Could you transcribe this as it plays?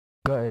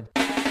Good.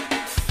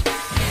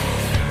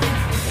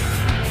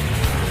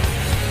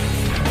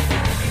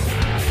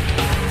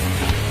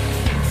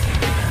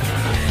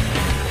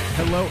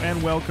 Hello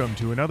and welcome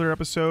to another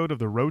episode of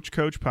the Roach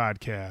Coach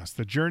Podcast,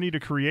 the journey to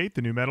create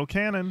the new metal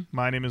canon.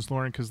 My name is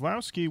Lauren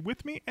Kozlowski.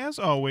 With me, as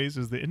always,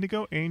 is the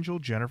Indigo Angel,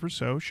 Jennifer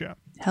Sosha.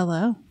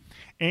 Hello.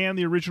 And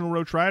the original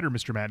Roach Rider,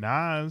 Mr. Matt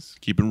Nas.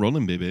 Keep it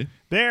rolling, baby.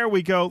 There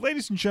we go.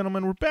 Ladies and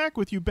gentlemen, we're back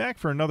with you, back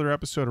for another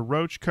episode of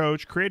Roach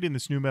Coach, creating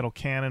this new metal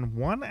canon,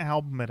 one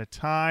album at a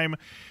time.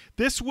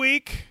 This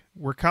week,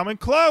 we're coming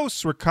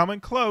close. We're coming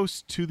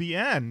close to the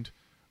end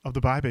of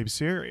the Bye Babe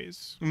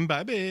series.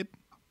 Bye, babe.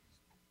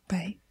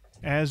 Bye.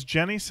 As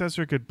Jenny says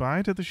her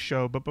goodbye to the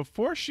show, but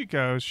before she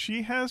goes,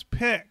 she has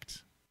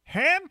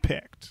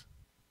handpicked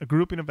a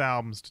grouping of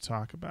albums to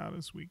talk about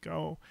as we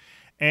go.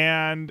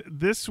 And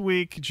this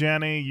week,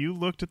 Jenny, you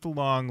looked at the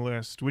long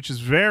list, which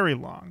is very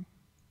long.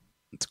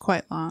 It's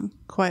quite long.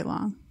 Quite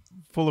long.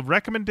 Full of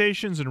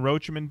recommendations and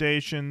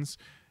roach-emendations,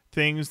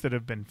 things that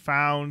have been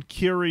found,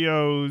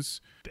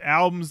 curios,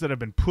 albums that have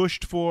been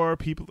pushed for.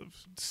 People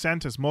have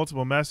sent us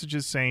multiple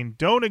messages saying,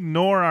 don't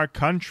ignore our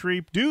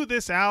country, do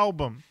this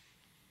album.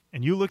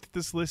 And you looked at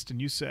this list and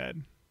you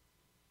said,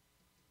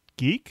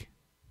 Geek?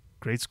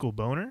 Grade School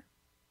Boner?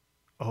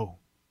 Oh,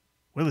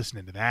 we're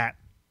listening to that.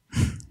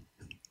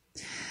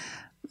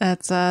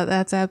 That's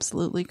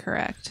absolutely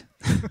correct.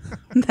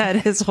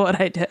 That is what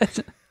I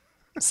did.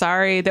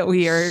 Sorry that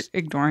we are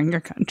ignoring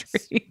your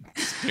country.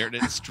 Stared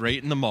it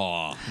straight in the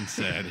maw and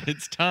said,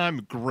 it's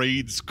time,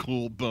 Grade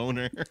School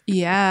Boner.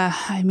 Yeah,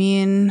 I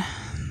mean,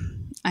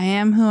 I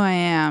am who I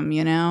am,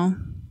 you know?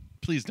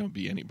 Please don't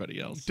be anybody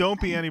else.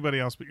 Don't be anybody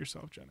else but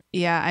yourself, Jenny.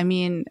 Yeah, I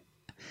mean,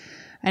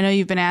 I know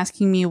you've been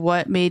asking me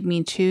what made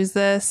me choose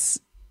this.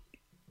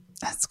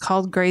 It's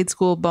called Grade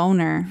School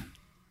Boner.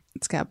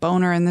 It's got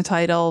boner in the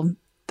title.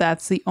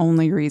 That's the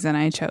only reason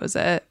I chose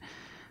it.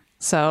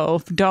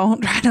 So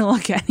don't try to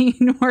look any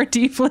more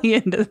deeply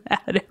into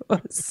that. It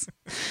was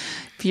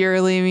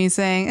purely me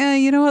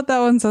saying, you know what? That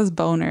one says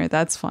boner.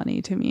 That's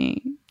funny to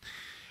me.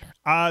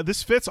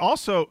 This fits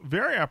also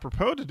very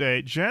apropos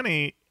today.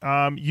 Jenny,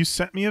 you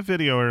sent me a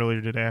video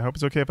earlier today. I hope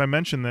it's okay if I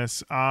mention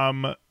this,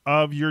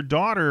 of your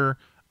daughter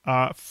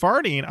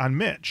farting on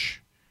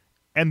Mitch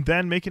and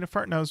then making a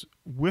fart nose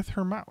with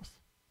her mouth.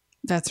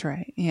 That's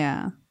right.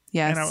 Yeah.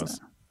 Yes. And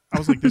I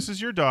was like, this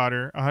is your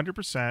daughter,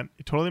 100%.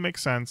 It totally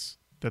makes sense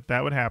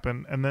that would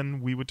happen. And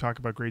then we would talk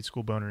about Grade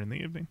School Boner in the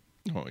evening.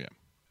 Oh, yeah.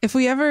 If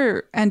we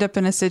ever end up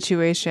in a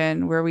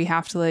situation where we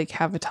have to like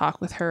have a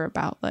talk with her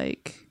about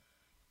like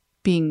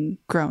being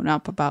grown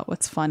up about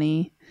what's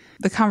funny,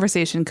 the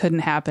conversation couldn't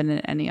happen in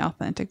any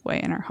authentic way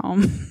in our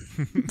home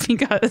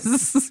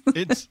because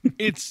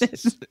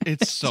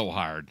it's so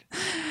hard.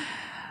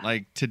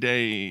 Like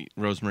today,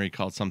 Rosemary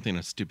called something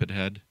a stupid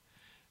head.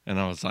 And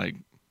I was like,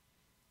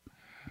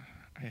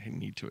 I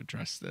need to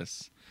address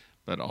this,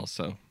 but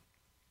also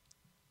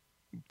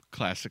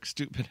classic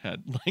stupid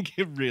head. Like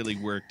it really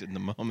worked in the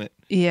moment.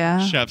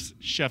 Yeah.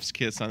 Chef's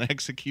kiss on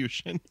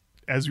execution.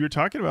 As we were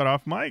talking about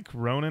off mic,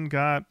 Ronan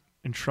got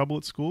in trouble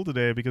at school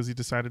today because he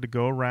decided to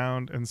go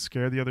around and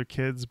scare the other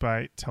kids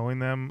by telling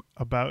them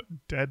about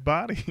dead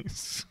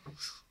bodies.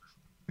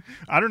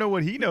 I don't know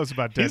what he knows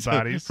about dead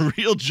bodies. A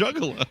real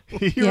juggalo.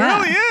 He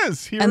really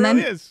is. He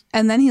really is.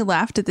 And then he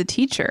laughed at the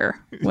teacher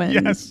when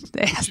Yes.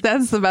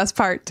 That's the best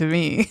part to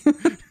me.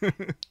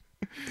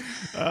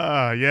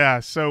 Yeah.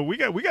 So we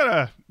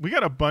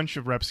got a bunch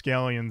of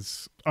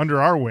rapscallions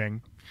under our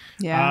wing.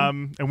 Yeah.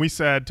 And we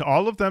said to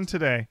all of them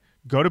today,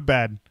 go to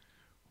bed.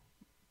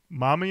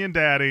 Mommy and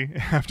Daddy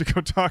have to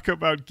go talk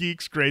about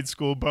Geek's Grade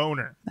School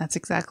Boner. That's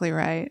exactly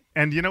right.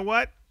 And you know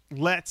what?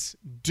 Let's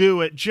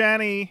do it.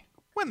 Jenny,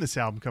 when did this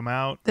album come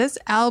out? This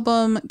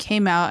album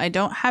came out, I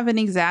don't have an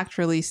exact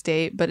release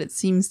date, but it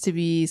seems to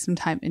be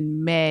sometime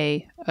in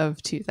May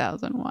of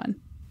 2001.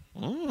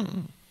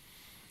 Well,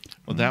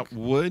 that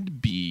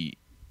would be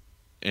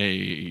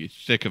a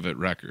thick of it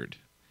record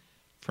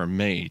for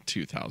May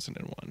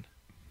 2001.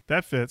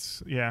 That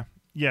fits. Yeah.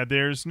 Yeah,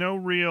 there's no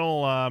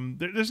real...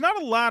 there's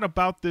not a lot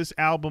about this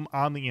album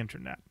on the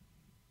internet.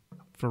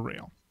 For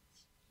real.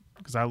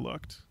 Because I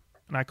looked.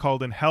 And I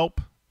called in help.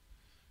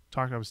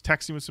 I was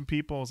texting with some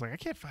people. I was like, I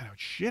can't find out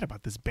shit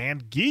about this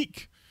band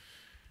Geek.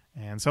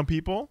 And some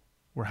people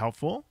were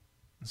helpful.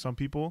 And some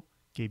people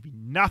gave me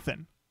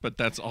nothing. But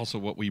that's also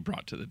what we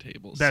brought to the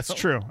table. That's so.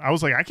 true. I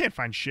was like, I can't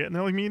find shit. And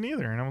they're like, me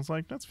neither. And I was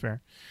like, that's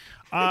fair.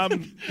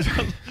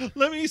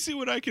 Let me see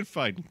what I can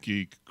find.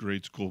 Geek,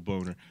 Grade School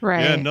Boner.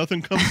 Right. Yeah,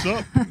 nothing comes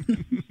up.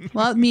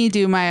 Let me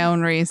do my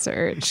own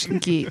research.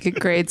 Geek,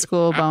 Grade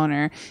School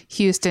Boner,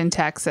 Houston,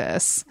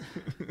 Texas.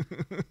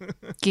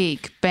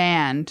 Geek,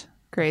 band,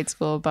 Grade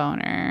School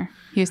Boner,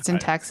 Houston,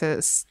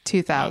 Texas,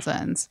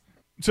 2000s.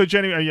 So,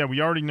 Jenny, yeah,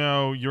 we already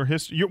know your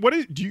history.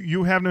 Do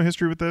you have no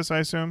history with this, I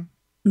assume?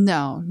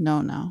 No.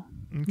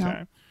 Okay.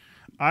 No.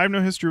 I have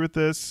no history with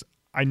this.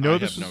 I know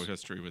this have no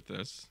history with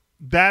this.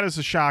 That is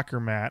a shocker,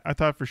 Matt. I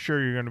thought for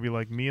sure you're going to be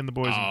like me and the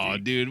boys. Oh,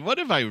 dude, what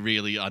if I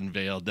really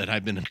unveiled that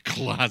I've been a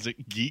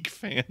closet Geek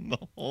fan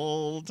the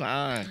whole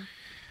time?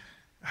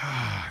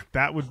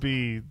 That would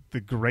be the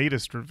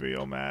greatest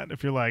reveal, Matt.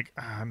 If you're like,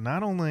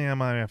 not only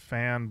am I a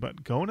fan,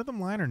 but go into the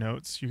liner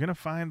notes, you're going to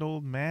find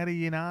old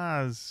Maddie and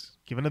Oz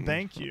giving a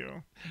thank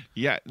you.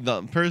 Yeah,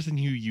 the person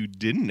who you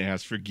didn't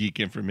ask for geek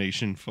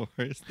information for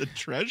is the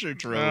treasure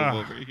trove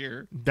over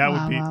here. That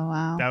would be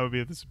Wow. that would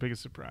be the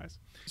biggest surprise.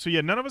 So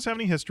yeah, none of us have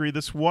any history.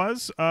 This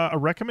was a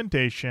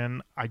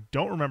recommendation. I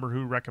don't remember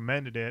who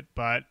recommended it,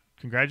 but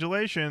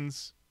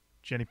congratulations,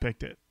 Jenny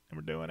picked it, and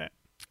we're doing it.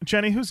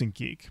 Jenny, who's in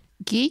Geek?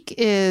 Geek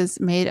is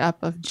made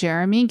up of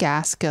Jeremy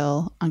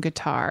Gaskill on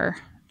guitar,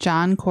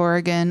 John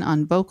Corrigan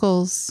on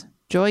vocals,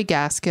 Joy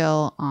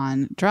Gaskill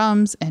on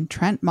drums, and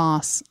Trent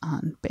Moss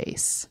on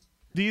bass.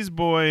 These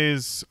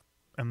boys,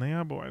 and they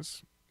are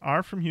boys,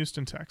 are from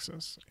Houston,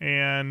 Texas.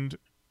 And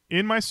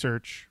in my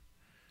search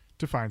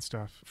to find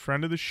stuff,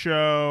 friend of the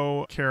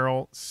show,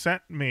 Carol,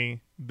 sent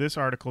me this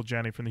article,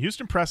 Jenny, from the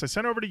Houston Press. I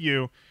sent over to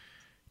you.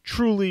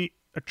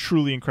 A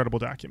truly incredible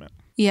document.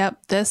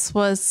 Yep, this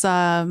was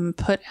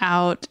put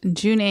out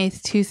June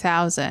 8th,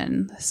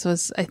 2000. This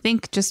was, I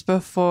think, just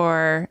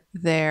before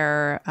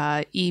their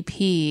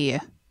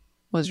EP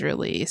was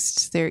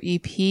released. Their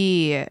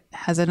EP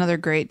has another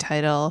great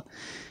title,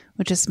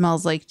 which is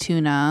Smells Like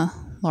Tuna.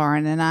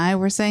 Lauren and I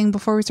were saying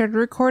before we started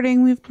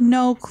recording, we have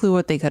no clue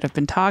what they could have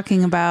been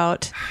talking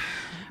about,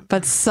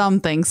 but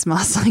something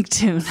smells like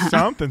tuna.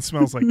 Something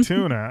smells like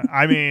tuna.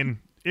 I mean,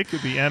 it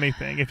could be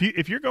anything.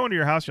 If you're going to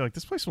your house, you're like,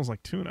 this place smells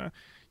like tuna.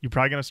 You're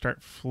probably going to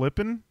start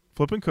flipping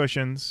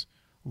cushions,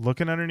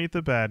 looking underneath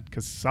the bed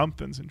because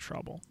something's in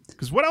trouble.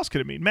 Because what else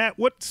could it mean? Matt,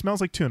 what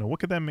smells like tuna? What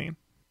could that mean?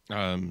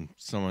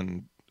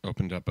 Someone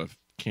opened up a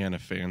can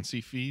of Fancy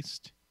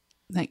Feast.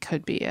 That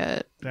could be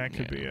it. That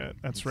could be it.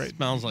 That's right. It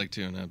smells like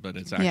tuna, but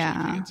it's actually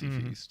Yeah. Fancy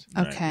Feast.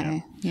 Okay.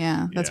 Right,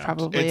 yeah, that's Yeah.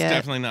 probably It's it.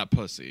 definitely not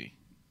pussy.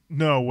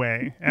 No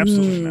way.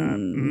 Absolutely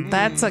not.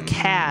 That's a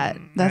cat.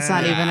 That's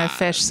not even a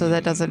fish, so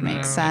that doesn't make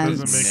No, sense.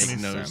 doesn't make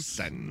any no sense.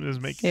 sense. It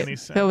doesn't make It- any it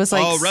sense. was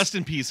like Oh, rest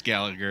in peace,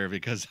 Gallagher,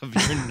 because of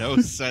your no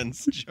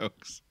sense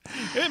jokes.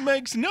 It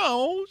makes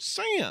no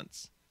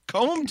sense.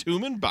 Comb,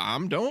 tomb, and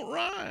bomb don't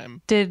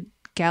rhyme. Did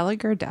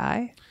Gallagher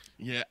die?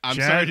 Yeah, I'm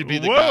sorry to be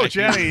the Whoa, guy.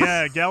 Jenny,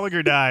 yeah,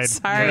 Gallagher died.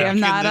 Sorry, Yeah. I'm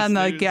not this on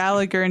the news.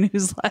 Gallagher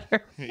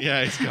newsletter.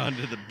 Yeah, he's gone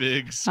to the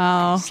big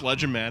Oh.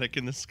 sledge-o-matic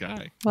in the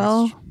sky.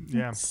 Well,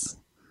 Yeah.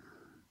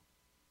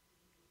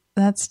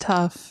 that's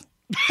tough.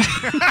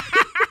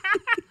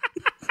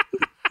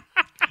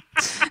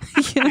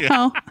 You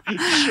know,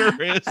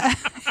 Sure is.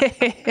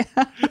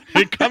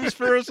 It comes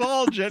for us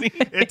all, Jenny.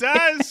 It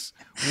does.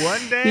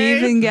 One day.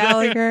 even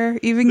Gallagher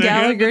The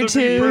Gallagher hand of the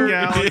too. reaper.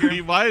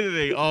 Gallagher. Why do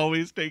they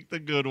always take the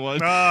good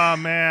ones? Oh,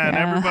 man.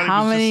 Yeah, Everybody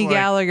how was many just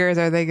like, Gallaghers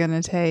are they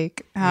going to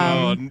take?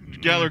 Oh,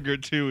 Gallagher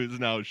too is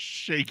now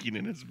shaking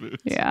in his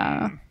boots.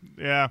 Yeah.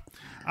 Yeah.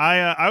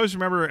 I always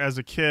remember as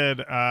a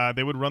kid,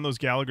 they would run those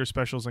Gallagher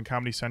specials on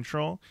Comedy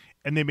Central,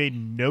 and they made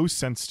no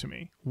sense to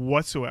me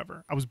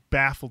whatsoever. I was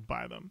baffled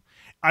by them.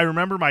 I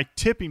remember my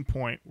tipping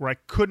point where I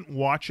couldn't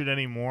watch it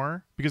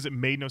anymore because it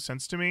made no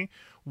sense to me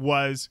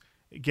was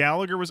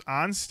Gallagher was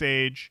on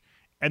stage,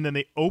 and then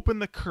they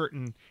opened the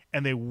curtain,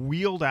 and they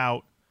wheeled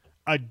out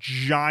a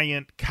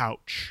giant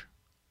couch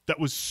that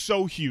was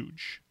so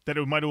huge that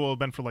it might as well have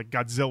been for like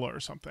Godzilla or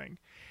something.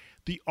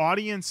 The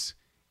audience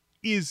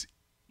is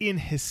in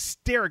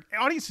hysteric. The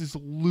audience is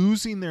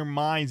losing their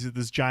minds at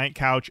this giant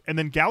couch, and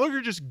then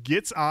Gallagher just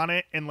gets on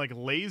it and like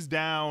lays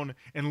down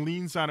and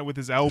leans on it with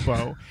his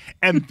elbow,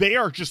 and they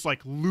are just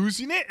like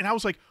losing it. And I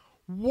was like,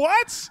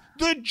 "What's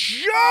the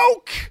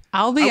joke?"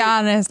 I'll be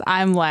honest,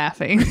 I'm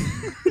laughing.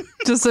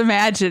 Just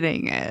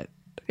imagining it.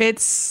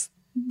 It's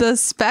the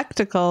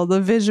spectacle,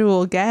 the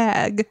visual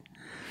gag.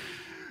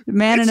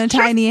 Man in a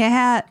tiny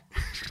hat,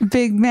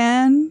 big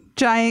man,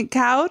 giant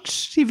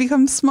couch. He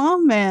becomes small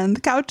man. The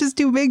couch is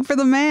too big for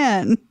the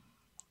man.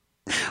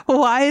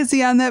 Why is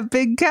he on that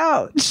big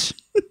couch?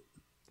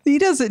 He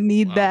doesn't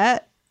need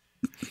that.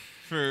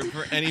 For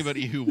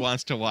anybody who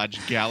wants to watch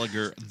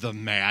Gallagher the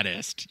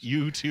maddest,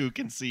 you too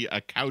can see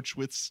A Couch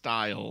with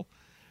Style,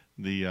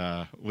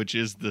 which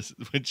is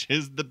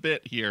the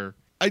bit here.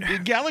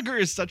 Gallagher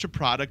is such a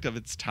product of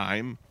its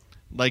time.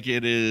 Like,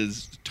 it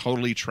is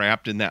totally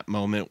trapped in that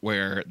moment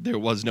where there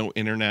was no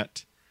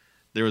internet.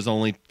 There was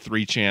only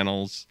 3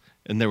 channels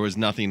and there was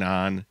nothing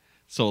on.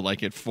 So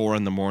like at 4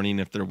 a.m,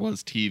 if there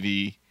was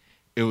TV,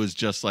 it was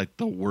just like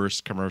the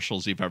worst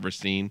commercials you've ever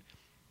seen.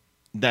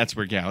 That's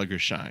where Gallagher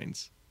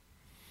shines.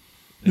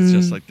 It's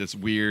just like this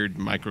weird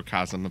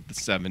microcosm of the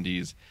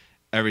 70s.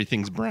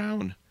 Everything's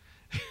brown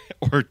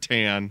or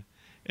tan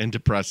and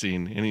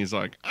depressing. And he's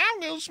like,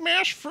 I'm going to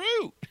smash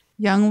fruit.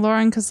 Young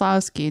Lauren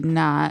Kozlowski,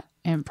 not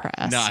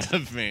impressed. Not a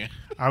fan.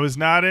 I was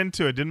not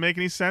into it. Didn't make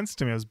any sense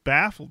to me. I was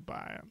baffled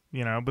by it,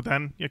 you know. But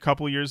then a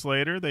couple of years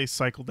later, they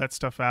cycled that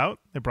stuff out.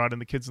 They brought in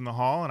the Kids in the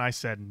Hall, and I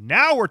said,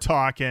 "Now we're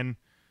talking.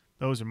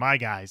 Those are my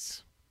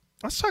guys."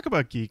 Let's talk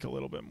about Geek a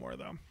little bit more,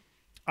 though.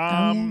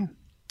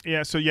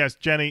 Yeah. So yes,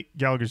 Jenny,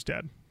 Gallagher's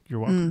dead. You're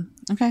welcome.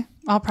 Okay.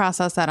 I'll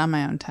process that on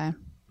my own time.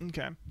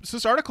 Okay. So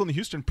this article in the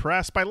Houston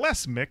Press by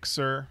Les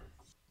Mixer.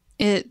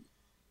 It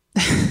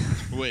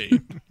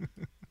Wait.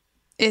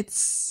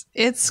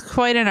 It's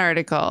quite an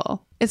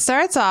article. It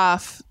starts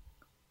off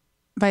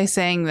by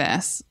saying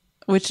this,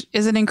 which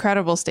is an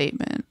incredible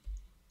statement.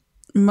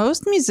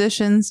 Most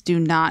musicians do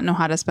not know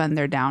how to spend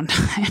their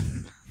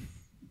downtime.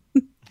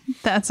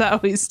 That's how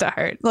we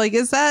start. Like,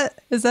 is that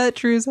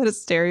true? Is that a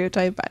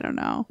stereotype? I don't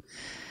know.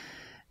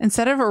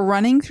 Instead of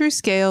running through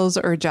scales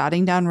or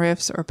jotting down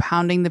riffs or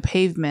pounding the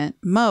pavement,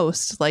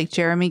 most, like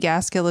Jeremy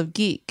Gaskill of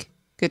Geek,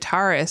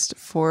 guitarist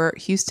for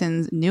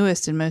Houston's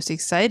newest and most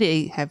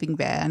exciting heavy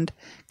band,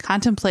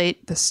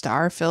 contemplate the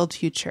star-filled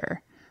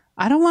future.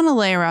 I don't want to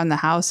lay around the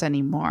house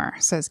anymore,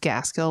 says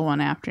Gaskill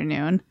one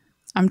afternoon.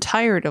 I'm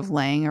tired of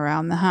laying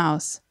around the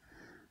house.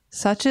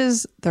 Such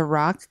is the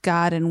rock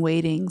god in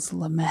waiting's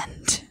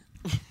lament.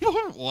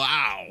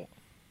 Wow.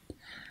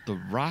 The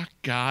rock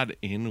god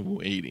in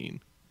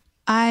waiting.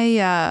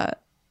 I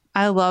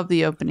love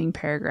the opening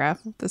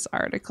paragraph of this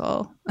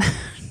article.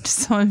 Just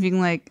someone being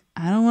like,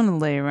 I don't want to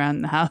lay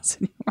around the house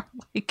anymore.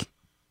 Like,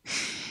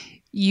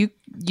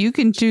 you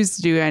can choose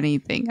to do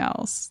anything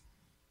else,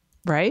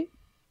 right?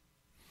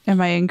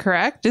 Am I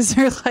incorrect? Is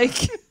there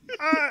like...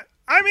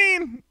 I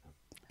mean,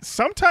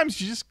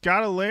 sometimes you just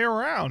gotta lay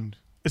around.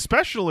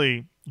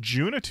 Especially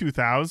June of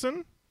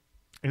 2000.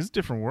 It's a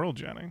different world,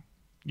 Jenny.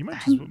 You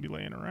might just be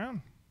laying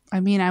around. I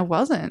mean, I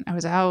wasn't. I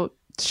was out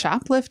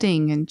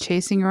shoplifting and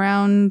chasing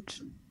around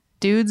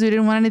dudes who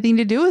didn't want anything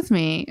to do with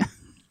me.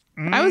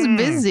 I was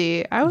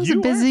busy. I was a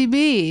busy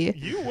bee.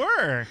 You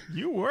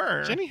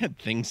were. Jenny had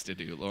things to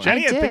do, Laura.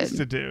 Jenny had things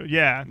to do.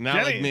 Yeah. Not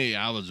Jenny, like me.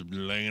 I was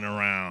laying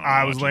around.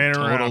 I was laying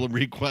around. Total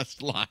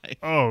Request Live.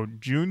 Oh,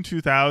 June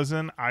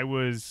 2000. I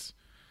was,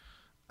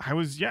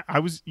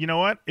 you know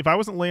what? If I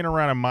wasn't laying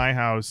around in my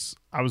house,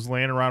 I was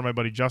laying around my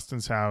buddy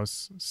Justin's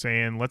house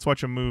saying, let's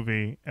watch a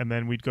movie. And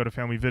then we'd go to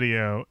Family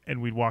Video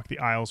and we'd walk the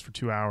aisles for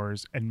 2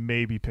 hours and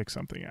maybe pick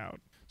something out.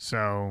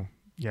 So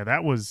yeah,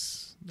 that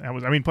was, I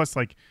mean, plus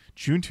like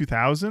June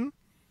 2000,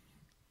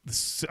 the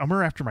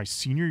summer after my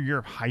senior year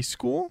of high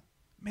school,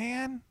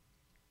 man,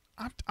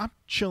 I'm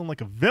chilling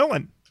like a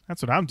villain.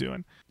 That's what I'm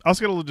doing. I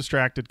also got a little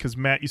distracted because,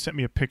 Matt, you sent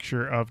me a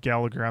picture of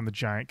Gallagher on the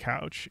giant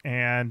couch,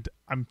 and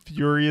I'm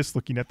furious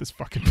looking at this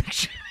fucking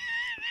picture.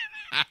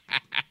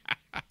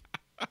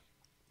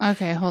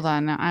 Okay, hold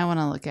on. Now I want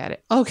to look at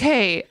it.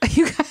 Okay,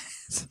 you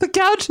guys, the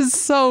couch is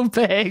so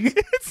big.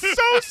 It's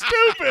so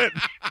stupid.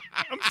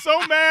 I'm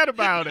so mad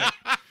about it.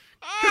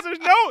 Because there's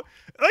no,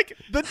 like,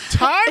 the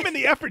time and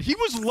the effort. He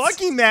was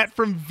lugging that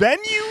from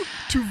venue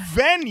to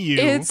venue.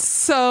 It's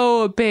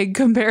so big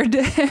compared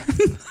to him.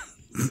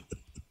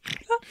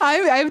 I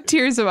have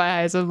tears in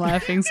my eyes. I'm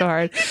laughing so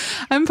hard.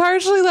 I'm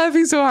partially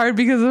laughing so hard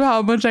because of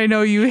how much I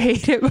know you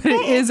hate it, but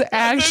it is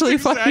actually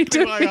funny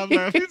to why me. I'm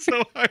laughing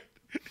so hard.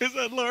 Is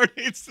that Laura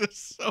hates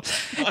this so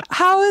much.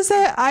 How is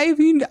that? I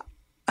mean,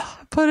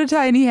 put a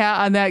tiny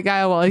hat on that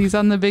guy while he's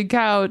on the big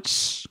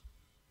couch.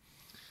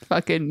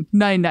 Fucking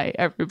night,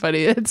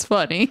 everybody. It's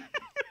funny.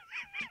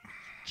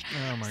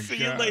 Oh my God. See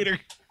you later.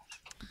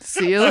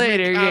 See you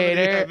later,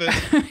 Gator.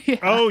 Yeah.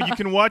 Oh, you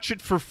can watch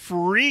it for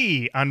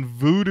free on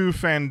Voodoo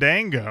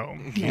Fandango.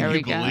 Can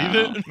you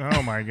believe it?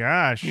 Oh my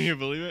gosh. Can you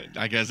believe it?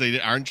 I guess they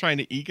aren't trying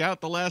to eke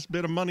out the last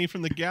bit of money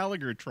from the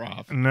Gallagher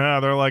trough.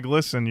 No, they're like,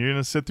 listen, you're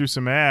going to sit through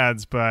some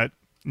ads, but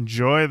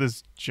enjoy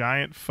this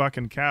giant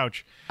fucking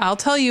couch. I'll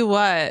tell you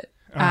what.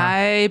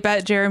 I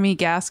bet Jeremy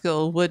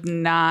Gaskill would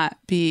not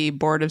be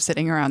bored of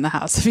sitting around the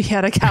house if he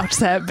had a couch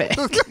that big.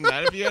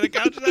 Not if you had a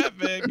couch that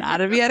big.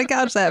 Not if he had a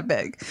couch that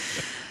big.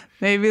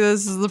 Maybe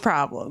this is the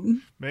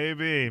problem.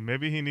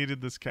 Maybe he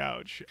needed this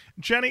couch.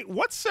 Jenny,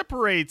 what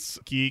separates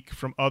Geek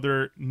from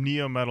other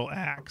neo-metal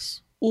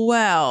acts?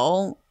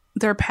 Well,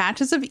 there are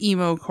patches of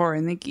emo core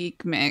in the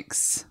Geek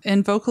mix,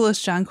 and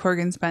vocalist John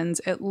Corgan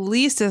spends at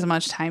least as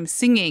much time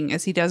singing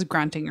as he does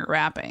grunting or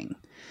rapping.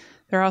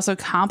 There are also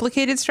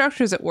complicated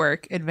structures at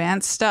work,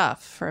 advanced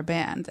stuff for a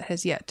band that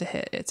has yet to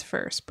hit its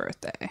first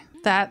birthday.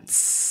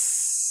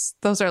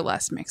 Those are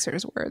Les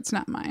Mixer's words,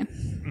 not mine.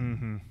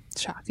 Mm-hmm.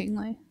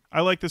 Shockingly. I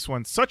like this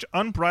one. Such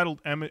unbridled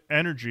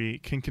energy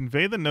can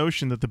convey the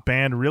notion that the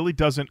band really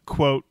doesn't,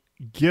 quote,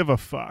 give a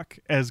fuck,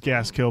 as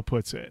Gaskill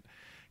puts it.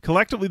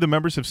 Collectively, the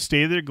members have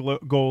stated their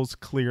goals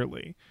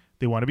clearly.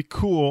 They want to be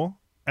cool,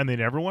 and they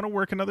never want to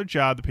work another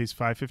job that pays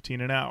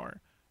 $5.15 an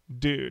hour.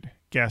 Dude,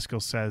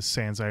 Gaskill says,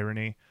 sans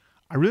irony,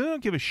 I really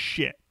don't give a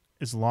shit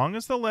as long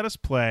as they'll let us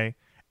play,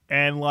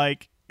 and,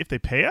 like, if they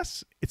pay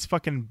us, it's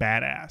fucking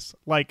badass.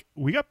 Like,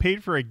 we got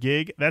paid for a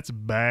gig. That's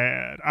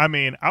bad. I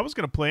mean, I was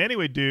going to play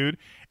anyway, dude.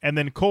 And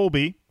then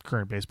Colby,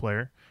 current bass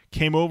player,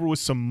 came over with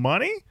some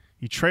money.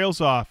 He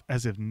trails off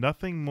as if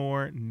nothing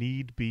more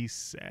need be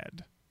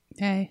said.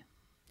 Hey.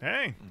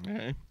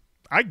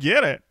 I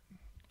get it.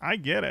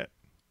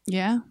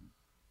 Yeah.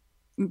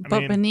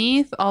 But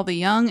beneath all the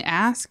young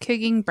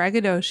ass-kicking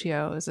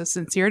braggadocio is a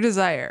sincere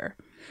desire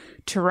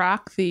to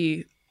rock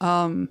the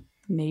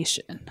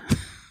nation.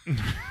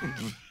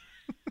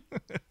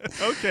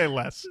 Okay,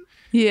 Les.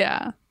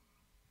 Yeah.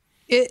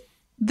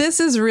 This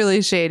is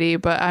really shady,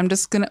 but I'm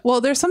just gonna... Well,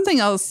 there's something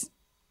else.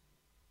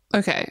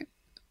 Okay.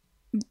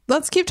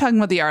 let's keep talking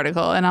about the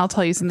article, and I'll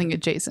tell you something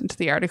adjacent to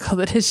the article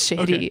that is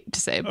shady to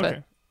say.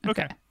 But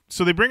Okay.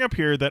 So they bring up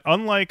here that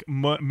unlike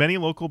many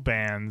local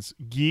bands,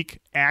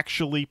 Geek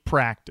actually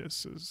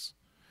practices,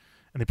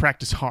 and they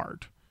practice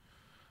hard.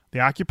 They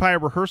occupy a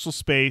rehearsal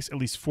space at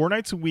least 4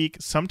 nights a week,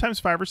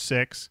 sometimes 5 or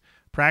 6.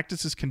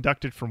 Practice is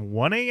conducted from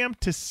 1 a.m.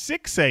 to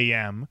 6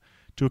 a.m.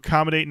 to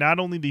accommodate not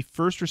only the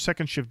first or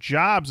second shift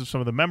jobs of some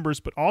of the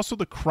members, but also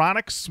the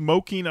chronic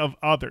smoking of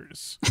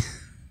others.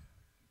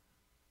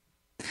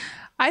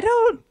 I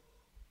don't.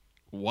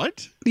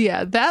 What?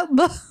 Yeah, that.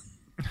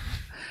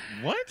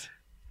 What?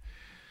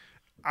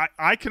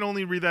 I can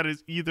only read that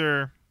as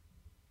either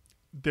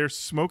they're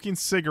smoking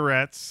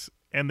cigarettes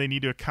and they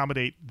need to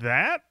accommodate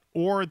that,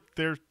 or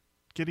they're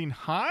getting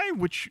high,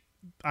 which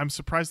I'm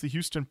surprised the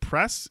Houston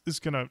Press is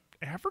going to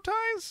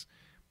advertise.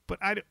 But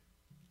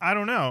I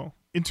don't know.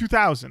 In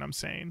 2000, I'm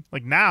saying.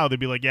 Like now, they'd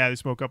be like, yeah, they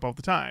smoke up all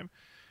the time.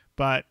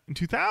 But in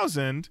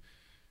 2000,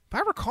 if I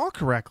recall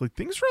correctly,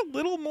 things were a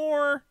little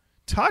more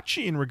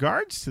touchy in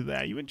regards to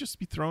that. You wouldn't just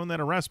be throwing that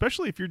around,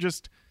 especially if you're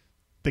just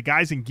the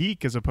guys in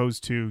Geek as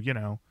opposed to,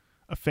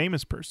 a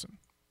famous person.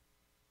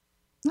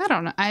 I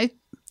don't know.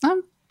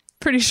 I'm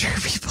pretty sure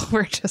people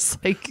were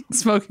just like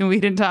smoking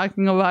weed and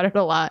talking about it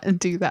a lot in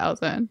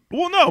 2000.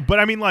 Well, no, but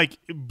I mean like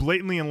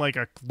blatantly in like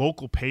a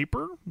local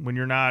paper when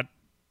you're not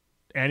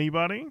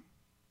anybody,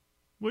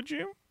 would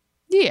you?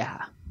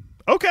 Yeah.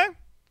 Okay.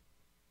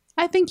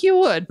 I think you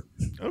would.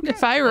 Okay.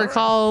 If I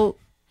recall,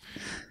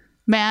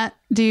 Matt,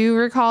 do you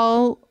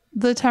recall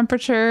the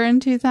temperature in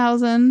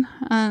 2000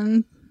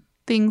 and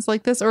things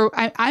like this? Or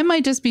I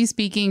might just be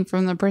speaking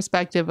from the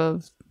perspective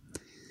of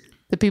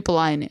the people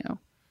I knew.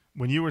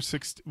 When you were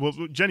 16, well,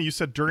 Jenny, you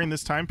said during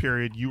this time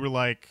period, you were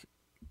like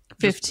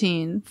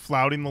 15.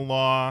 Flouting the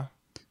law.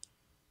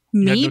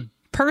 Me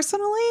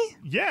personally?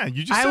 Yeah,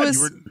 you just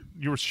said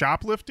you were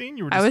shoplifting.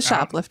 You were. Just I was out.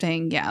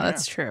 shoplifting. Yeah,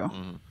 that's true.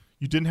 Mm.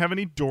 You didn't have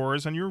any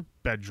doors on your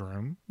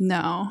bedroom.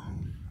 No.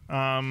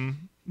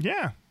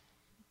 Yeah.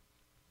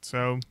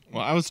 So.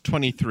 Well, I was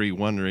 23,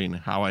 wondering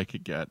how I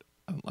could get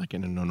like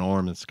an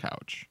enormous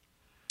couch.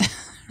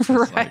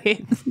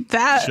 Right.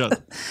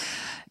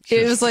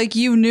 It was like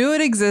you knew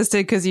it existed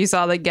because you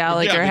saw that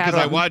Gallagher had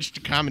because I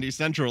watched Comedy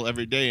Central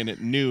every day, and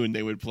at noon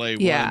they would play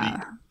one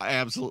of the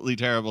absolutely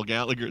terrible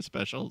Gallagher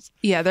specials.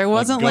 Yeah, there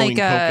wasn't like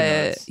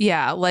a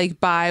coconuts. like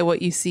buy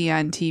what you see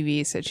on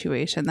TV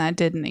situation. That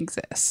didn't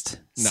exist.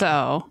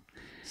 No.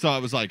 So I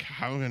was like,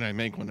 how can I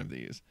make one of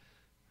these?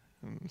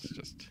 And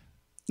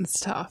it's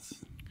tough.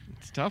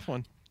 It's a tough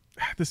one.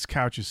 This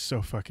couch is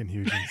so fucking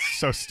huge and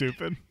so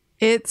stupid.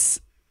 It's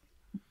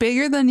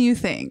bigger than you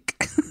think.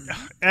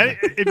 And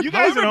if you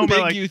guys know,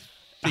 like, you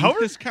think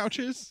this couch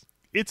is?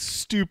 It's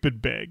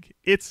stupid big.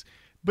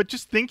 But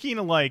just thinking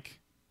of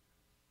like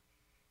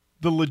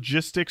the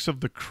logistics of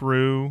the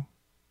crew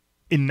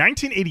in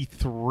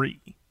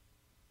 1983,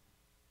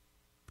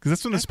 because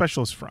that's when the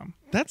special is from.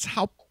 That's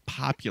how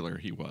popular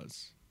he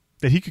was.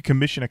 That he could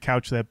commission a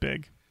couch that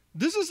big.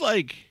 This is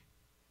like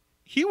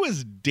he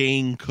was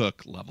Dane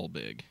Cook level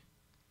big.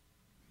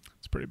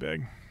 It's pretty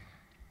big.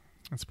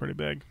 That's pretty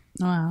big.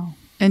 Wow.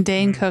 And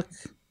Dane Cook,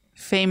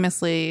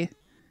 famously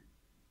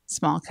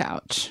small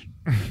couch.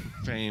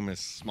 Famous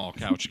small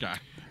couch guy.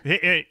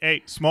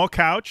 Hey, small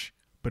couch,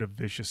 but a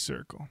vicious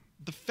circle.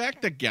 The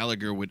fact that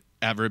Gallagher would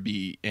ever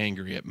be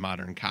angry at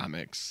modern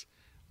comics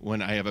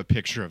when I have a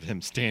picture of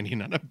him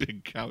standing on a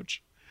big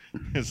couch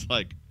is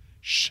like,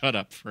 shut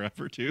up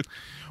forever, dude.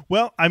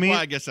 Well, I mean,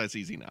 I guess that's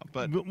easy now,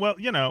 but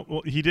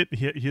he did.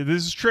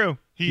 This is true.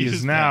 He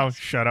is now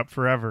shut up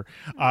forever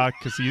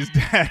because he's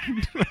dead.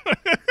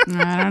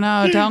 I don't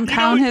know. Don't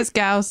count his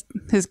goust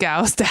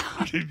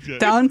out.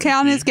 Don't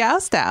count his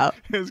goust out.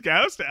 His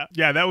goust out.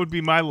 Yeah, that would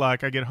be my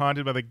luck. I get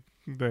haunted by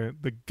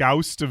the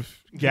goust of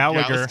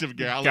Gallagher.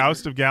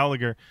 Goust of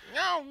Gallagher.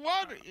 No,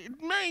 what?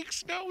 It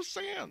makes no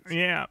sense.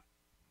 Yeah.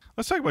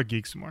 Let's talk about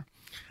Geek some more.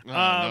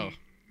 No.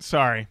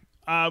 Sorry.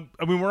 I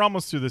mean, we're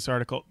almost through this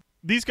article.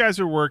 These guys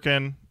are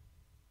working.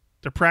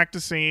 They're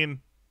practicing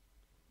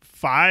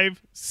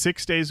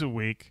 5-6 days a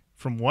week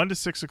from 1 to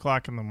 6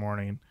 o'clock in the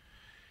morning.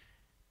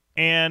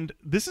 And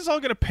this is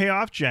all going to pay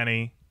off,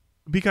 Jenny,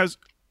 because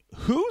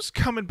who's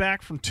coming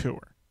back from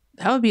tour?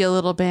 That would be a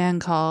little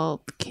band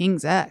called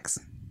King's X.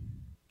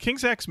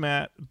 King's X,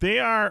 Matt, they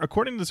are,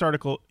 according to this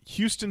article,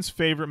 Houston's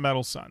favorite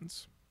metal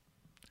sons.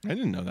 I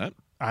didn't know that.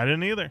 I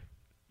didn't either.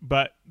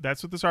 But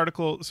that's what this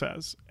article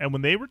says. And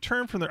when they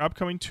return from their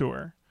upcoming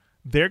tour,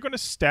 they're going to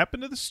step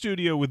into the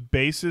studio with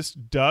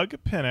bassist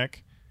Doug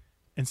Pinnock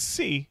and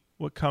see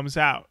what comes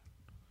out.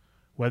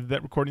 Whether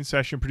that recording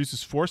session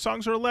produces 4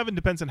 songs or 11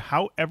 depends on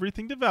how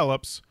everything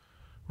develops.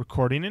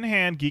 Recording in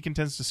hand, Geek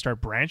intends to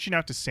start branching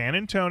out to San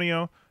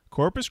Antonio,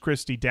 Corpus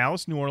Christi,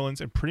 Dallas, New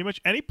Orleans, and pretty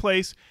much any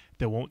place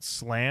that won't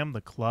slam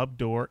the club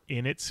door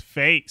in its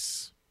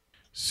face.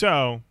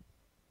 So,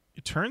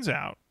 it turns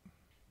out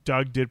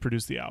Doug did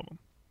produce the album.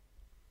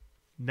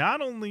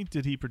 Not only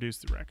did he produce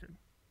the record,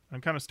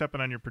 I'm kind of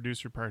stepping on your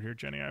producer part here,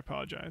 Jenny, I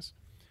apologize.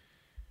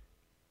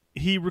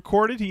 He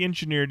recorded, he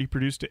engineered, he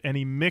produced it, and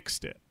he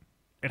mixed it.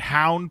 at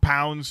Hound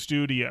Pound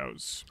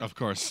Studios. Of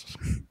course.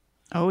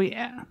 Oh,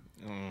 yeah.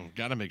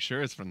 Gotta make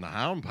sure it's from the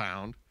Hound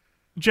Pound.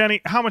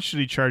 Jenny, how much did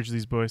he charge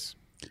these boys?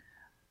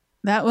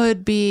 That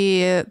would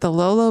be the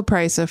low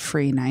price of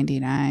free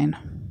 $99.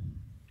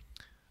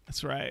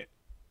 That's right.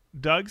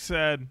 Doug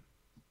said,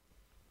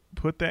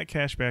 put that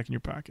cash back in your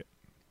pocket.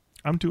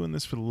 I'm doing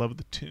this for the love of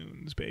the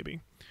tunes,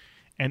 baby.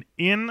 And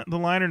in the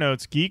liner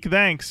notes, Geek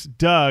thanks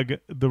Doug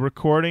for the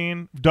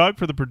recording,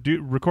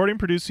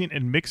 producing,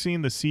 and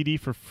mixing the CD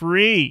for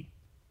free.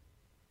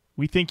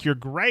 We think you're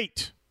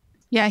great.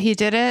 Yeah, he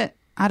did it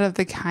out of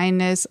the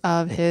kindness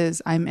of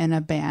his I'm in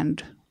a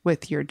band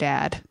with your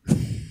dad.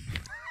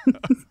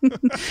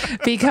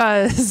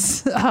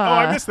 Because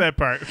I missed that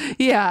part.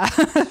 Yeah,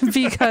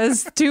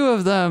 because two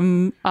of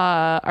them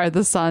are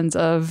the sons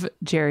of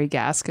Jerry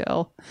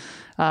Gaskill,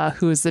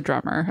 who is the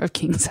drummer of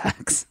King's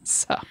X.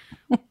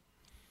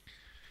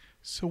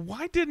 So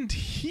why didn't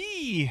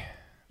he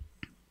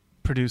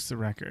produce the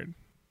record?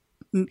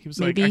 He was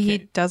Maybe like, he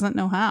doesn't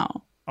know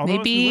how. Although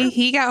Maybe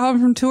he got home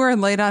from tour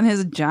and laid on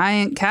his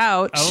giant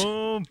couch.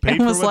 Oh, paid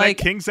and for was with like,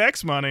 that King's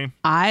X money.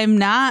 I'm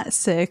not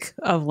sick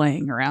of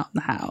laying around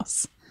the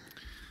house.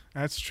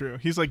 That's true.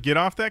 He's like, get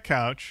off that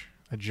couch,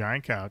 a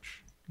giant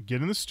couch,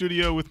 get in the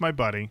studio with my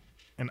buddy,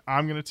 and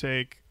I'm going to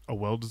take a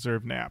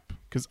well-deserved nap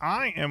because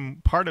I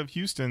am part of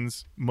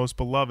Houston's most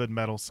beloved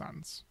metal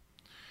sons.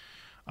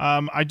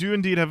 I do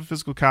indeed have a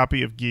physical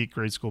copy of Geek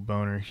Grade School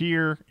Boner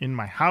here in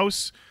my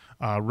house.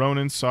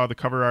 Ronan saw the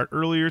cover art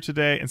earlier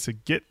today and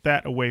said, get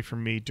that away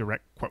from me,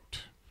 direct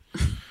quote.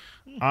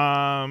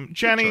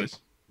 Jenny,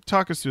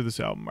 talk us through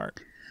this album art.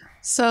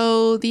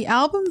 So the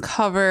album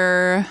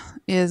cover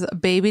is a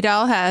baby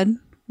doll head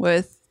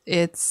with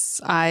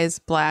its eyes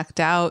blacked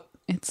out,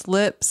 its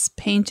lips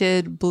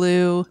painted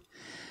blue,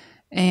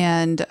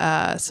 and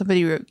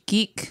somebody wrote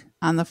Geek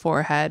on the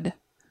forehead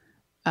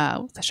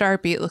with a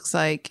Sharpie, it looks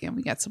like, and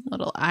we got some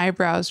little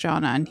eyebrows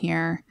drawn on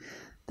here.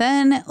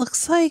 Then it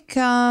looks like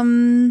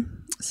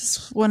this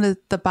is one of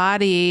the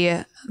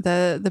body,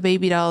 the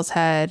baby doll's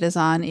head is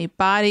on a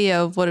body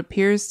of what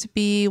appears to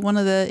be one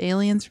of the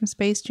aliens from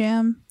Space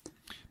Jam.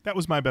 That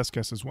was my best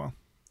guess as well.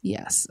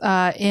 Yes.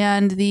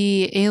 And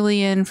the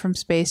alien from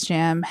Space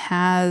Jam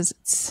has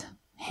its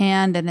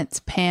hand in its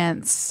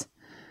pants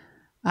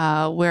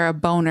where a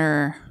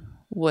boner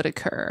would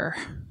occur.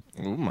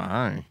 Oh,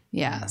 my.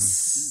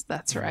 Yes,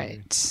 that's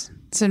right.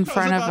 It's in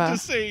front of to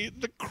say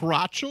the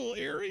crotchal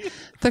area.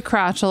 The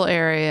crotchal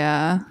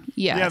area.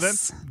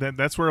 Yes. Yeah,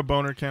 that's where a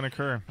boner can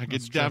occur. I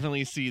could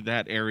definitely see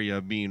that area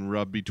being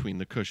rubbed between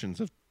the cushions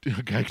of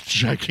a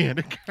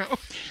gigantic couch.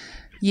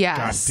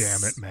 Yes. God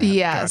damn it, man.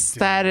 Yes,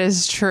 that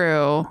is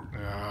true.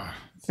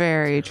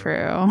 Very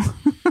true.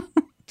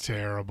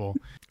 Terrible.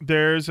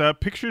 There's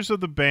pictures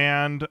of the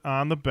band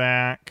on the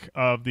back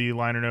of the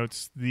liner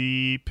notes.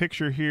 The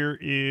picture here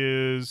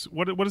is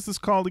what is this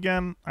called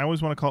again? I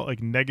always want to call it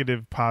like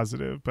negative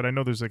positive, but I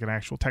know there's like an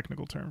actual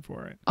technical term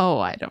for it. Oh,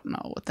 I don't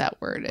know what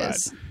that word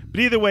is. But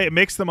either way, it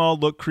makes them all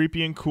look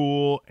creepy and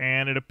cool,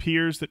 and it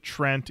appears that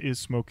Trent is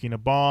smoking a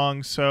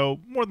bong. So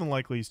more than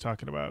likely he's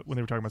talking about, when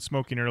they were talking about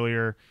smoking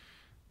earlier,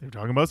 they were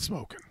talking about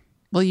smoking.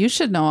 Well, you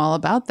should know all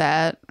about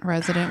that,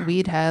 resident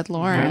weedhead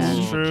Lauren.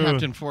 That's true.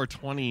 Captain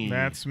 420.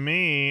 That's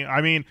me.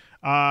 I mean,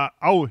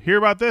 hear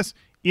about this.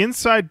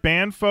 Inside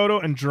band photo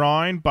and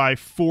drawing by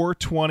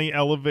 420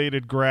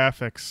 Elevated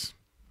Graphics.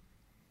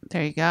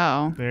 There you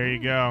go. There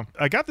you go.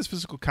 I got this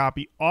physical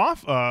copy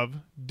off of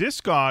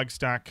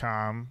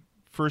Discogs.com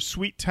for a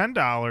sweet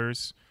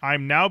 $10.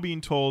 I'm now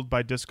being told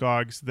by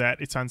Discogs that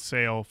it's on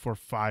sale for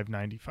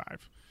 $5.95.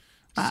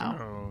 Wow.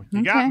 So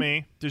you got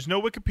me. There's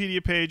no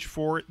Wikipedia page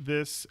for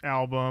this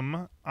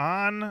album.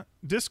 On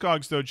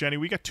Discogs, though, Jenny,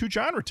 we got two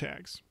genre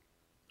tags.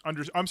 We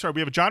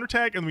have a genre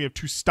tag and we have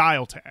two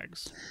style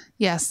tags.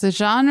 Yes, the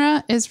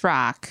genre is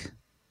rock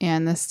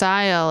and the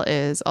style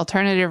is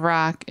alternative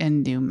rock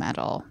and nu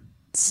metal.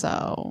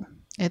 So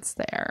it's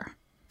there.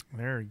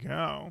 There we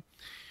go.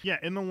 Yeah,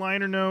 in the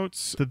liner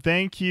notes, the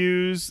thank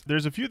yous,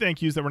 there's a few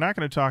thank yous that we're not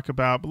going to talk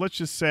about, but let's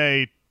just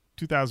say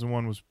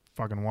 2001 was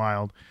fucking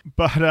wild.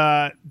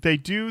 But they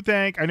do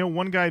thank, I know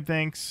one guy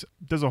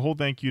does a whole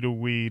thank you to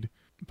Weed,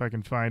 if I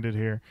can find it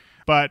here.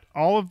 But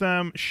all of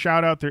them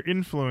shout out their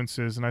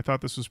influences, and I thought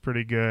this was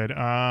pretty good.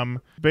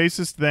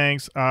 Bassist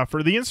thanks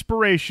for the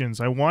inspirations.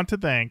 I want to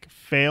thank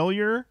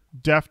Failure,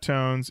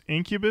 Deftones,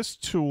 Incubus,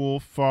 Tool,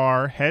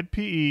 Far, Head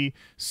PE,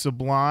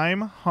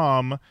 Sublime,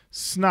 Hum,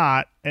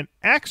 Snot, and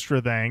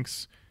extra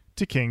thanks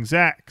to King's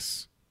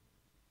X.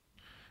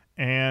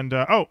 And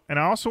I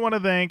also want to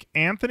thank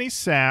Anthony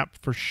Sapp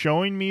for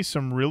showing me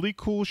some really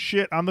cool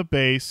shit on the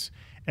bass,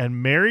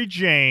 and Mary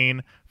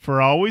Jane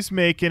for always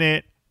making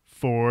it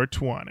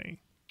 420.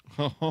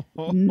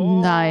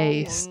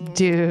 Nice,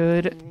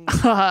 dude.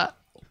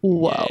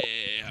 Whoa.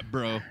 Yeah,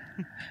 bro.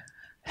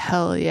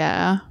 Hell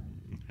yeah.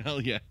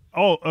 Hell yeah.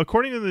 Oh,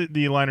 according to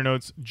the liner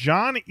notes,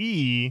 John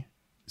E.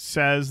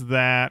 says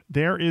that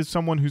there is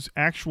someone whose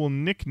actual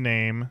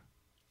nickname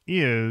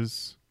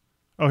is...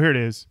 Oh, here it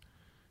is.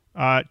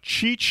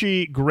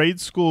 Chi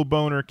Grade School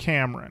Boner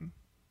Cameron.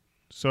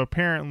 So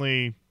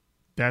apparently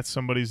that's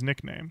somebody's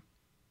nickname.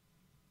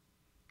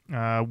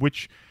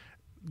 Which,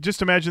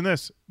 just imagine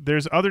this.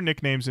 There's other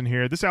nicknames in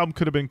here. This album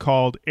could have been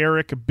called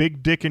Eric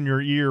Big Dick in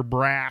Your Ear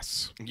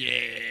Brass.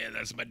 Yeah,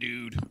 that's my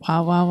dude.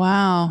 Wow, wow,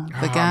 wow.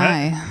 The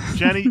guy.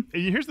 Jenny,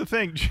 here's the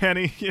thing,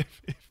 Jenny.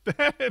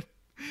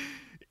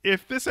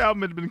 If this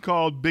album had been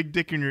called Big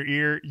Dick in Your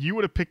Ear, you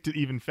would have picked it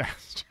even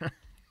faster.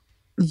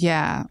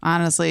 Yeah,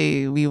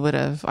 honestly, we would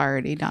have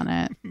already done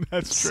it.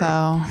 That's true.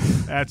 So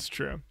That's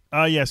true.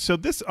 So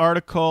this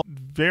article,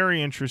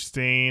 very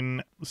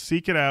interesting.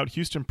 Seek it out,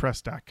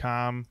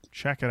 HoustonPress.com.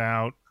 Check it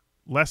out.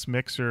 Les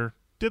Mixer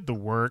did the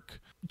work.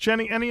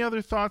 Jenny, any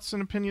other thoughts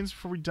and opinions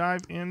before we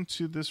dive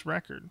into this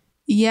record?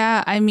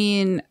 yeah, I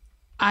mean,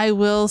 I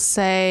will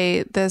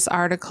say this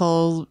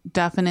article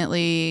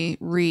definitely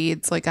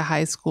reads like a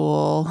high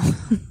school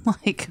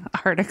like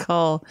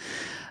article,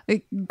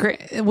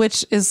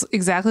 which is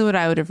exactly what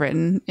I would have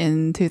written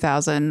in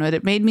 2000. But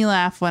it made me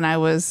laugh when I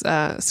was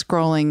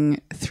scrolling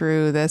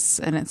through this,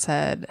 and it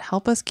said,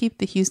 "Help us keep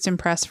the Houston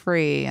Press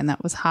free," and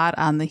that was hot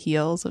on the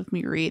heels of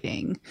me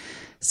reading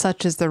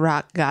 "Such is the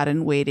Rock God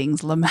in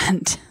Waiting's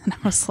Lament," and I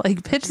was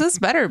like, "Bitch, this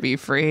better be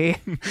free."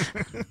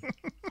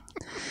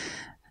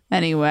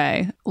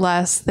 Anyway,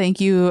 Les,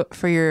 thank you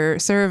for your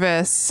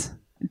service.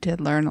 I did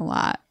learn a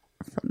lot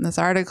from this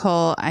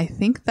article. I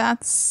think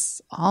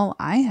that's all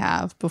I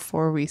have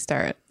before we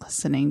start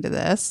listening to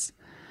this.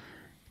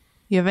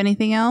 You have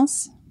anything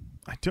else?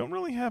 I don't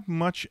really have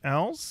much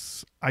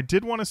else. I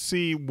did want to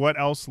see what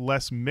else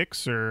Les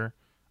Mixer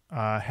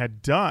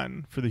had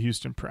done for the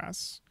Houston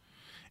Press.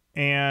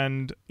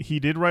 And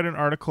he did write an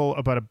article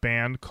about a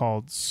band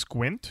called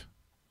Squint,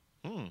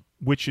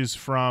 which is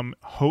from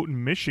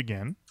Houghton,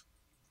 Michigan.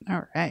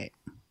 All right.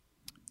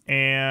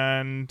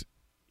 And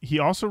he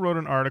also wrote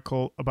an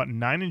article about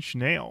Nine Inch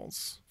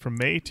Nails from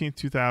May 18th,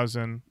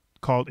 2000,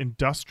 called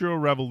Industrial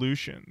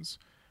Revolutions.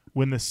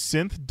 When the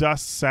synth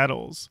dust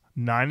settles,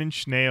 Nine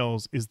Inch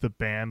Nails is the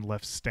band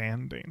left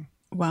standing.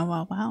 Wow,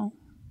 wow, wow.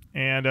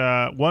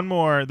 And one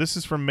more. This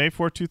is from May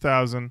 4th,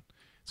 2000.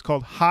 It's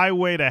called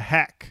Highway to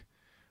Heck.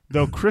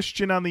 Though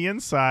Christian on the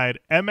inside,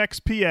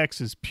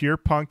 MXPX is pure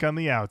punk on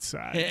the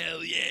outside.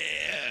 Hell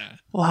yeah.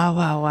 Wow,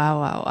 wow, wow,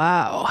 wow,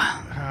 wow.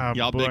 Oh,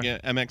 Y'all boy.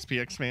 big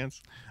MXPX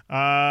fans?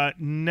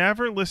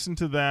 Never listened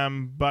to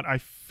them, but I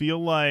feel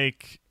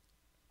like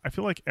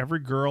every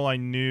girl I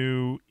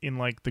knew in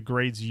like the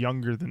grades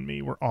younger than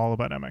me were all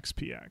about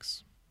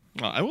MXPX.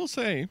 Well, I will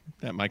say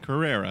that Mike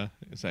Herrera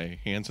is a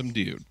handsome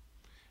dude.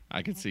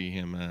 I could see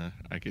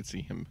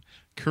him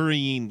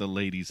currying the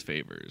ladies'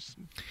 favors.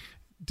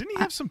 Didn't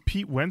he have some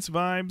Pete Wentz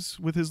vibes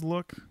with his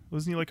look?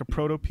 Wasn't he like a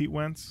proto Pete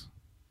Wentz?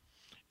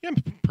 Yeah,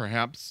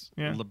 perhaps.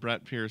 Yeah.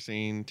 Labret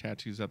piercing,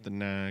 tattoos up the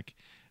neck,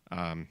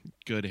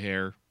 good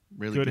hair,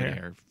 really Good good hair.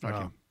 hair.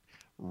 Fucking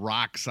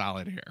rock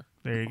solid hair.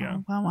 There you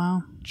go. Wow,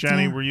 wow.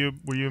 Jenny, Yeah. were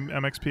you an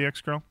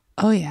MXPX girl?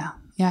 Oh, yeah.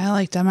 Yeah, I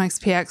liked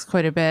MXPX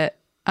quite a bit.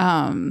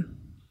 I'm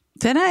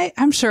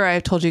sure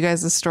I've told you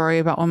guys the story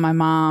about when my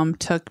mom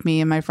took me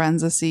and my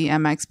friends to see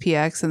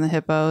MXPX and the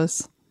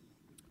Hippos.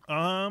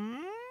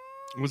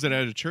 Was it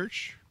at a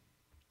church?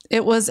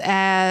 It was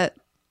at,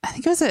 I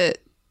think it was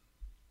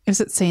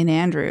at St.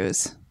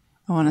 Andrews,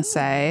 I want to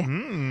say.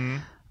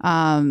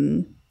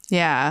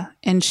 Yeah.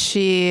 And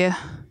she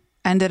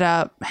ended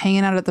up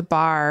hanging out at the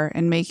bar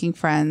and making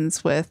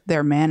friends with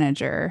their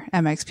manager,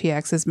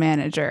 MXPX's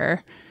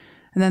manager.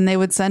 And then they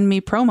would send me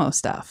promo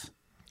stuff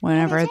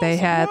whenever they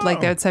had,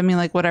 like, they would send me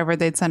like whatever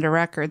they'd send a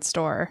record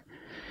store.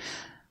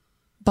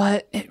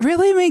 But it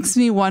really makes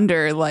me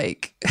wonder,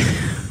 like,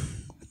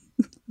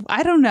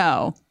 I don't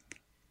know.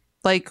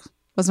 Like,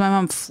 was my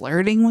mom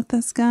flirting with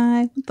this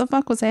guy? What the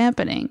fuck was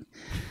happening?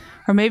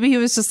 Or maybe he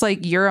was just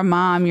like, you're a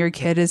mom, your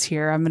kid is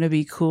here, I'm going to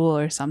be cool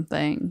or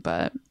something.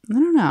 But I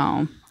don't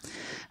know.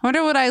 I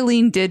wonder what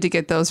Eileen did to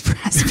get those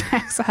press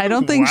packs. I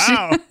don't think she...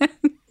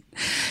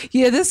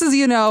 Yeah, this is,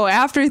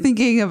 after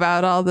thinking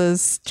about all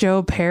this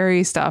Joe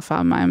Perry stuff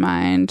on my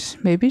mind,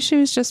 maybe she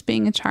was just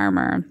being a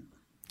charmer.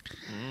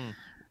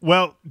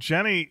 Well,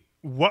 Jenny,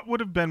 what would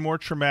have been more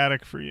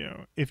traumatic for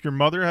you if your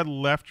mother had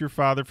left your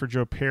father for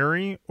Joe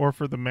Perry or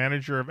for the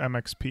manager of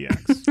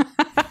MXPX?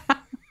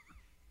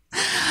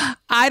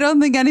 I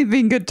don't think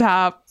anything could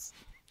top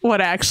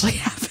what actually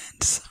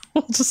happened. So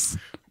we'll just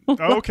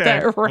let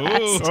that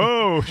rest.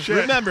 Oh, shit.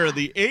 Remember,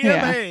 the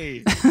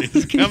AMA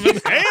is coming.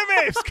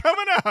 AMA's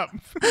coming up.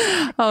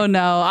 Oh,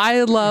 no.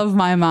 I love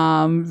my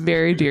mom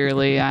very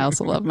dearly. I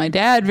also love my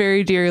dad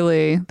very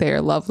dearly. They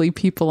are lovely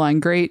people on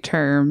great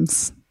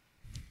terms.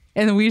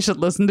 And we should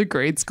listen to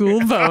Grade School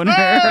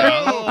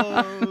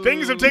Boner.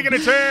 Things have taken a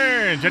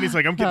turn. Jenny's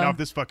like, I'm getting off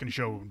this fucking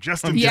show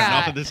just in Yeah. time.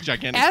 Off of this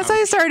gigantic As couch.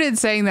 I started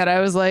saying that,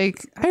 I was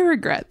like, I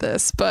regret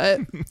this,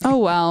 but oh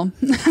well.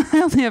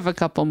 I only have a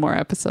couple more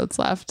episodes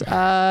left.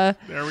 There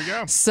we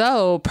go.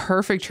 So,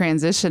 perfect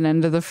transition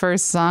into the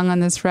first song on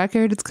this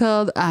record. It's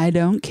called I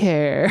Don't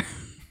Care.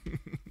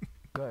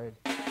 Good.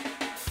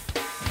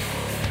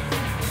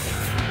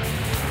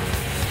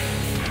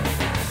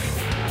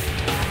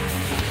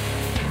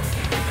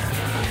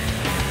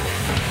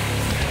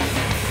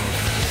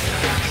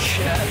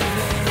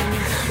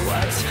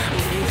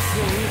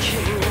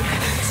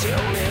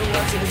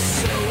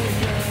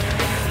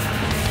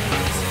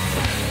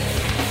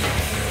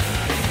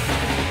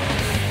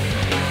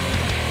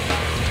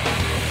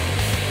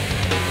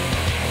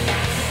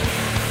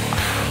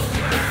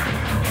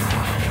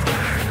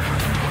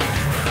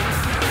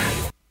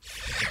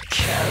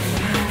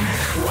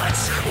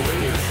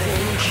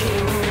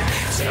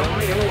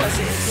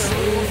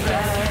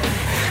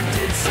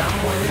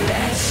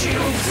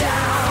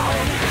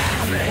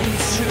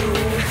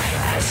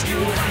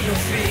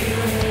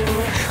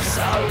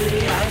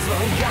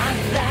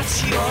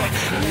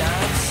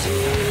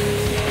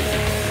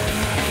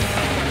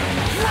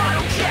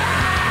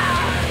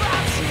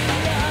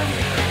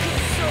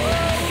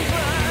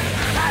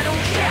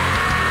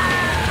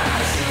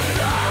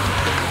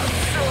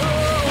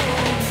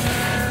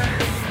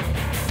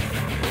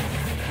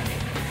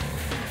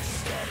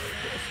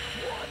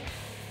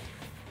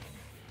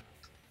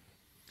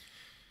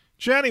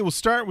 Jenny, we'll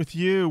start with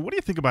you. What do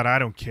you think about I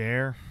Don't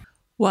Care?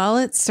 Well,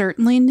 it's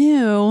certainly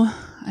new.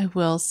 I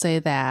will say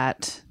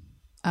that.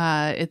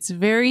 It's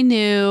very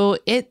new.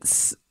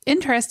 It's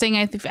interesting.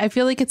 I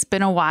feel like it's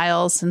been a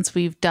while since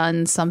we've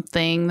done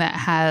something that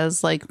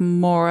has like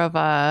more of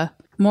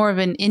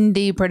an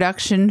indie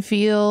production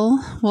feel,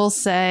 we'll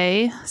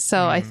say.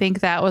 So I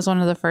think that was one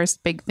of the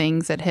first big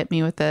things that hit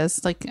me with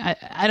this. Like,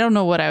 I don't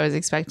know what I was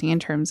expecting in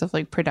terms of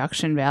like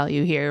production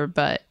value here,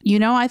 but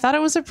I thought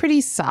it was a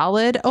pretty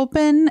solid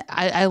open.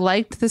 I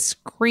liked the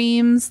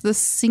screams, the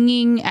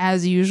singing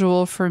as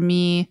usual for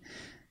me.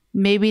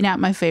 Maybe not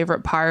my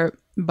favorite part,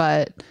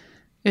 but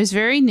it was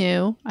very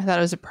new. I thought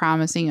it was a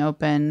promising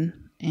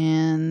open,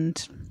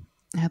 and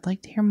I'd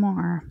like to hear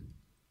more.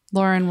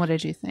 Lauren, what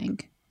did you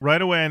think?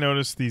 Right away, I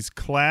noticed these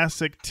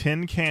classic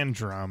tin can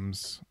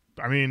drums.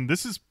 I mean,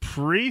 this is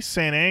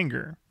pre-Saint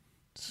Anger.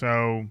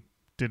 So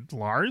did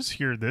Lars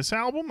hear this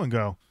album and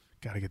go,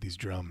 gotta get these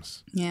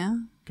drums? Yeah.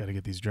 Gotta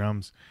get these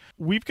drums.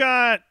 We've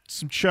got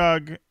some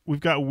chug.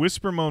 We've got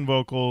whisper moan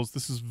vocals.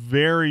 This is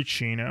very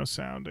Chino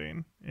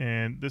sounding.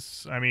 And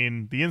this, I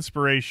mean, the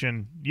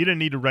inspiration, you didn't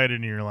need to write it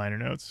in your liner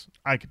notes.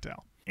 I could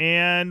tell.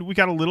 And we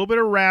got a little bit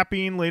of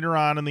rapping later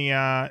on in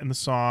the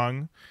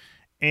song.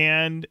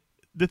 And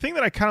the thing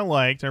that I kind of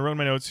liked, I wrote in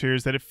my notes here,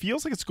 is that it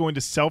feels like it's going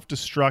to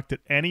self-destruct at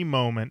any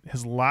moment,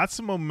 has lots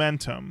of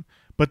momentum,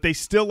 but they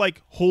still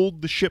like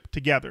hold the ship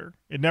together.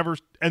 It never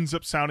ends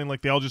up sounding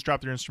like they all just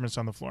dropped their instruments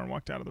on the floor and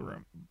walked out of the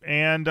room.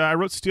 And I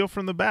wrote Steal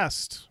from the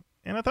Best,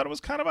 and I thought it was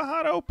kind of a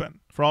hot open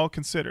for all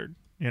considered,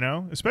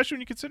 especially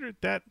when you consider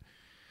that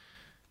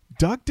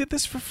Doug did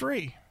this for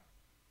free.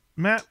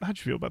 Matt, how'd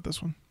you feel about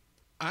this one?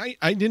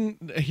 I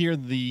didn't hear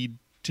the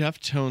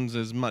Deftones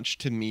as much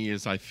to me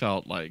as I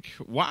felt like,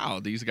 wow,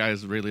 these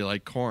guys really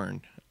like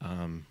Korn.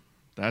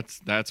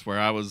 That's where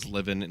I was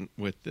living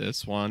with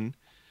this one.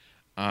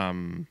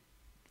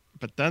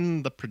 But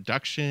then the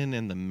production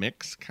and the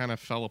mix kind of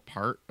fell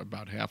apart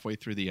about halfway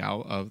through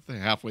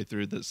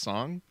the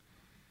song,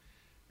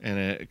 and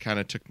it kind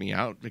of took me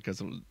out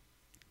because it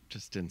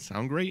just didn't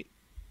sound great.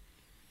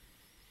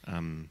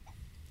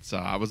 So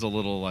I was a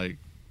little like,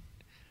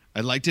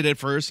 I liked it at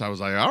first. I was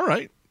like, all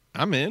right,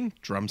 I'm in.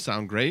 Drums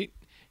sound great.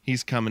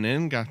 He's coming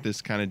in, got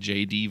this kind of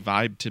JD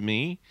vibe to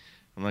me.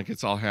 I'm like,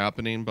 it's all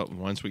happening. But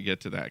once we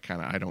get to that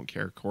kind of I don't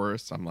care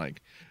chorus, I'm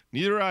like,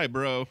 neither I,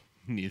 bro.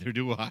 Neither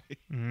do I.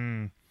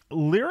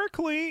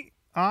 Lyrically,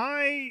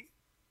 I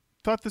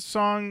thought the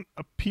song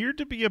appeared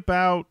to be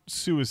about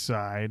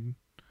suicide.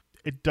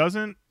 It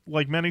doesn't,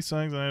 like many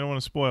songs, and I don't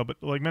want to spoil, but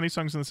like many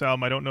songs in this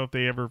album, I don't know if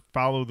they ever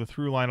follow the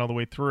through line all the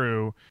way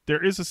through.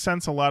 There is a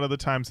sense a lot of the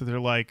times that they're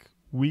like,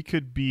 we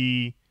could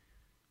do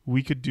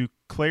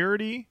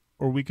clarity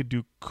or we could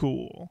do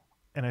cool.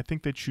 And I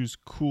think they choose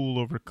cool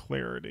over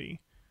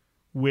clarity,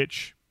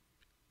 which,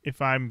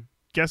 if I'm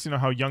guessing on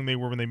how young they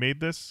were when they made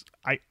this,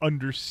 I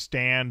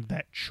understand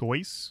that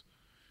choice.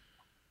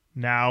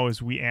 Now,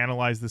 as we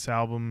analyze this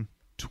album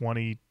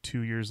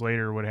 22 years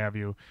later or what have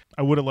you,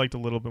 I would have liked a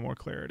little bit more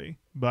clarity.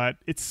 But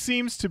it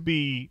seems to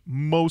be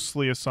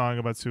mostly a song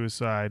about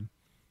suicide.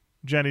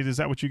 Jenny, is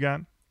that what you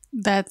got?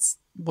 That's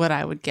what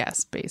I would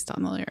guess based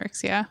on the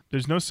lyrics, yeah.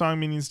 There's no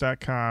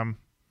songmeanings.com.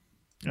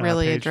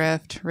 Really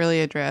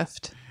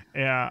adrift.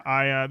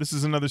 Yeah, this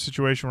is another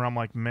situation where I'm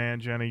like, man,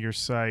 Jenny, your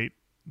site,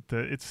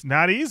 it's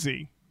not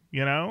easy.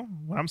 When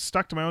I'm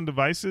stuck to my own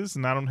devices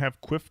and I don't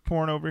have quiff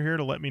porn over here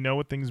to let me know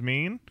what things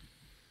mean,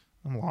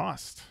 I'm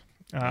lost.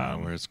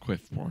 Where's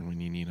quiff porn when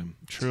you need them?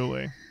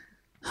 Truly.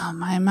 Oh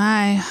my.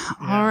 Yeah.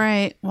 All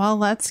right. Well,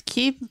 let's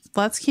keep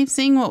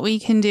seeing what we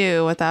can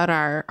do without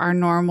our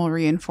normal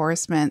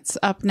reinforcements.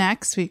 Up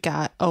next, we've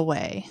got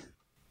Away.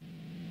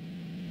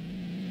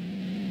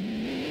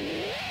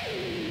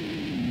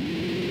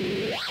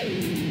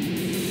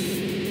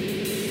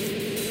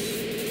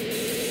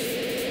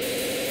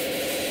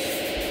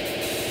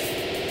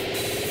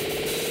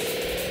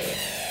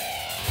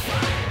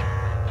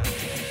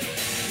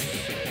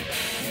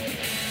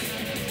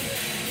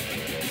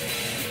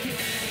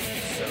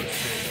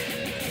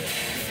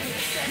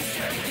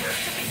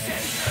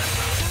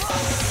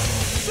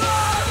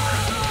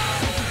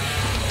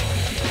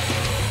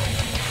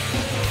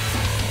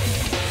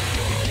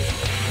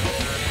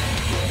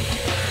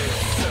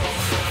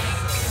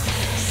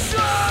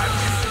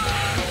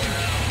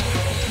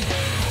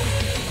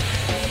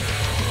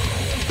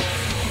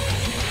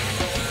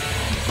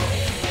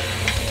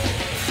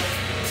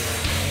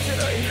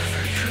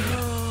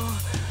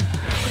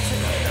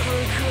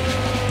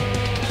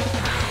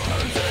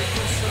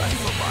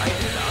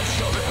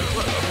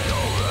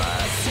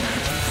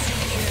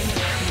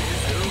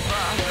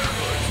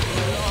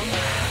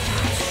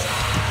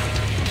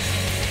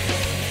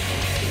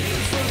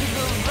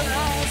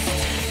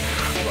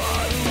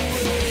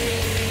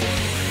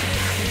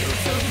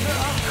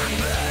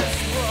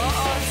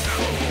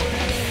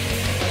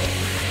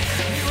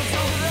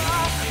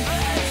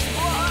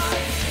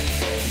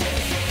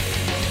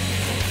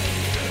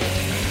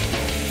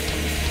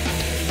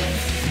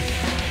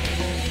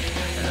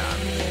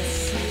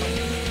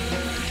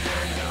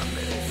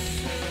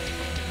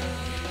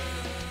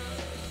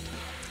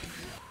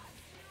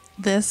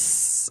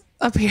 This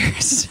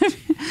appears to be,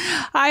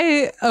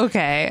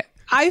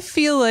 I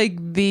feel like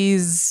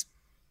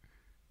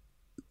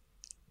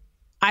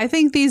I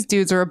think these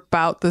dudes are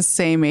about the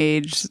same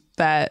age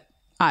that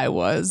I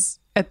was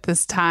at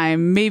this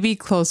time, maybe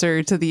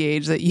closer to the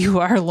age that you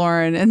are,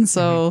 Lauren. And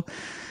so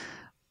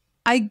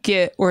I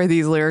get where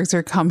these lyrics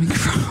are coming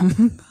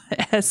from.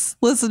 As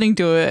listening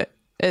to it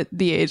at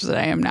the age that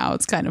I am now,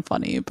 it's kind of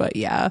funny. But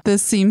yeah,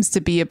 this seems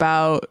to be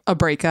about a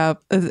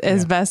breakup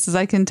as best as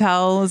I can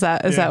tell. Is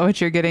that what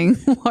you're getting,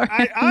 Lauren?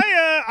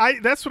 I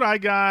that's what I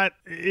got.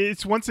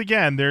 It's once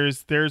again,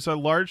 there's a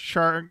large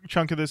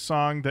chunk of this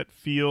song that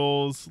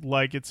feels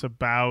like it's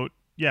about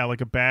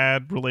like a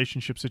bad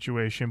relationship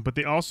situation, but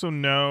they also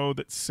know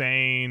that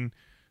saying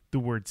the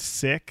word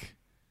sick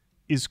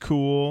is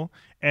cool.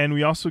 And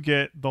we also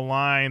get the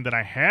line that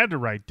I had to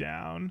write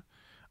down,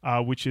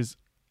 which is,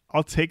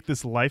 I'll take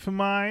this life of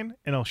mine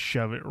and I'll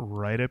shove it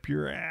right up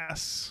your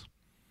ass.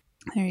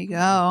 There you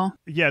go.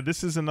 Yeah,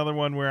 this is another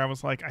one where I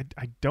was like,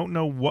 I don't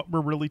know what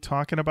we're really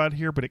talking about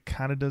here, but it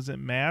kind of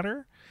doesn't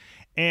matter.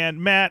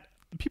 And Matt,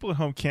 people at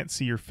home can't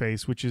see your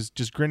face, which is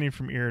just grinning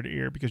from ear to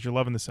ear because you're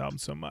loving this album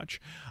so much.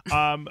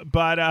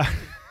 But I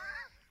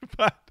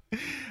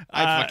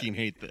fucking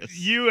hate this.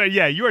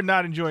 You are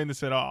not enjoying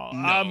this at all.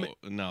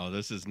 No,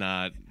 this is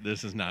not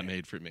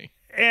made for me.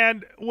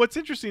 And what's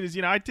interesting is,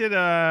 I did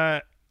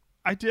a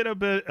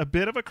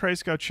bit of a Cray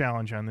Scout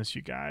challenge on this,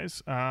 you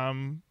guys, but a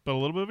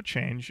little bit of a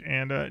change.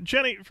 And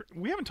Jenny,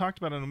 we haven't talked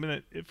about it in a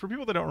minute. For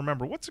people that don't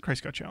remember, what's the Cray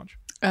Scout challenge?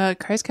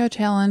 Cray Scout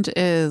challenge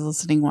is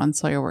listening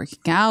once while you're working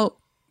out,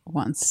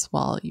 once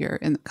while you're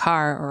in the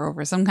car or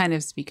over some kind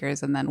of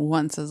speakers, and then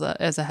once as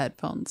a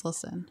headphones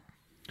listen.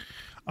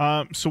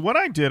 So what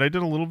I did a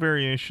little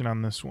variation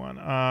on this one.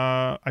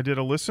 I did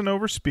a listen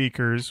over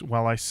speakers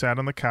while I sat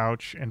on the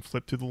couch and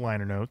flipped through the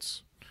liner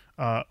notes.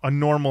 A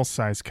normal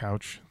size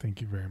couch.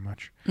 Thank you very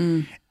much.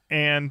 And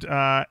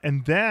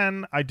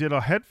then I did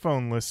a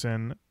headphone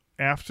listen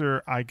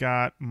after I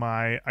got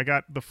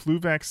the flu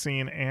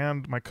vaccine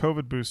and my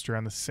COVID booster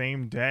on the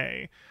same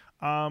day.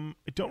 I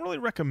don't really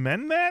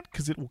recommend that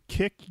because it will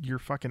kick your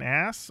fucking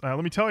ass.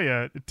 Let me tell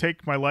you,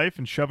 take my life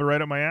and shove it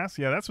right up my ass.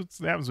 Yeah, that's what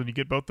happens when you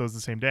get both those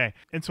the same day.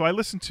 And so I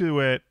listened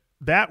to it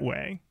that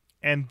way,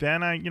 and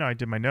then I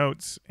did my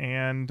notes,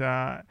 and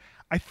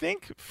I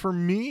think for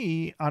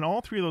me on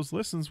all three of those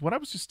listens, what I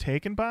was just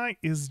taken by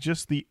is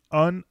just the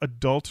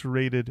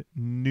unadulterated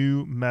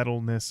new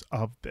metalness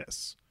of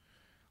this.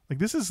 Like,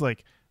 this is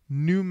like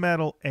new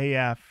metal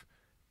AF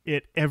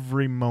at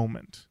every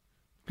moment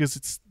because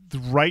it's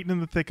right in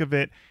the thick of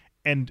it.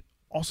 And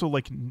also,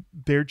 like,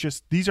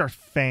 these are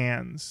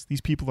fans.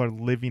 These people are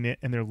living it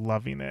and they're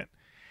loving it.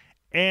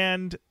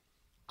 And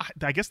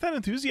I guess that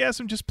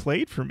enthusiasm just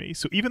played for me.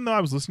 So even though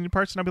I was listening to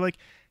parts and I'd be like,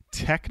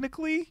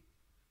 technically,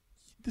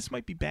 this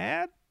might be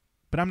bad,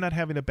 but I'm not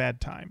having a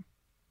bad time,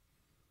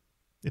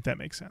 if that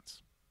makes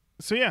sense.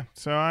 So yeah,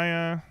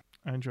 I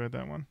enjoyed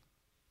that one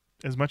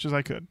as much as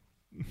I could.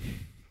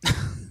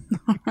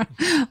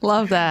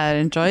 Love that.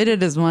 Enjoyed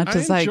it as much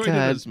as I could.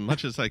 As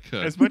much as I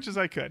could. As much as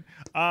I could.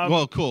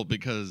 Well, cool,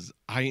 because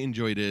I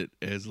enjoyed it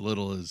as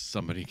little as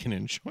somebody can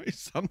enjoy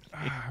something.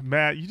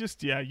 Matt, you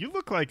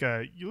look like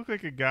a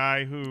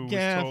guy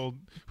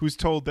who's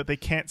told that they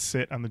can't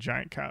sit on the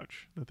giant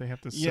couch, that they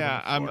have to sit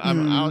on the floor.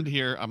 I'm out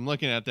here. I'm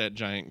looking at that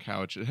giant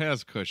couch. It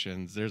has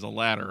cushions. There's a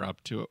ladder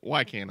up to it.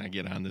 Why can't I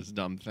get on this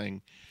dumb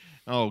thing?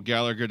 Oh,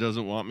 Gallagher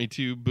doesn't want me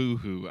to.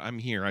 Boo-hoo. I'm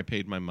here. I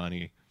paid my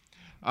money.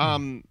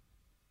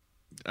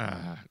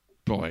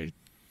 Boy,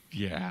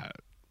 yeah.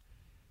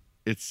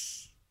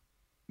 It's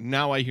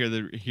now I hear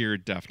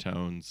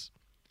Deftones,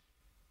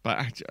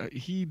 but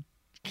he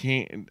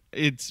can't.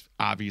 It's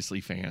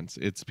obviously fans.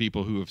 It's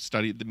people who have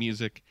studied the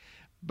music,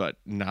 but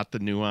not the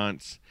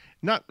nuance.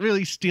 Not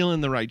really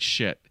stealing the right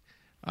shit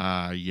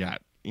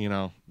yet.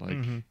 Like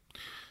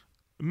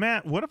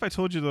Matt. What if I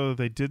told you though that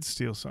they did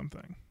steal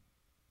something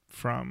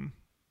from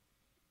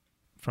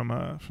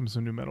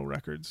some new metal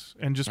records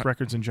and just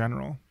records in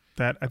general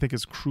that I think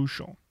is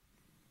crucial?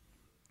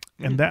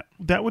 And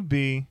that would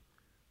be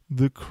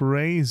the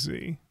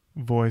crazy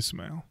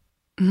voicemail.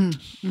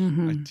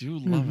 Mm-hmm. I do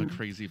love a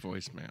crazy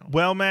voicemail.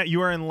 Well, Matt,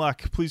 you are in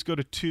luck. Please go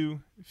to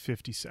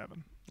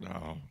 257.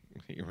 Oh,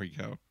 here we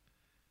go.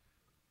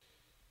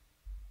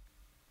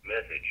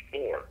 Message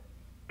 4.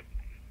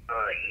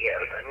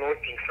 Yes, I'm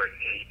looking for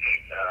Geek.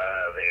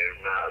 They're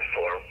not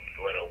 4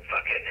 little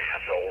fucking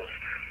assholes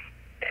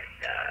that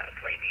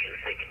play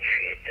music and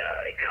shit.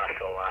 It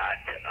costs a lot.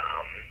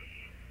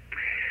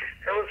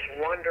 I was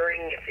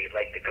wondering if they'd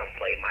like to come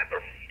play my in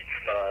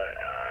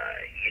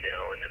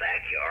the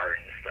backyard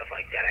and stuff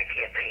like that. I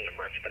can't pay you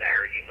much, but I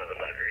heard you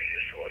motherfuckers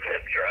just will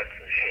accept drugs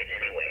and shit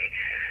anyway.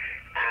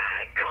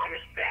 Call me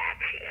back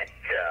at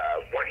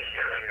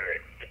 1-800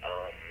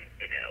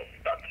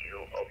 fuck you,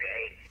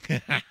 okay?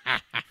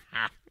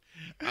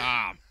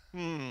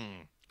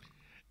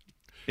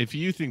 If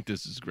you think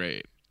this is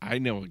great, I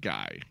know a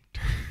guy.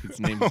 His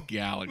name's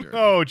Gallagher.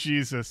 Oh,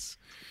 Jesus.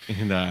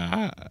 And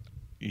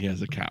he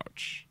has a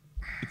couch.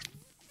 It's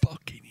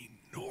fucking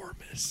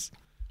enormous.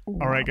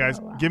 All right, guys,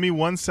 give me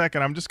 1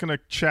 second. I'm just going to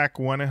check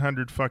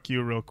 1-800-FUCK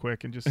you real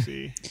quick and just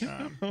see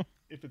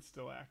if it's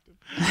still active.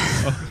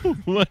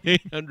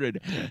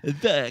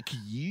 1-800-fuck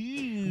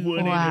you.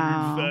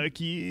 1-800-FUCK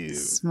you.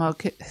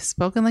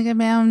 Spoken like a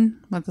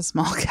man with a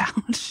small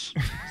couch.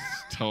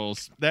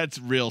 That's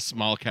real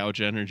small couch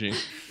energy.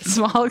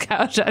 Small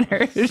couch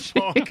energy.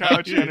 Small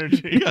couch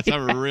energy. You guys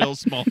have a real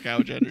small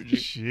couch energy.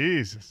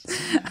 Jesus.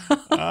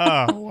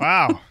 Oh,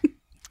 wow.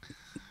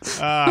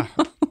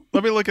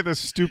 Let me look at this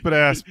stupid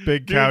ass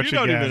big couch you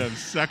don't again. even have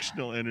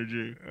sectional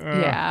energy.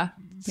 Yeah.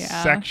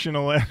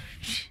 Sectional energy.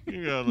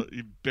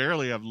 You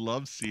barely have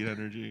love seat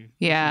energy.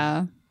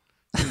 Yeah.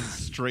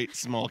 Straight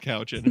small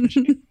couch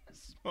energy.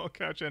 Small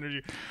couch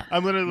energy.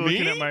 I'm literally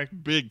looking at my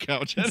big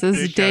couch energy. This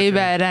is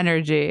daybed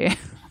energy.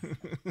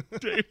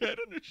 Daybed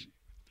energy.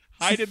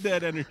 Hide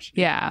that energy.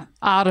 Yeah.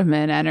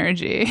 Ottoman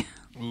energy.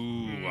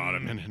 Ooh,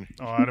 Ottoman energy.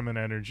 Ottoman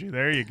energy.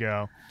 There you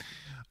go.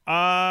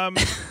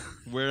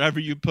 Wherever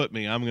you put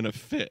me, I'm gonna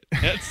fit.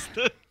 That's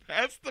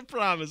the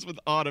promise with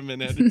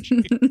Ottoman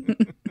energy.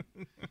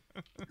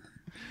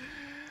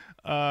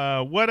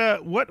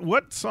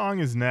 What song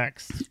is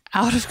next?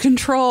 Out of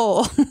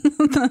control.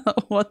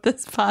 What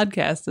this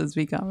podcast is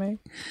becoming.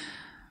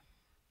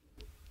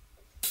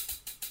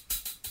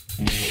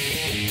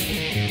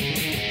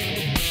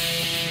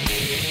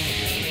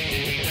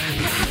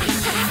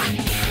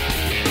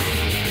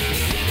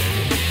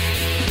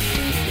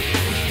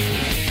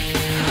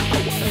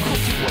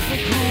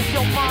 Improve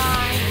your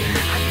mind.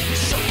 I need to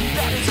show you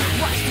that it's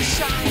Christ to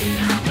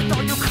shine. With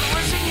all your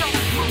colors and your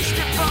fruits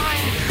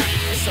divine.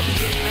 Some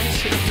getting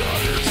into your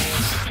daughters.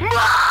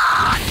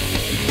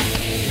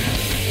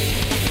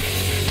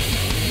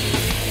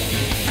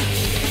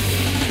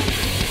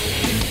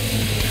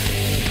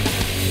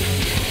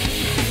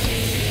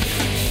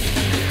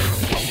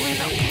 Rolling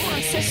up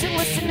one session,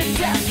 listen to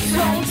Death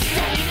Zone.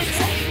 Stay in the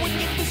day when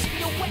you listen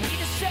to what you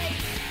to say.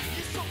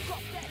 You're so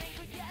rough that ain't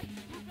good yet.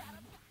 You gotta.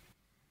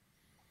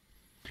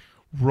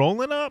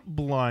 Rolling up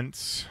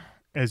blunts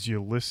as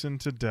you listen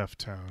to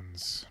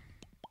Deftones.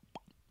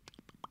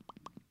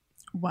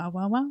 Wow.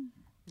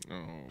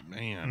 Oh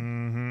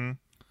man.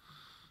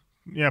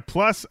 Yeah,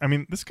 plus, I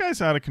mean, this guy's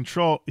out of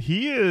control.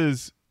 He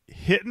is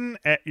hitting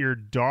at your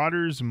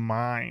daughter's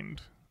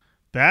mind.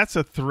 That's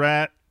a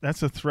threat.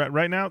 That's a threat.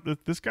 Right now,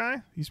 this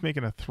guy, he's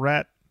making a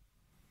threat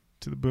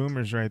to the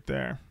boomers right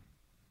there.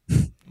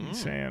 He's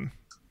saying,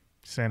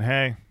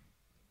 hey,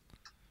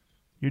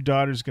 your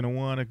daughter's going to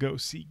want to go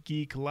see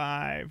Geek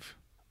live.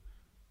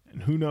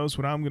 And who knows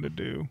what I'm going to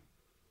do.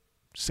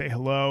 Say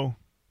hello.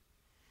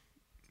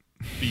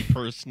 Be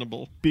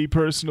personable. Be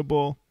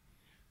personable.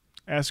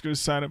 Ask her to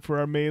sign up for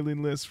our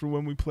mailing list for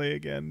when we play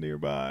again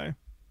nearby.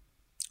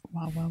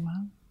 Wow.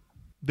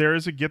 There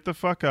is a get the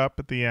fuck up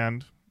at the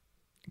end.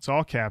 It's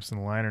all caps in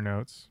the liner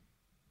notes.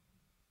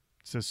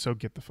 It says, so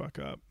get the fuck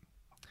up.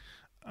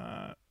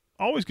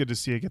 Always good to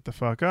see you get the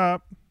fuck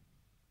up.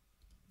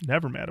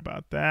 Never mad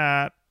about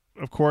that.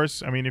 Of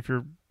course, I mean, if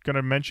you're going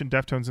to mention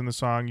Deftones in the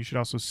song, you should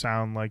also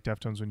sound like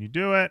Deftones when you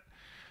do it.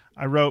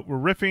 I wrote, we're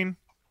riffing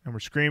and we're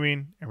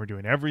screaming and we're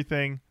doing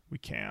everything we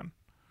can.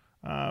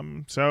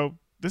 So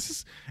this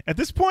is, at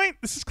this point,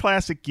 this is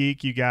classic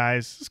Geek, you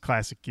guys. This is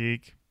classic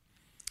Geek.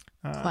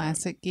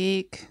 Classic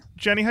Geek.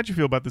 Jenny, how'd you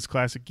feel about this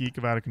classic Geek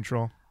of Out of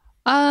Control?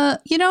 I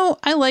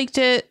liked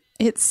it.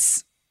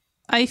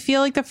 I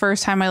feel like the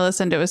first time I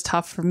listened, it was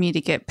tough for me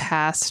to get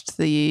past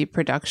the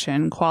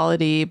production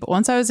quality. But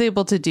once I was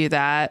able to do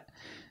that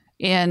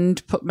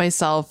and put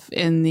myself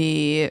in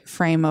the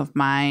frame of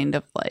mind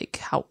of like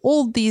how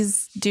old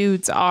these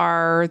dudes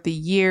are, the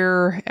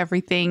year,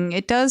 everything,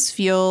 it does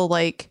feel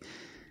like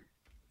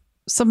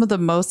some of the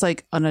most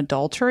like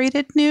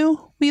unadulterated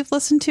new we've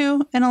listened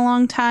to in a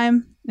long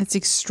time. It's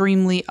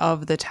extremely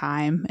of the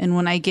time. And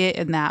when I get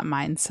in that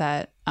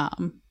mindset,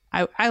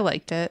 I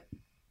liked it.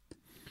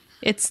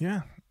 It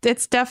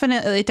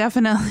definitely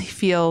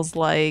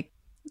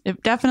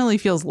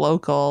feels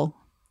local.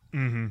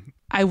 Mm-hmm.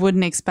 I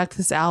wouldn't expect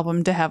this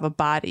album to have a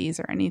bodies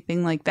or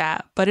anything like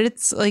that, but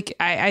it's like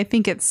I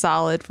think it's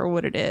solid for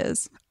what it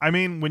is. I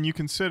mean, when you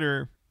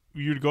consider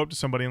you'd go up to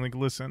somebody and like,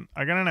 listen,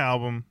 I got an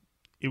album.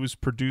 It was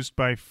produced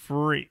for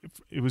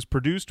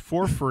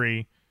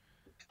free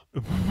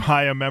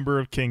by a member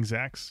of King's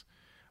X,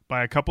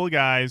 by a couple of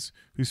guys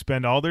who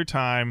spend all their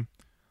time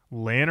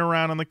laying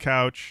around on the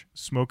couch,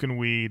 smoking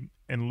weed,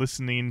 and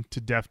listening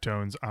to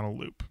Deftones on a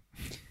loop.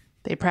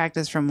 They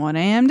practice from 1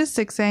 a.m. to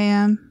 6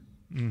 a.m.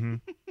 Mm-hmm.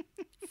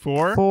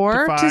 4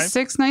 to to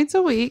 6 nights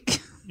a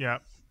week. Yeah.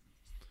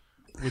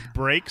 With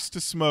breaks to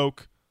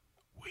smoke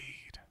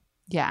weed.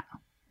 Yeah.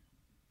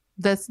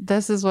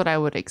 This is what I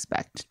would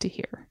expect to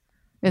hear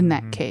in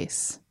that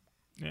case.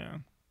 Yeah.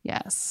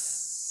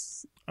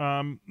 Yes.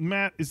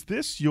 Matt, is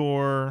this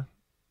your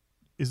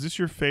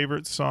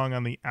favorite song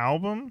on the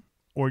album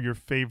or your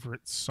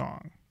favorite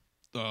song?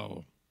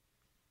 Oh.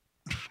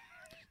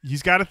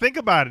 He's got to think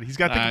about it. He's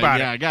got to think about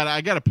yeah, it.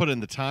 I got to put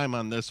in the time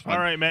on this one.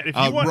 All right, Matt. If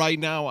you want right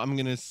now, I'm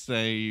gonna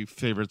say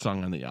favorite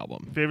song on the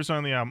album. favorite song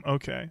on the album,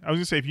 okay. I was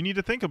gonna say if you need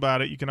to think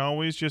about it, you can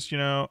always just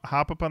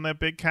hop up on that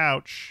big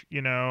couch.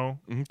 Take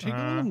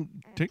a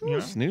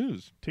little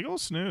snooze. Take a little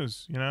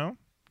snooze.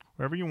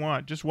 Wherever you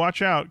want. Just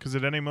watch out because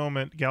at any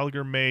moment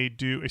Gallagher may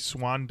do a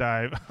swan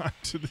dive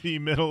onto the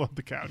middle of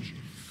the couch,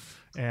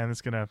 and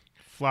it's gonna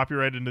flop you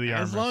right into the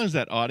armrest. As long as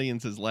that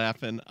audience is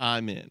laughing,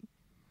 I'm in.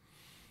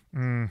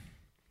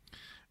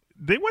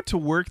 They went to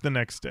work the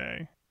next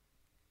day,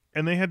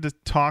 and they had to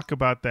talk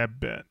about that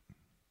bit.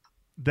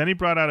 Then he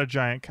brought out a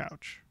giant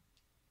couch,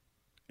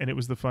 and it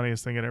was the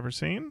funniest thing I'd ever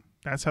seen.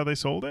 That's how they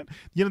sold it.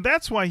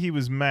 That's why he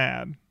was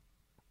mad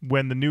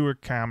when the newer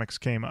comics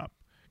came up,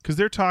 because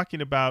they're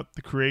talking about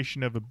the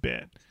creation of a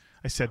bit.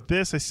 I said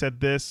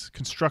this,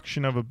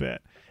 construction of a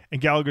bit. And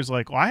Gallagher's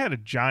like, well, I had a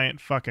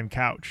giant fucking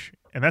couch,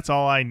 and that's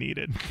all I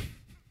needed.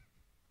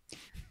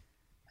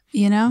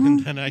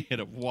 And then I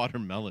hit a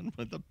watermelon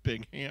with a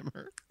big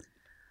hammer.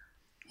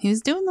 He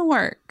was doing the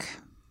work.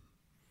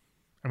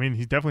 I mean,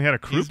 he definitely had a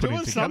crew putting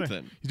it together.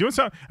 Something. He's doing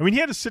something. I mean, he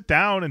had to sit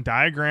down and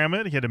diagram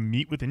it. He had to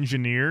meet with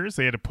engineers.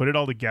 They had to put it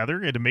all together.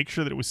 He had to make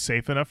sure that it was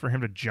safe enough for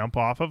him to jump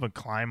off of and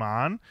climb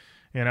on.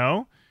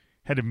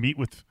 Had to meet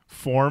with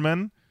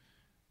foremen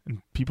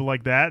and people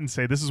like that and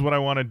say, this is what I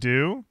want to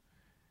do.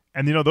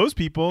 And, those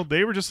people,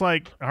 they were just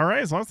like, all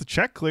right, as long as the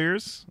check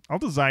clears, I'll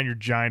design your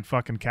giant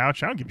fucking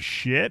couch. I don't give a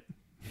shit.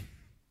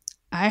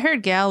 I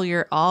heard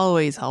Gallagher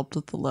always helped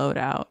with the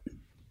loadout.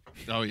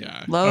 Oh,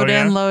 yeah. Load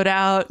in, load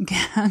out.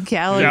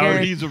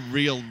 Gallagher. He's a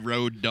real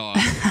road dog.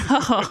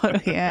 Oh,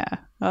 yeah.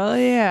 Oh,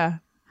 yeah.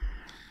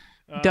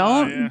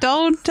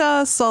 Don't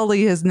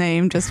sully his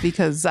name just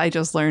because I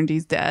just learned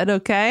he's dead,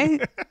 okay?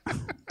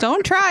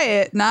 Don't try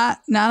it.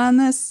 Not on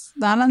this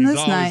He's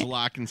always night.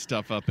 locking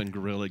stuff up in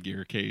Gorilla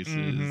Gear cases.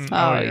 Mm-hmm.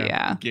 Oh,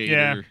 yeah.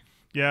 Gator.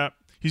 Yeah.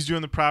 He's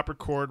doing the proper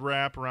cord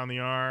wrap around the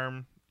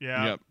arm.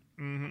 Yeah. Yep.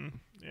 Mm-hmm.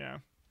 Yeah.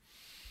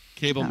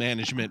 Cable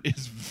management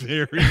is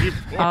very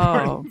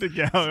important.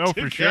 Oh,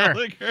 for sure.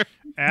 Gallagher.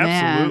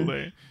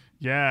 Absolutely. Man.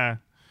 Yeah.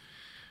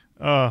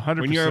 100%.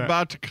 When you're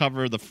about to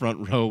cover the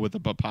front row with a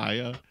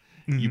papaya,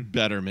 you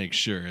better make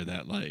sure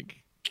that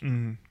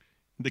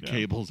the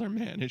cables are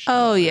managed.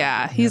 Oh,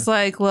 yeah. He's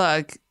like,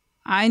 look,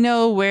 I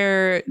know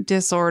where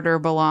disorder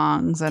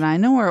belongs, and I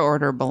know where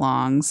order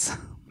belongs.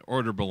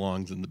 Order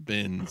belongs in the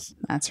bins.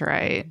 That's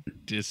right.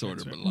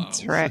 Disorder belongs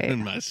That's right.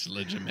 in my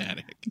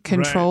sledge-o-matic.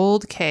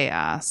 Controlled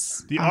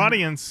chaos. The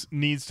audience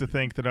needs to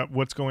think that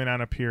what's going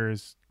on up here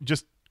is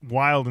just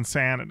wild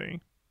insanity.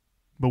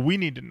 But we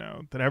need to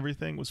know that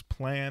everything was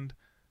planned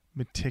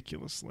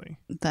meticulously.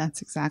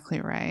 That's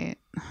exactly right.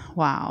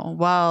 Wow.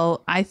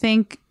 Well, I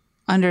think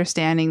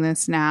understanding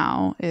this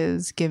now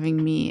is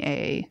giving me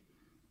a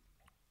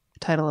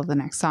title of the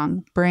next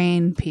song,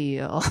 Brain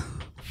Peel.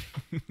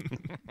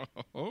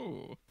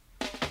 Oh.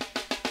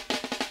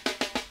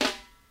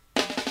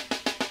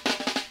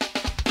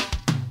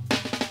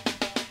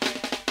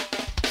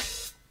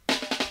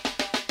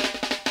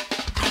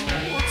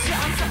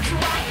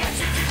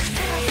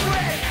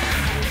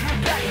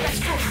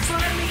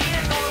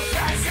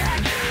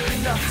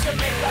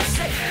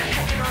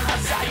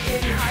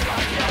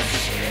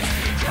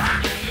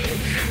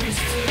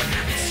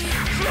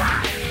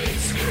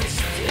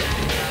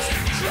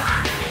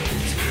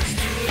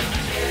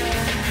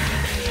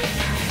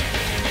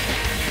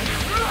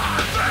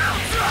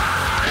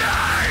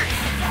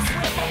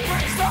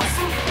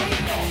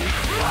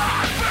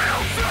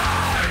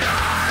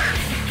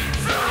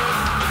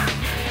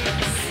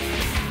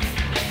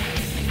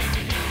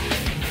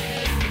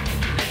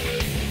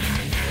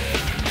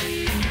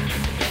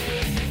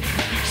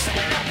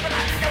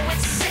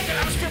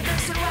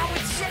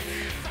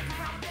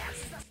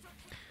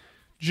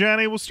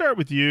 Jenny, we'll start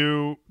with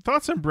you.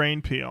 Thoughts on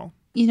Brain Peel?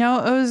 It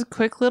was a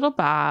quick little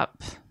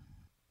bop.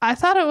 I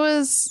thought it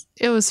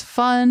was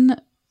fun,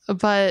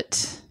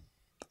 but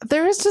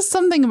there was just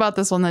something about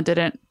this one that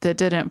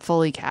didn't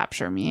fully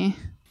capture me.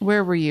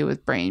 Where were you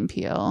with Brain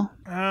Peel?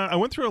 I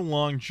went through a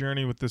long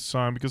journey with this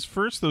song because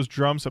first those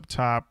drums up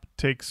top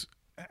takes,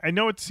 I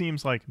know it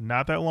seems like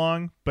not that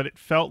long, but it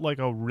felt like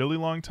a really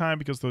long time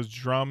because those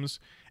drums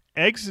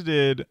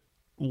exited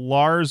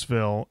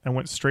Larsville and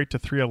went straight to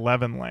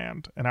 311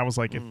 land. And I was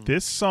like, if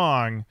this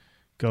song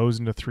goes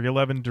into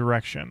 311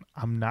 direction,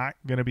 I'm not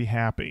going to be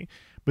happy.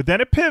 But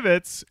then it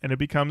pivots and it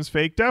becomes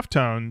fake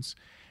Deftones.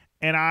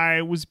 And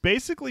I was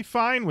basically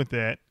fine with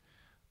it.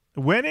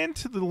 Went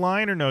into the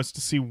liner notes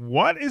to see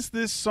what is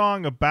this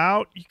song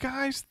about. You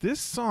guys, this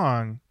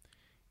song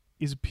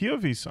is a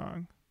POV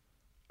song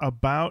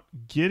about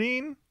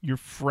getting your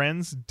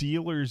friend's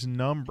dealer's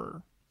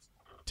number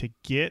to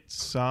get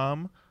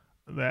some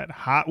of that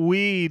hot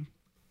weed.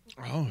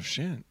 Oh,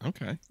 shit.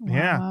 Okay.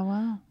 Yeah.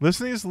 Wow.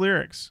 Listen to these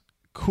lyrics.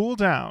 Cool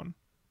down,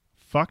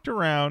 fucked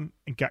around,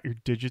 and got your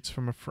digits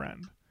from a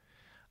friend.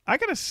 I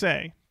gotta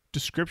say,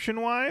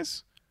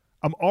 description-wise,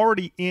 I'm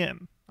already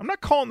in. I'm not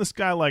calling this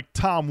guy like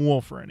Tom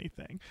Wolfe or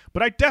anything,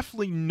 but I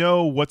definitely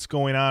know what's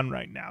going on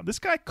right now. This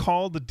guy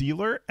called the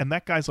dealer, and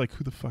that guy's like,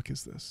 who the fuck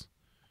is this?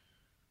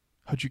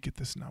 How'd you get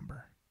this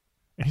number?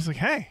 And he's like,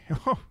 hey,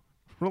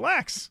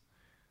 relax.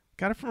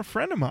 Got it from a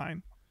friend of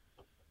mine.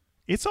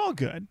 It's all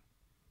good.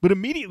 But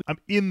immediately I'm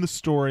in the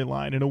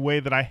storyline in a way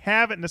that I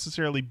haven't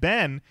necessarily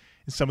been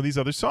in some of these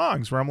other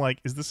songs, where I'm like,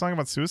 is this song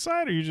about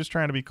suicide, or are you just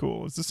trying to be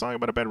cool? Is this song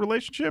about a bad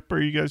relationship, or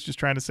are you guys just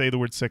trying to say the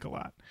word sick a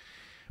lot?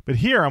 But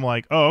here I'm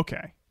like, oh,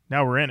 okay,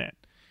 now we're in it.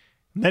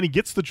 And then he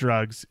gets the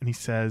drugs, and he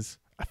says,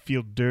 I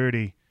feel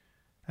dirty.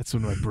 That's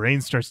when my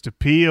brain starts to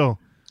peel.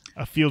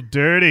 I feel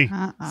dirty,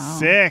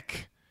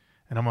 sick.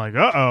 And I'm like,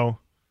 uh-oh,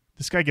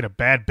 this guy get a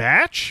bad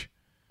batch?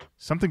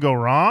 Something go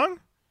wrong?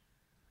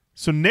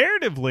 So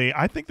narratively,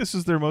 I think this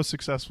is their most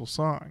successful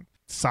song.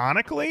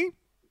 Sonically,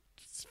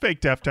 it's fake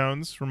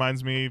Deftones.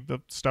 Reminds me of the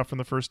stuff from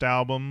the first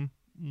album.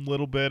 A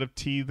little bit of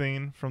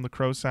teething from the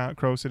Crow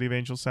City of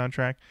Angels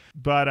soundtrack.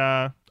 But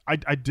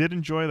I did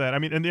enjoy that. I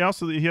mean, and he has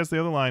the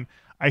other line,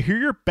 I hear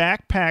your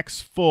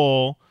backpack's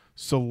full,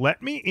 so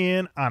let me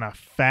in on a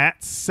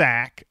fat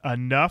sack,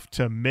 enough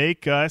to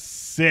make us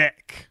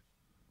sick.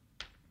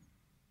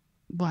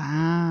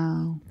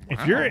 Wow.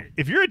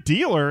 If you're a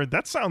dealer,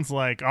 that sounds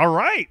like, all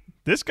right,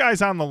 this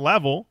guy's on the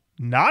level,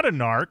 not a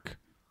narc.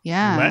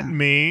 Yeah.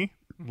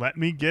 Let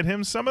me get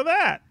him some of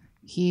that.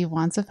 He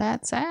wants a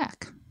fat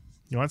sack.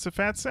 He wants a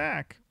fat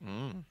sack.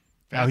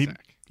 Fat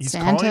sack. He's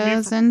calling me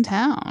Santa's in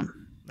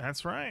town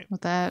That's right.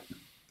 with that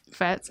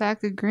fat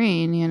sack of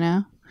green, you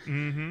know?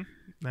 Mm-hmm.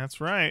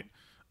 That's right.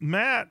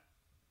 Matt,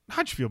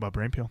 how'd you feel about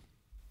Brain Peel?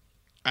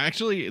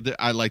 Actually,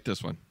 I like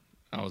this one.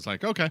 I was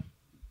like, okay.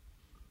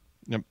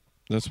 Yep.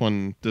 This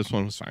one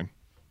was fine.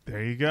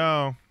 There you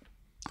go.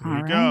 There All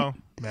you right. go.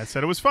 Matt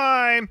said it was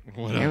fine.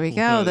 Here we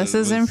go. This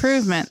is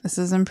improvement. This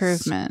is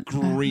improvement.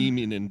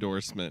 Screaming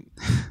endorsement.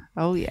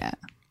 Oh, yeah.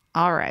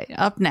 All right.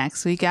 Up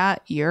next, we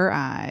got Your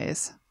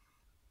Eyes.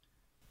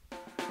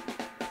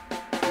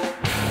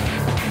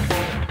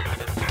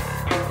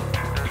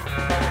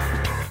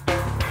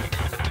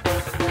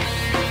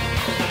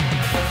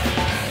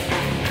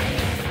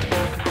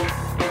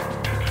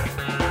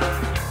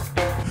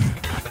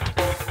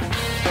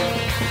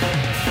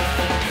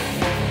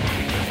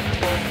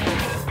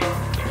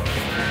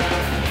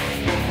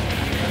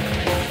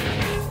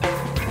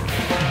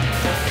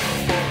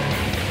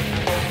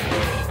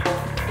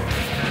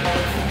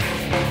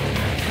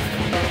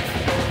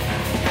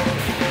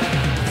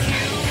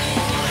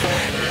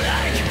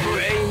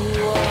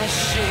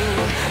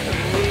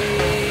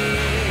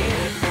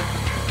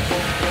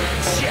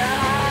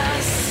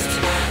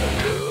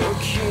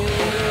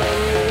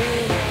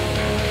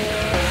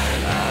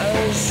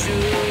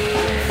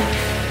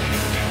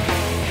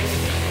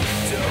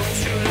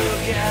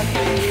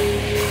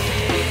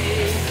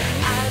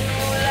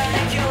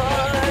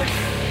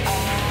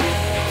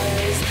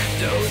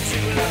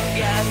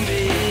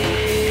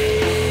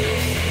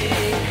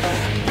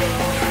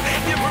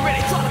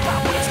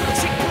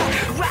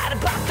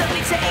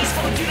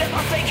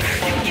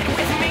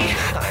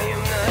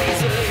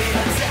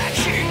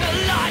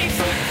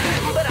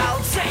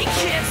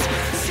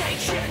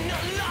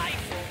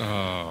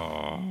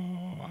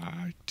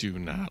 Do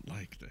not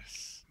like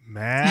this.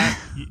 Matt,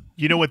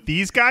 you know what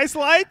these guys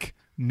like?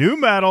 New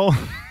metal.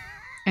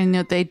 And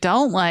what they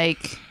don't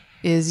like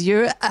is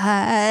Your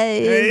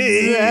Eyes.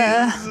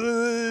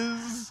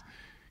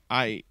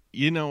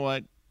 You know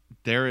what?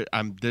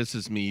 This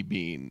is me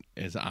being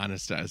as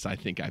honest as I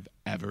think I've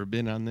ever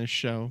been on this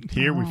show.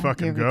 Here we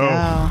fucking Here we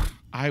go.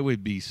 I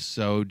would be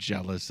so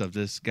jealous of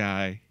this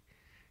guy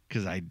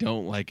because I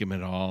don't like him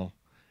at all.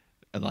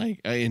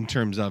 Like, in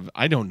terms of,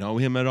 I don't know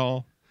him at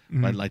all.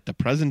 But like the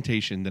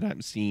presentation that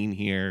I'm seeing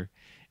here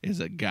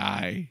is a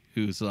guy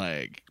who's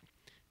like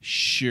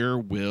sheer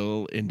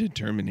will and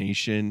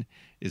determination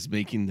is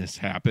making this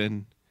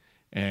happen.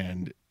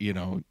 And, you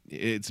know,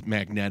 it's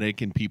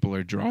magnetic and people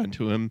are drawn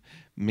to him,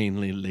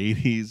 mainly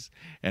ladies.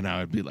 And I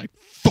would be like,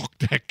 fuck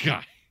that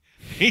guy.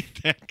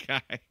 Hate that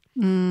guy.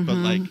 Mm-hmm. But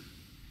like,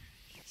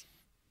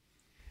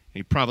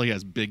 he probably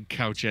has big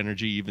couch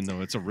energy, even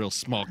though it's a real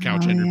small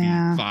couch energy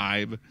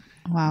vibe.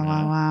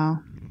 Wow.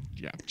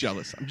 Yeah, I'm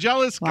jealous. I'm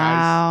jealous,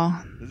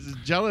 Wow. guys. This is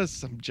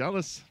jealous. I'm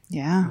jealous.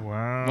 Yeah.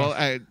 Wow.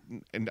 Well,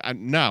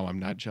 now I'm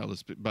not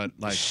jealous, but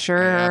like,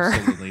 Sure. I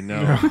absolutely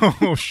know.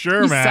 Oh,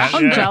 sure, You Matt.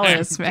 sound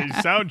jealous, You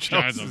Matt. sound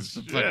jealous God, as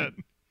I'm shit.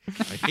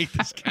 I hate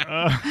this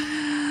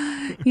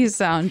guy. You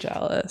sound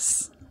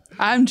jealous.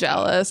 I'm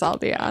jealous, I'll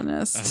be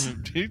honest.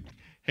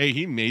 Hey,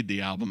 he made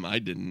the album. I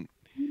didn't.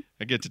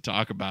 I get to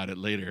talk about it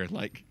later.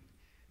 Like,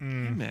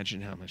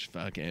 imagine how much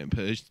fucking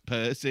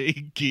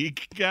pussy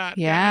Geek got.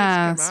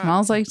 Yeah, guys. Come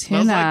on. smells like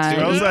tuna.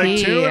 Smells like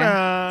EP.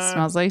 tuna.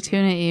 Smells like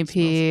tuna EP.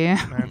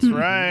 That's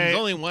right. There's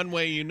only one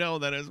way you know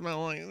that it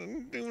smells like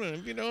tuna,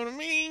 if you know what I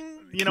mean.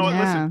 You know what?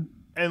 Yeah.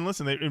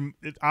 Listen.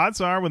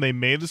 Odds are when they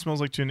made the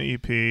Smells Like Tuna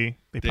EP, they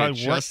They'd probably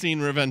just weren't.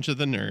 seen Revenge of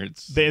the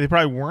Nerds. They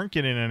probably weren't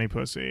getting any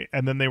pussy,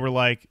 and then they were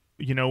like,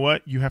 you know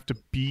what? You have to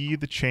be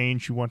the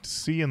change you want to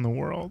see in the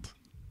world.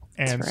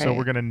 And That's so right.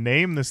 we're going to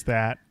name this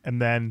that.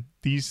 And then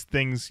these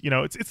things,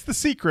 it's The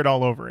Secret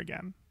all over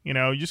again. You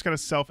just got to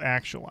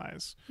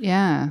self-actualize.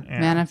 Yeah. Yeah.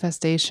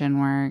 Manifestation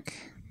work.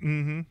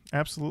 Mm-hmm.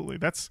 Absolutely.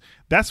 That's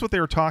what they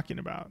were talking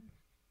about.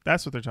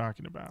 That's what they're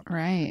talking about.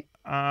 Right.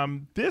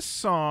 This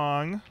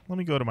song, let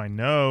me go to my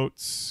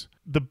notes.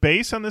 The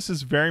bass on this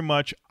is very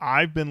much,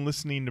 I've been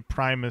listening to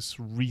Primus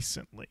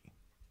recently.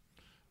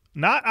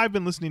 Not I've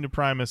been listening to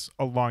Primus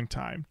a long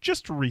time,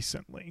 just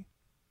recently.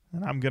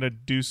 And I'm going to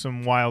do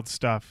some wild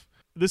stuff.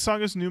 This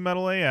song is new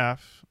metal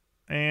AF.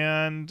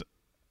 And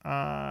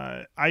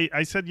I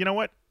said, you know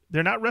what?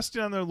 They're not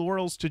resting on their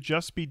laurels to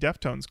just be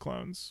Deftones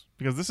clones.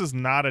 Because this is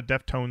not a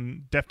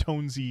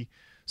Deftonesy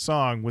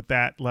song with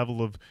that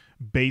level of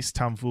bass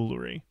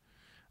tomfoolery.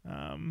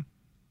 They're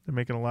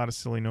making a lot of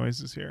silly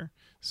noises here.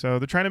 So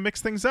they're trying to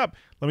mix things up.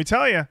 Let me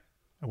tell you,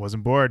 I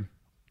wasn't bored.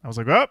 I was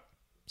like, oh,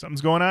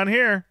 something's going on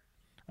here.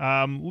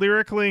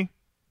 Lyrically,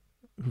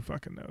 who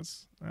fucking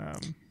knows?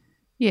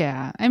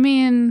 Yeah. I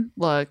mean,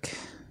 look,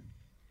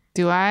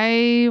 do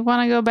I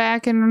want to go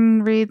back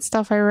and read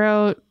stuff I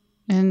wrote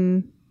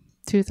in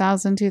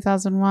 2000,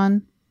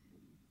 2001?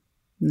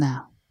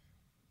 No.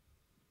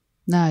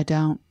 No, I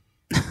don't.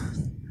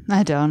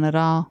 I don't at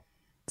all.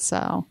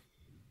 So,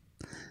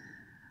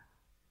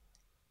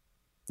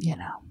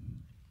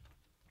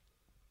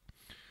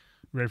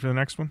 Ready for the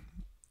next one?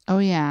 Oh,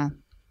 yeah.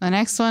 The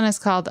next one is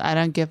called I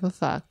Don't Give a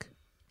Fuck.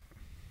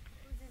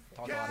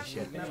 Talk a lot of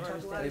shit.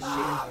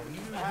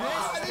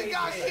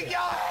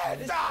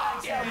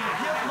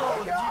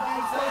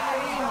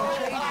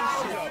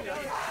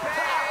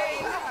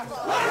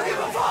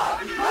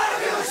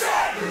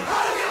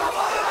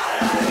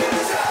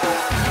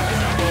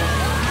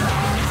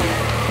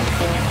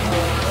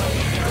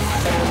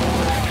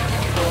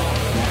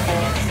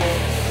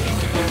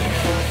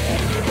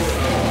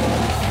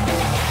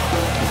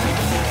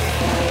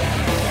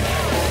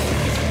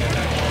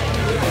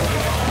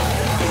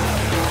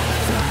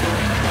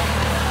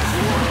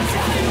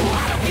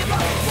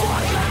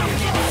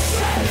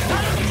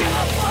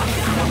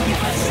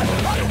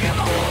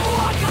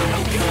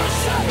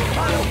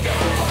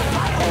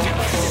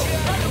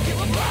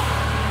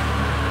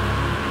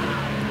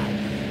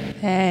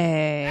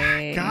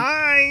 Hey.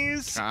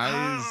 Guys.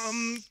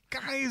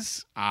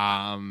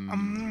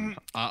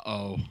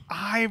 Uh-oh.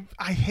 I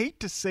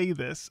hate to say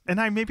this,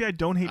 and maybe I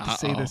don't hate to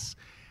say this,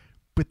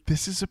 but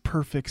this is a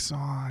perfect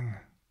song.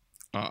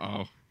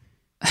 Uh-oh.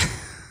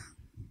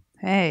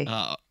 Hey.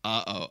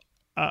 Uh-oh.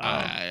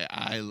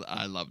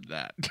 I loved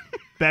that.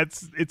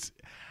 It's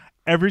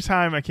every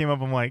time I came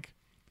up, I'm like,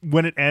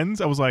 when it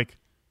ends, I was like,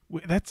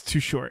 wait, that's too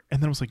short.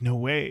 And then I was like, no,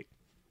 wait,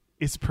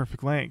 it's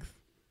perfect length.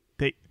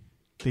 They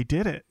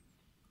did it.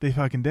 They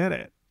fucking did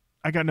it.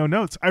 I got no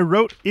notes. I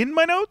wrote in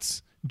my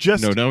notes,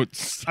 just No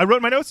notes. I wrote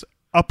in my notes,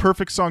 a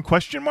perfect song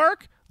question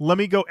mark. Let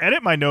me go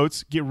edit my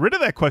notes, get rid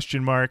of that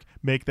question mark,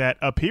 make that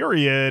a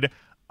period,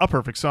 a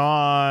perfect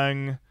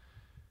song.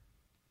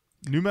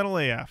 New metal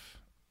AF.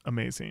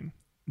 Amazing.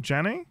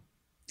 Jenny?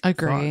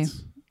 Agree.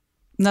 Thoughts?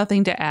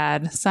 Nothing to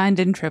add. Signed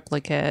in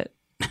triplicate.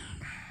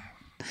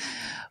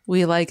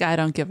 We like I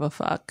Don't Give a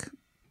Fuck.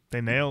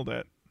 They nailed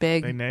it.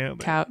 Big They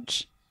nailed it.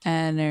 couch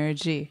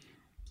energy.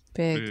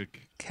 Big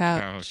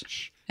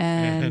couch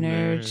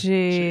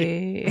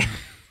energy.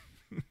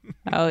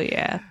 Oh,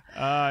 yeah.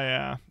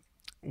 Yeah.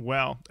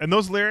 Well, and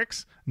those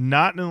lyrics,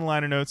 not in the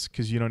liner notes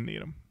because you don't need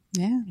them.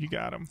 Yeah. You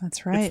got them.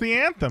 That's right. It's the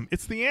anthem.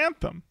 It's the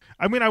anthem.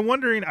 I mean, I'm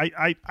wondering,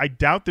 I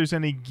doubt there's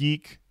any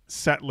Geek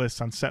set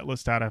lists on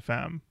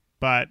setlist.fm,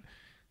 but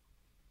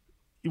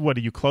what,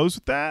 do you close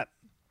with that?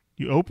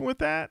 You open with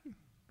that?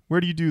 Where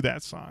do you do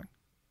that song?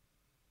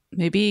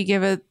 Maybe you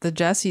give it the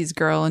Jesse's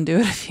girl and do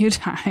it a few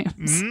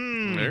times.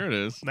 There it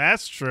is.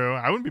 That's true.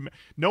 I wouldn't be.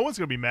 No one's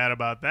gonna be mad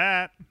about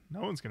that.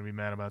 No one's gonna be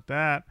mad about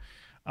that.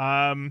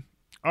 All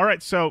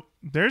right. So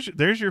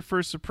there's your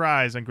first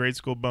surprise on Grade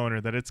School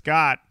Boner, that it's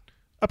got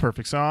a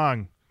perfect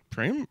song.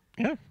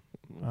 Yeah.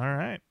 All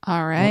right.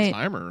 All right.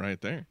 Timer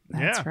right there.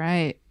 That's Yeah.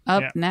 right.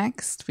 Up Yeah.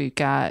 next, we've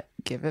got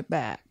Give It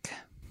Back.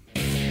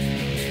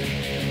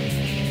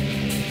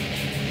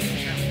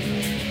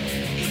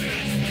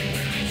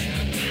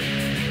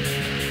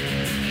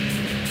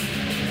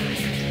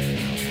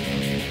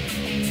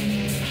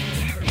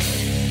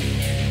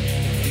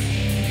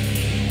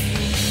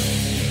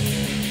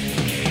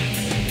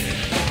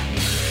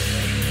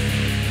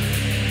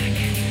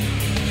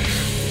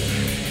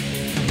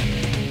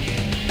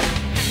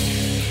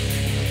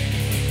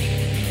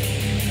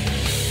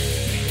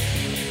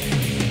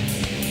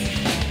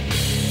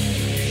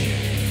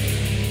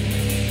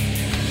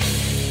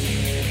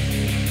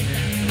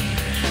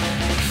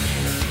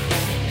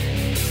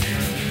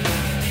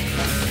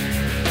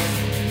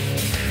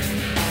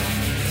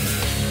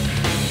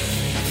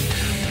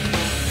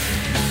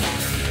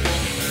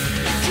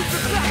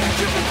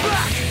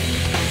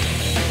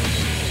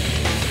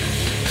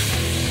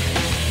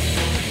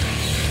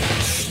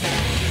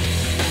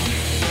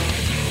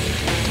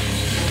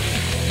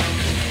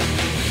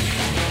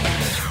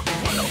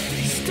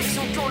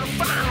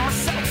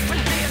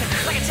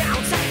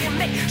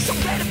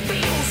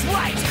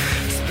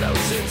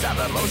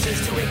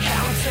 emotions to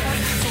encounter.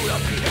 So the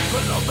people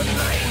of the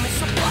name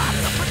is a part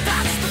of, but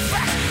that's the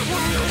fact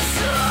when you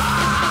say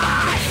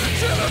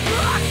to the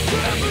back,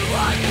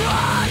 everyone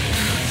run.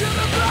 To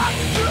the back,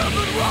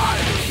 everyone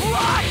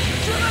run.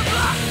 To the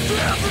back,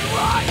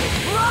 everyone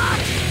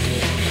run.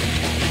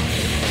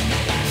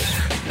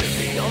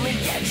 Living on the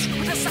edge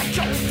with a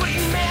psycho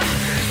female.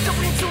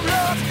 Don't need to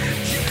love.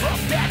 Give up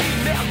that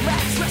email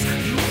address.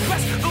 You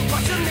press the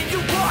button and you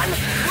run.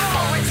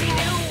 Already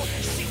knew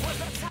she was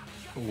the top.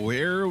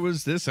 Where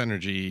was this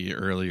energy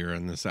earlier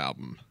in this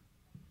album?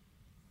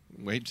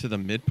 Wait to the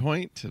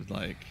midpoint to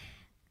like.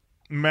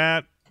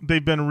 Matt,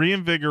 they've been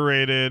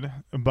reinvigorated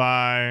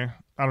by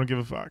I don't give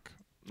a fuck.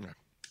 Yeah.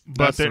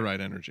 But That's the right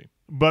energy.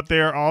 But they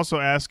are also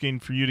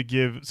asking for you to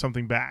give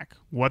something back.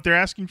 What they're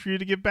asking for you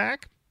to give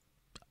back?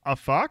 A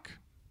fuck?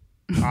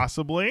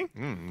 Possibly.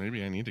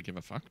 Maybe I need to give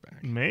a fuck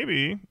back.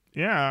 Maybe.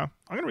 Yeah.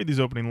 I'm going to read these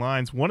opening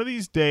lines. One of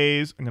these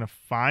days, I'm going to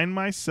find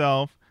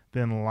myself,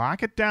 then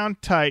lock it down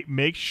tight,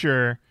 make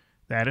sure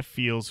that it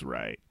feels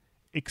right.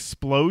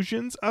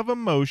 Explosions of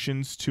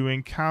emotions to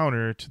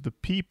encounter to the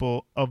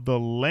people of the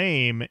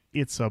lame,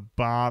 it's a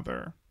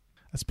bother.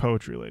 That's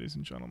poetry, ladies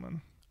and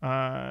gentlemen.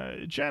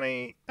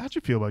 Jenny, how'd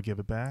you feel about Give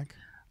It Back?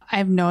 I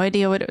have no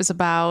idea what it was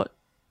about,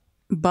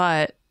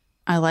 but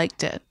I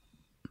liked it.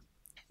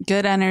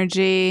 Good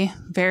energy,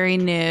 very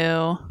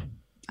new.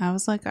 I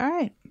was like, all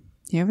right,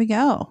 here we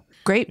go.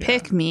 Great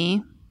pick,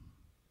 me.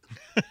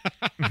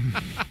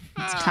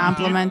 It's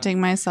complimenting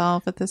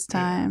myself at this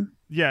time.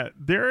 Yeah,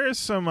 there is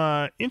some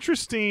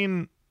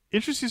interesting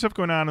stuff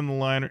going on in the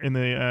line in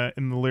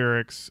the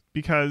lyrics,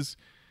 because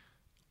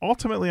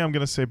ultimately I'm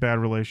going to say bad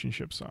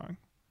relationship song.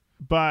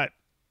 But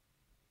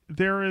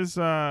there's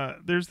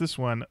this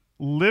one,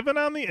 living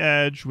on the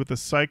edge with a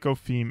psycho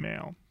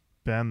female.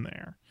 Been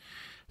there.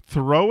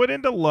 Throw it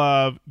into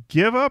love,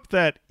 give up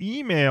that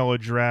email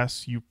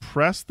address, you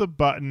press the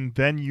button,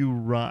 then you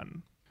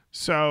run.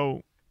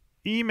 So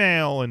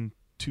email in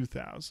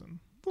 2000,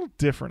 a little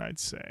different, I'd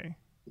say,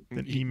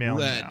 than email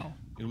now.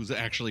 It was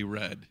actually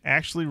red.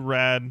 Actually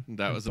read.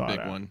 That was a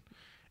big one.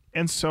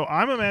 And so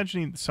I'm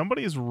imagining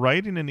somebody is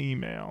writing an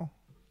email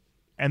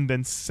and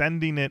then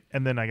sending it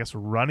and then I guess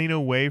running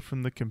away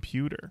from the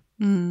computer,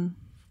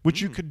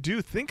 which you could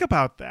do. Think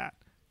about that.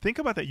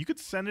 You could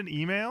send an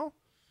email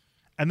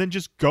and then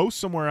just go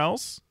somewhere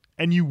else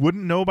and you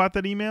wouldn't know about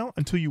that email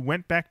until you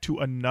went back to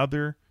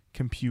another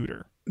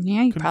computer.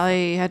 Yeah, you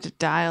probably had to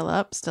dial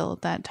up still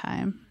at that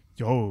time.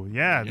 Oh,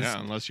 yeah.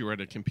 Yeah, unless you were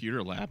at a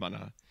computer lab on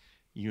a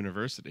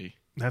university.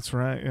 That's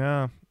right.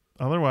 Yeah.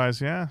 Otherwise,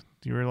 yeah,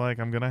 you were like,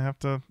 I'm gonna have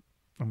to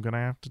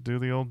do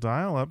the old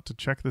dial-up to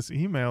check this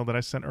email that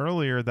I sent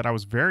earlier that I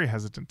was very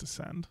hesitant to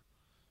send,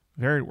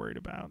 very worried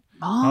about.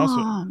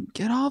 Mom,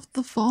 get off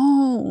the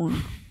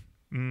phone.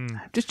 I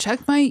have to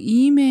check my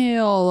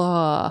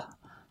email.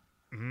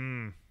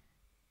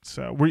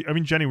 So,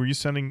 Jenny, were you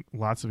sending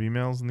lots of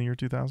emails in the year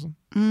 2000?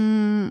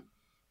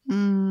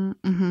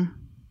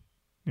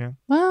 Yeah.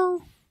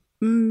 Well,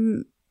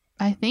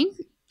 I think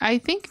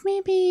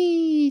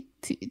maybe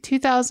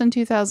 2000,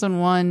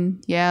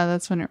 2001. Yeah,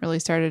 that's when it really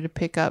started to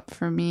pick up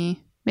for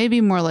me. Maybe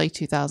more like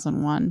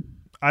 2001.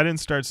 I didn't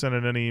start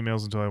sending any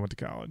emails until I went to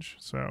college.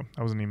 So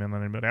I wasn't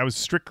emailing anybody. I was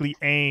strictly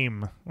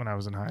AIM when I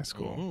was in high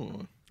school.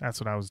 Ooh. That's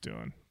what I was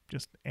doing.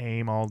 Just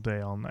AIM all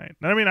day, all night.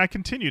 I mean, I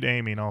continued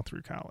aiming all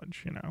through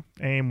college,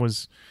 AIM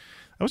was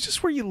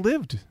just where you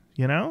lived,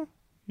 You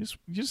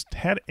just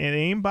had an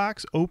AIM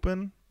box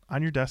open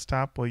on your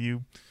desktop while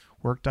you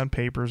worked on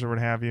papers or what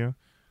have you.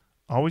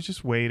 Always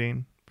just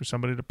waiting for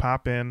somebody to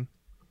pop in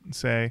and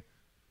say,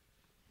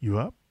 "You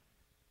up?"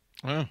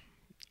 Oh,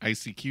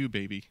 ICQ,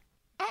 baby.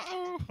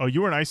 Uh-oh. Oh,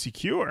 you were an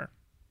ICQer.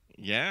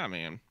 Yeah,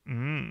 man.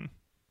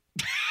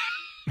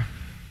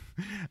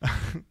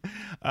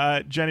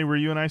 Jenny, were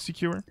you an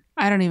ICQer?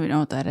 I don't even know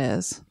what that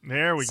is.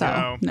 There we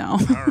go. No.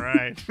 All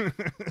right.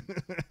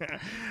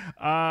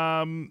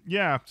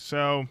 Yeah,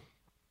 so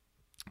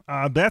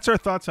that's our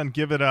thoughts on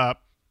Give It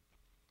Up.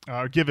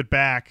 Or Give It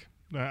Back.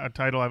 A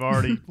title I've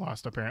already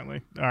lost,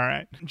 apparently. All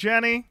right.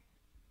 Jenny,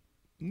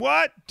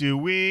 what do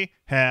we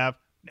have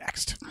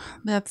next?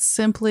 That's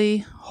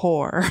simply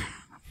whore.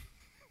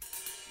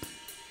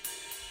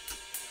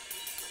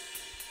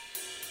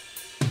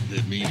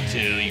 Let me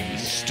tell you a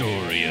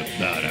story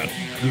about a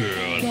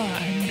girl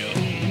I know.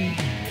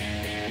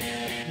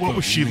 What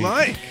was she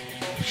like?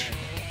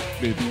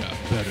 Maybe I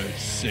better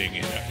sing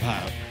it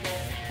out.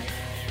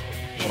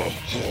 A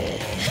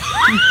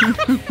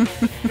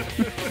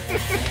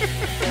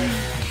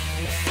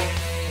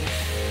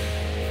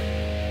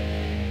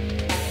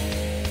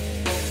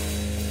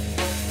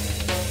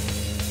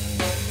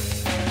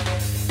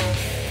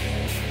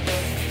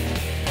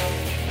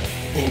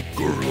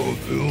girl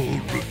of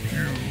ill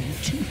repute.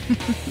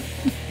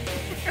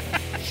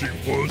 She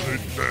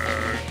wasn't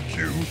that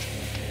cute.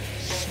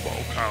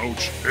 Small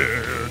pouch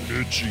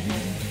energy.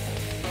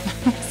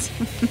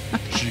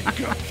 She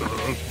got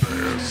the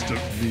best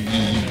of me.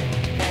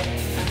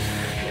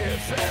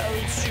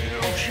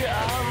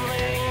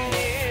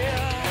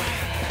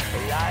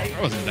 I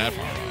wasn't that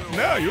far off.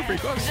 No, you were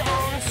pretty close.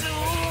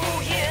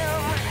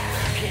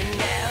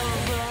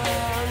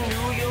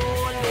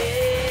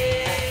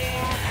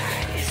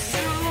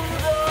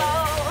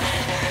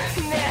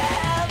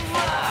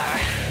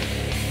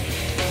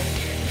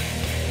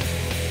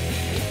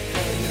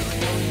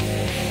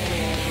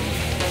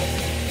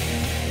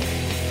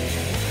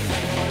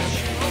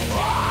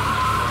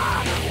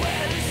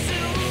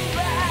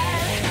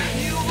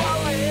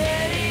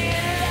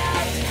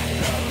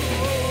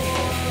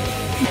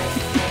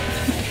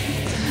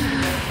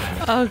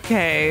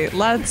 Okay,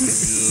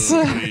 let's.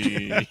 All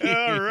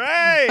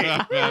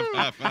right. Okay.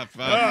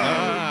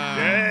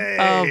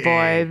 Oh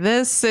boy,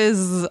 this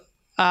is.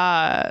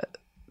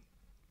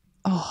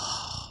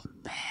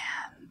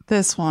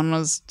 This one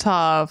was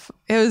tough.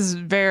 It was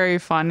very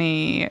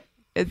funny.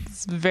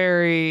 It's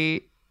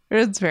very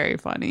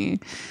funny.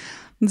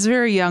 It's a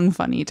very young,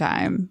 funny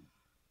time.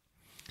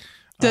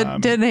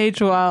 Didn't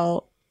age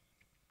well.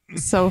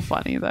 So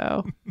funny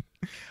though.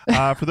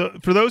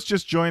 For those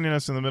just joining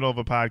us in the middle of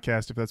a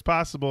podcast, if that's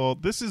possible,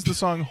 this is the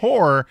song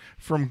 "Whore"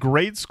 from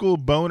Grade School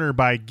Boner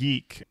by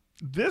Geek.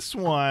 This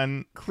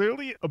one,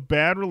 clearly a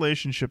bad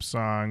relationship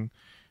song.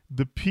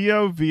 The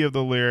POV of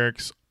the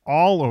lyrics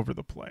all over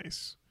the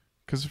place.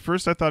 Because at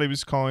first I thought he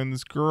was calling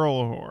this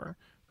girl a whore,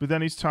 but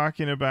then he's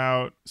talking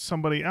about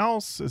somebody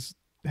else has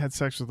had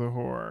sex with a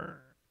whore,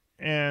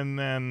 and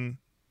then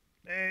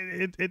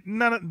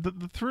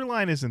the through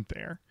line isn't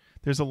there.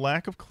 There's a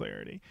lack of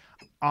clarity.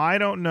 I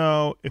don't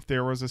know if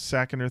there was a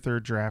second or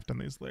third draft on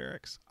these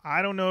lyrics.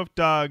 I don't know if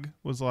Doug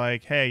was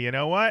like, "Hey, you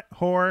know what,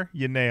 whore,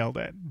 you nailed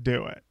it.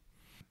 Do it."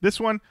 This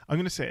one, I'm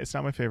gonna say it's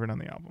not my favorite on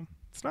the album.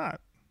 It's not.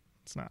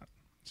 It's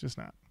just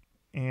not.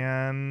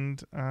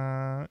 And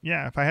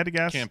yeah, if I had to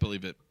guess, Can't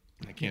believe it.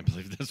 I can't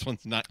believe this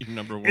one's not your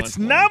number one. it's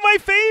not my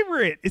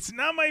favorite. It's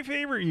not my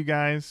favorite, you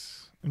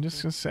guys. I'm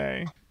just gonna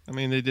say. I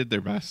mean, they did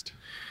their best.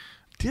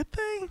 Did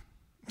they?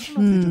 I don't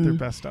know if they did their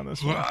best on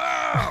this one.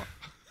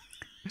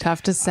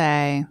 Tough to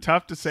say.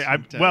 Tough to say.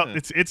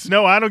 It's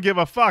no, I don't give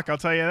a fuck. I'll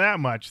tell you that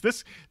much.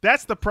 That's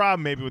the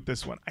problem maybe with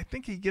this one. I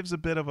think he gives a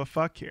bit of a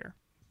fuck here.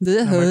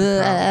 That might be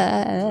the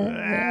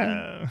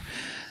problem.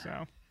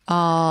 So.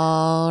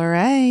 All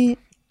right.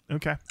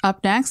 Okay.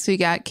 Up next, we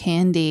got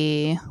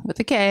Candy with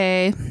a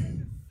K.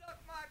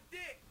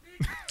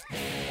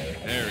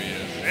 There he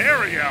is. There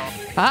we go.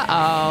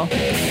 Uh-oh.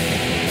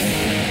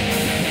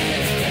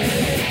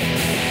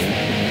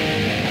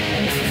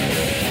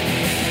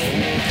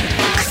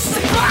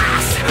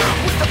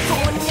 With the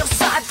thorn in your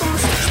side from the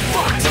stitch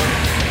fucked. I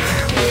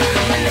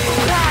never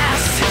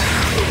passed.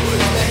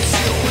 That you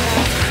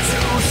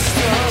have to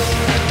start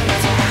every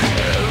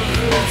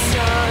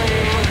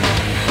time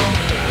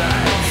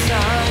that I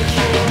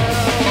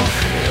kill.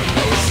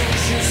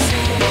 Emotions you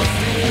seem to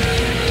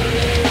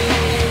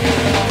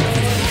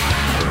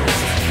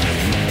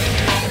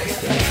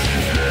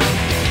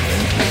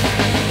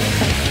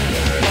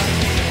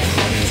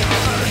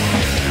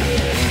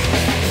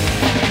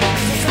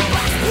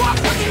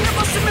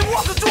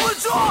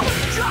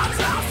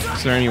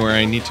Is there anywhere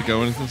I need to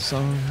go into the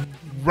song?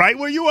 Right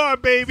where you are,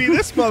 baby.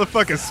 This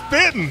motherfucker's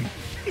spitting.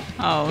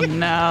 Oh,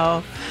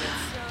 no.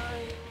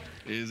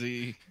 Is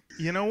he?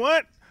 You know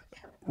what?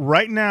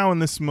 Right now in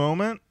this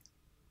moment,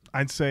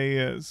 I'd say he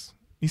is.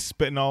 He's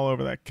spitting all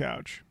over that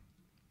couch.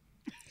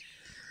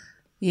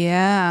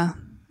 Yeah.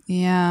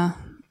 Yeah.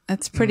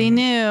 That's pretty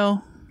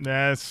new.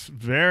 That's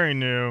very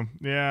new.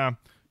 Yeah.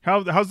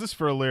 How's this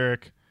for a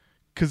lyric?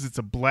 Because it's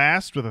a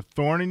blast with a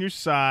thorn in your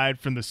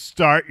side. From the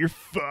start, you're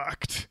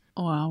fucked.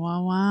 Wow,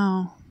 wow,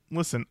 wow.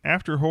 Listen,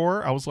 after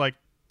Horror, I was like,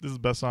 this is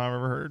the best song I've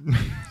ever heard.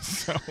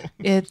 So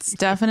It's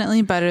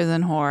definitely better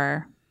than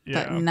Horror,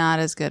 Yeah. but not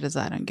as good as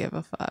I Don't Give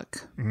a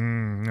Fuck. no.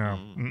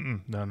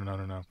 Mm-mm.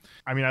 No.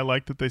 I mean, I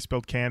like that they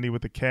spelled Candy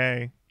with a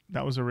K.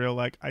 That was a real,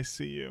 like, I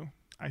see you,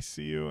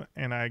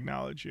 and I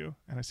acknowledge you,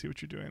 and I see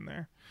what you're doing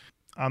there.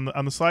 On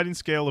the sliding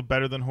scale of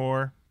better than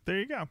Horror, there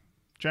you go.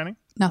 Jenny?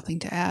 Nothing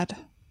to add.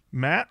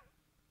 Matt?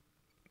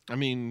 I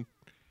mean,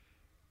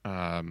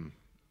 no,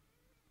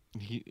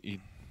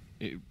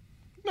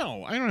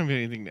 I don't have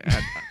anything to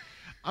add.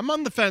 I'm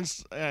on the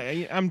fence.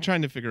 I'm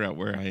trying to figure out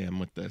where I am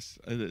with this.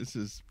 This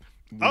is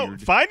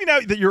weird. Oh, finding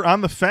out that you're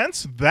on the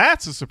fence?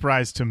 That's a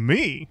surprise to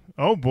me.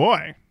 Oh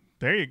boy.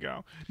 There you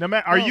go. Now,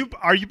 Matt, are you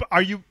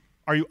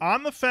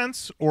on the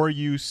fence or are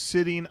you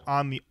sitting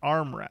on the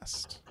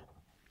armrest?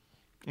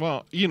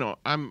 Well, you know,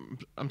 I'm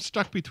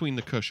stuck between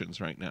the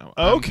cushions right now.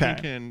 Okay. I'm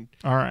thinking,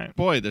 All right.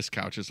 boy, this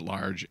couch is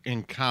large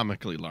and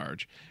comically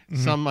large.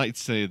 Mm-hmm. Some might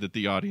say that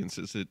the audience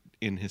is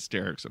in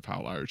hysterics of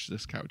how large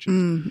this couch is.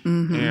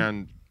 Mm-hmm.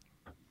 And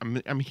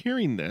I'm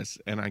hearing this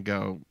and I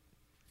go,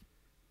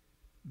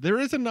 there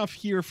is enough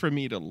here for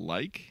me to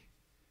like,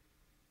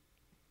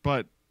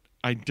 but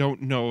I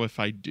don't know if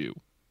I do.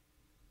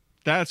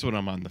 That's what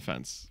I'm on the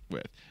fence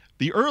with.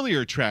 The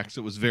earlier tracks,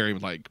 it was very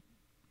like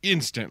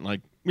instant,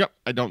 like, yep,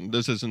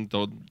 this isn't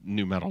the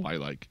new metal I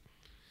like,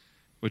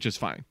 which is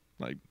fine.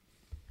 Like,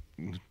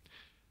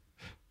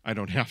 I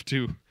don't have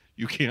to.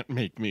 You can't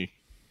make me.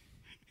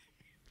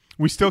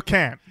 We still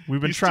can't. We've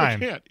been You still trying.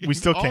 can't. We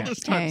still All can't. this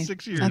time, Hey,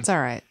 6 years. that's all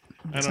right.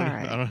 I That's don't. all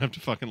right. I don't have to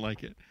fucking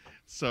like it.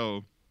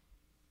 So,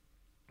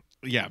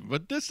 yeah,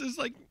 but this is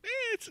like,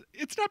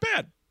 it's not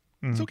bad.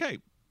 Mm-hmm. It's okay.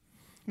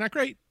 Not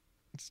great,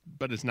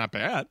 but it's not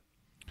bad.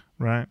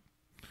 Right.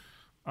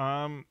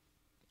 I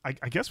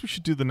guess we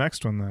should do the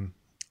next one then.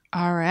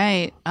 All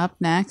right. Up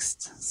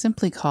next,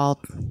 simply called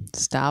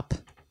Stop.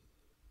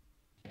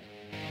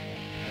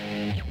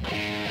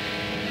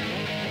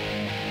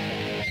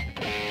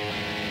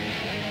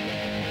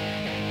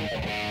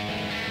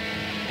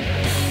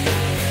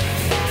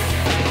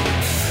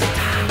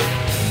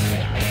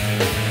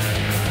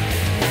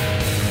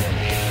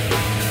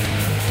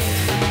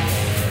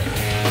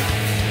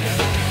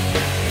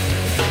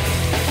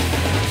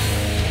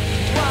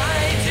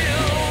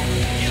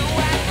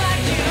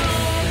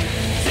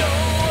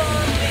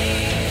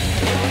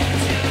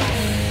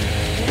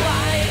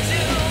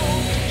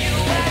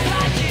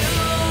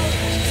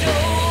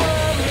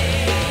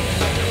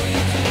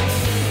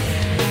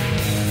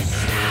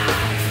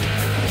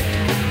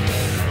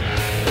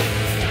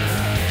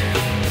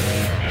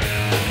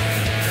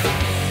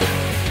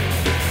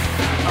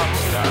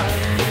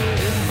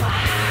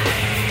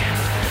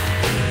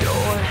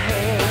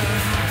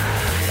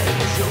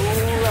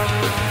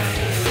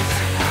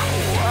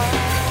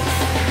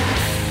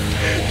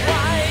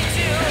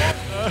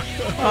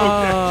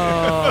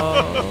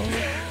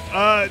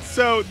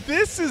 So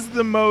this is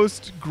the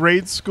most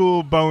grade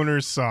school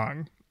boner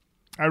song.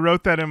 I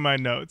wrote that in my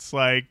notes.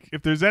 Like,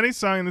 if there's any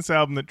song in this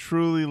album that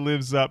truly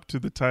lives up to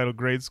the title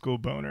Grade School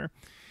Boner,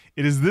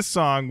 it is this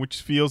song,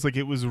 which feels like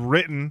it was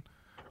written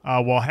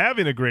while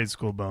having a grade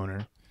school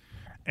boner.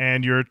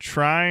 And you're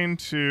trying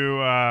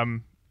to,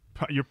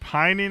 you're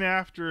pining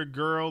after a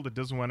girl that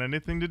doesn't want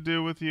anything to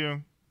do with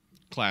you.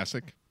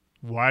 Classic.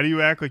 Why do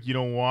you act like you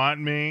don't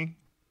want me?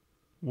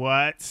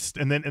 What?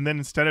 And then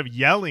instead of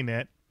yelling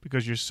it,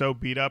 because you're so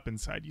beat up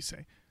inside, you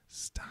say,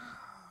 stop.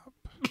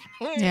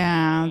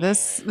 Yeah,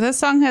 this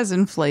song has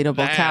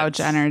inflatable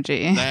couch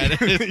energy.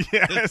 That is,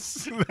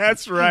 Yes,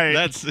 that's right.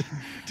 that's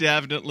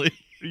definitely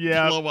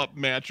Yeah. blow up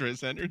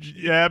mattress energy.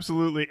 Yeah,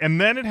 absolutely. And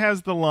then it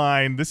has the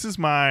line,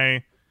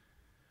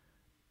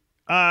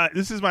 I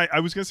was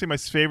going to say my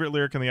favorite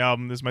lyric on the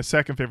album. This is my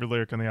second favorite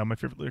lyric on the album. My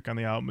favorite lyric on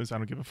the album is I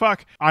don't give a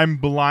fuck. I'm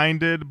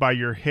blinded by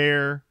your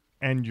hair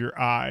and your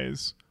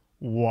eyes.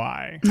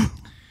 Why?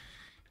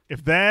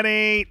 If that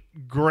ain't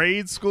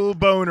grade school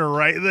boner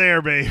right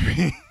there,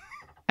 baby.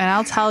 And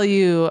I'll tell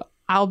you,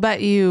 I'll bet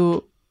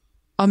you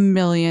 $1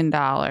 million,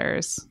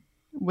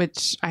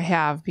 which I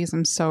have because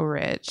I'm so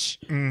rich.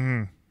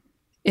 Mm-hmm.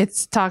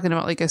 It's talking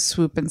about like a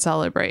swoop and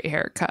celebrate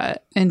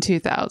haircut in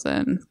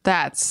 2000.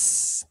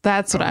 That's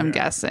what I'm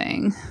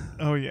guessing.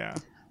 Oh, yeah.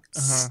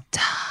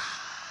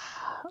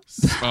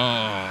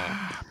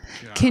 Oh,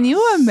 Can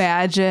you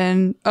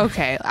imagine?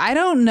 Okay, I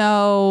don't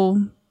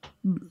know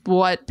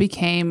what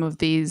became of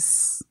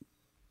these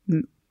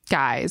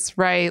guys,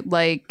 right?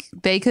 Like,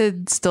 they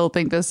could still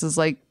think this is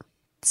like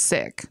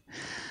sick.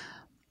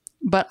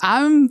 But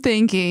I'm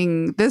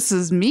thinking, this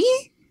is me?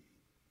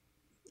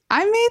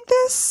 I made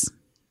this?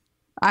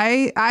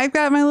 I've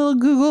got my little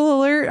Google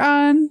alert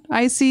on.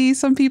 I see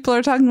some people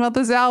are talking about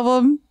this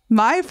album.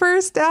 My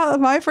first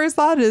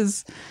thought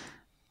is,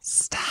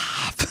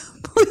 stop.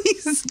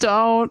 Please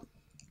don't.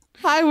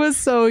 I was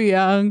so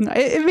young.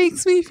 It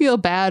makes me feel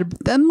bad.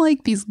 But then,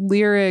 like, these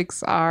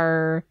lyrics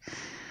are,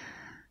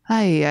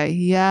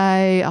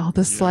 all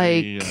this,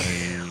 like,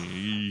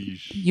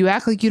 you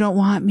act like you don't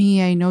want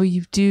me. I know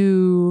you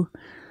do.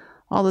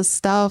 All this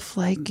stuff.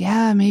 Like,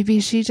 yeah,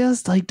 maybe she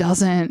just, like,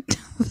 doesn't.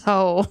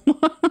 So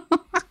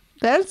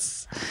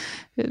that's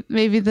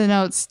maybe the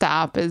note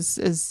stop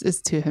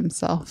is to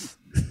himself.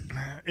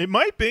 It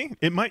might be.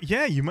 It might.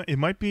 Yeah, it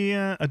might be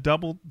a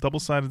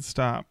double-sided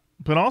stop.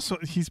 But also,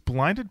 he's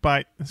blinded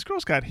by... This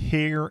girl's got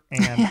hair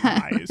and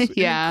eyes.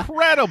 Yeah.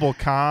 Incredible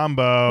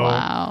combo.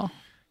 Wow.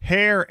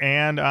 Hair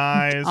and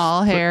eyes.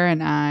 All hair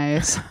and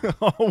eyes.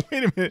 Oh,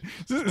 wait a minute.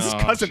 Is this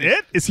Cousin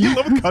It? Is he in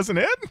love with Cousin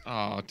It?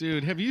 Oh,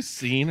 dude, have you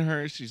seen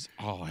her? She's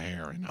all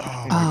hair and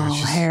eyes.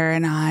 Oh, hair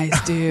and eyes,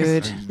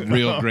 dude.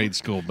 Real grade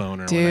school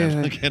boner. Dude. When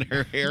I look at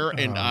her hair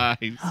and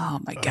eyes. Oh,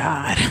 my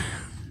God.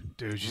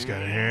 Dude, she's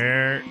got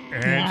hair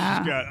and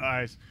she's got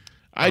eyes.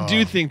 I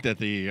do think that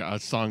the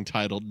song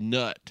titled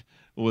Nut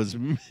was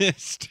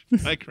missed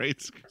by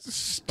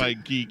by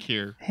Geek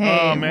here.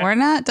 Hey, man. we're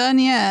not done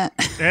yet.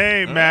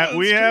 Hey, Matt,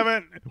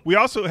 we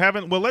also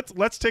haven't. Well,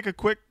 let's take a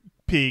quick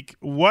peek.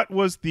 What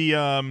was the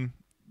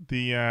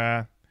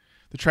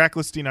track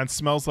listing on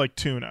Smells Like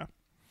Tuna?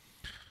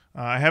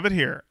 I have it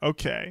here.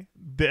 Okay,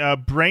 the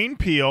Brain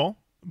Peel,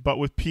 but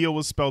with peel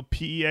was spelled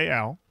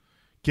Peal.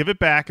 Give It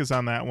Back is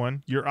on that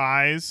one. Your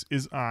Eyes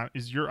is on.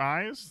 Is Your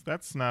Eyes?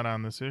 That's not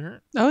on this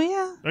here. Oh,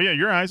 yeah. Oh yeah,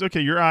 Your Eyes.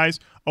 Okay, Your Eyes.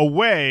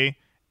 Away.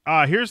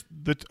 Here's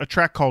a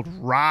track called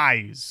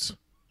Rise.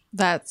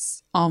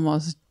 That's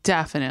almost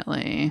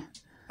definitely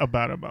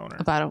About a boner.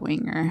 about a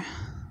winger.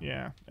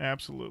 Yeah,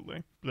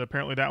 absolutely. But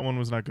apparently that one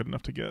was not good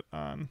enough to get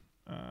on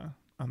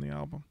the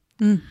album.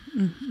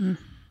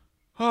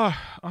 Oh,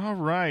 all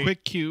right.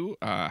 Quick cue.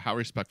 How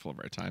respectful of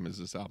our time is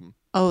this album?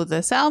 Oh,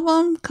 this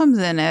album comes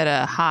in at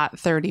a hot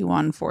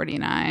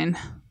 31.49.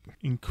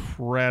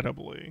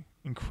 Incredibly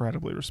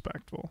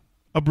respectful.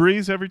 A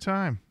breeze every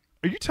time.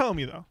 Are you telling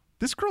me, though,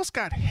 this girl's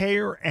got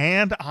hair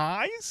and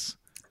eyes?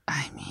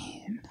 I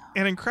mean,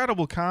 An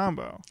incredible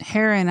combo.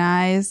 hair and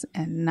eyes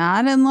and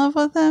not in love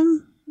with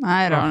him?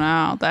 I don't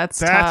know. That's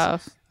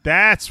tough.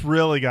 That's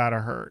really gotta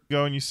hurt.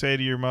 Go and you say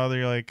to your mother,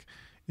 you're like,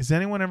 is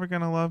anyone ever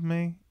gonna love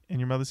me? And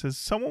your mother says,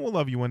 someone will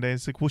love you one day.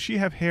 It's like, will she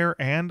have hair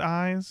and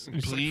eyes?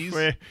 And she's Please?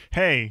 like,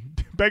 hey,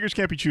 beggars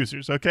can't be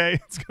choosers, okay?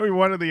 It's gonna be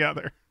one or the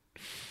other.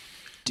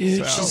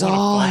 Dude, So- she's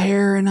all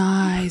hair and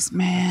eyes,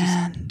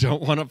 man.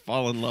 Don't want to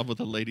fall in love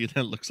with a lady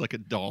that looks like a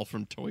doll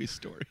from Toy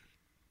Story.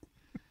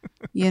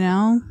 You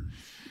know?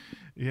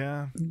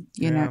 Yeah.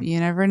 You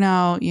never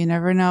know. You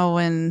never know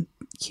when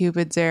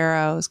Cupid's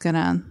arrow is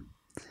gonna.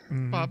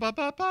 Bop, bop,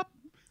 bop, bop.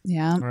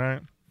 Yeah. All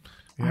right.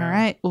 Yeah, All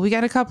right. Well, we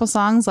got a couple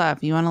songs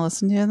left. You want to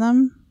listen to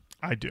them?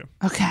 I do.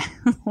 Okay.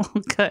 Well,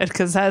 good,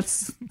 because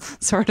that's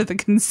sort of the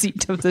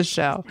conceit of the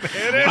show.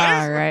 It is.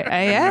 All right.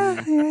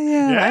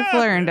 Yeah. I've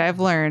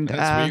learned.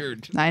 That's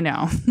weird. I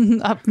know.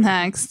 Up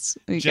next,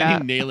 we Jenny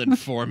got. nailing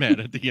format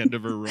at the end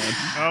of her run.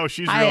 Oh,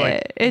 she's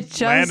really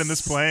landing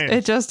this plane.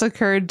 It just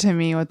occurred to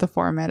me what the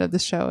format of the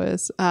show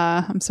is.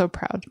 I'm so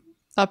proud.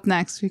 Up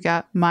next, we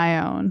got My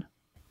Own.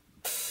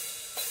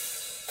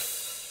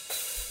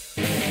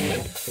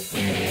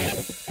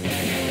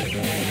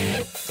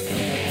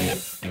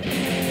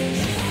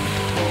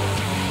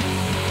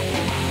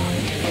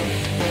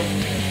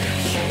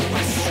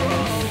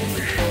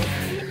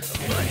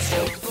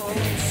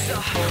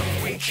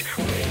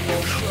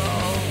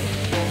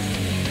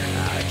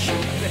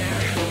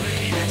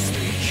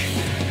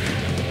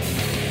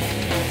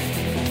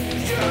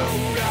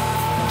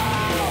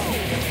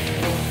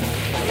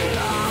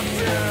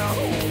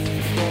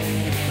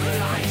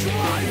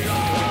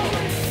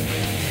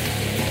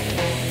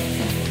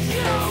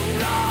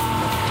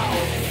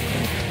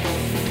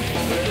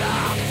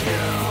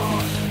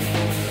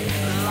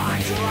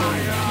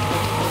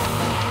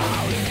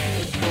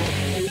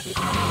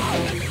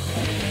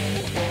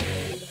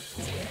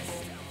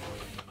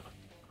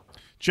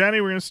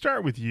 Jenny, we're going to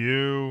start with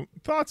you.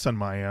 Thoughts on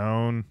My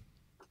Own?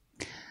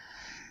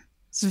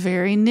 It's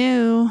very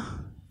new.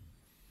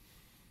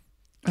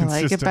 I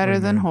like it Consistently better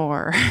than new.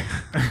 horror.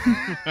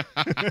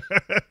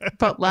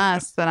 But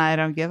less than I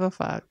don't give a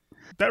fuck.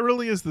 That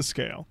really is the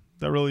scale.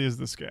 That really is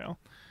the scale.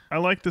 I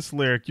like this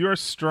lyric. You are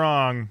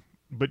strong,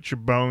 but your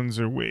bones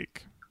are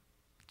weak.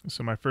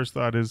 So my first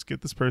thought is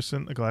get this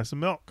person a glass of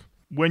milk.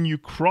 When you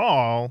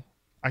crawl,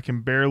 I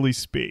can barely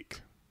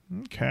speak.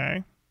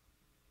 Okay.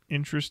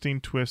 Interesting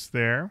twist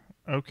there.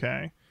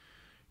 Okay.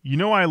 You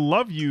know I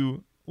love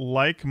you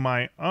like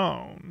my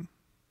own.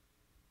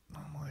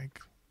 I'm like,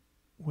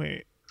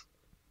 wait.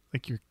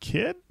 Like your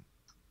kid?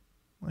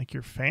 Like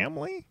your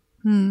family?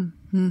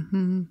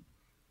 Mm-hmm.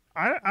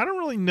 I don't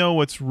really know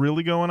what's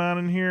really going on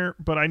in here,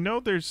 but I know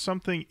there's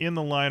something in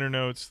the liner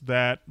notes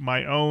that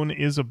My Own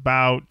is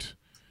about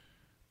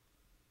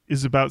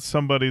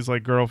somebody's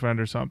like girlfriend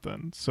or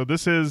something. So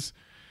this is,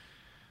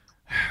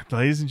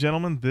 ladies and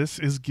gentlemen, this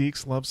is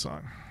Geek's love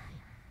song.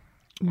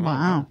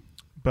 Wow.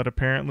 But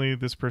apparently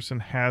this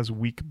person has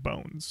weak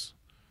bones,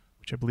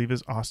 which I believe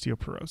is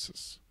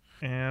osteoporosis.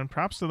 And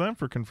props to them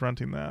for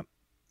confronting that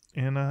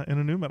in a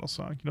new metal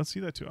song. You don't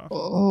see that too often.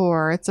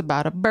 Or it's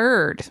about a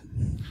bird.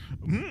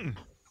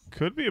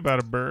 Could be about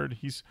a bird.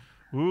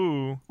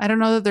 Ooh. I don't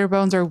know that their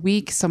bones are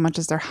weak so much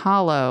as they're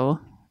hollow,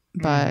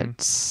 but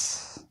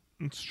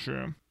It's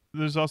true.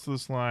 There's also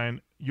this line,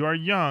 you are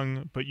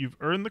young, but you've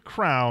earned the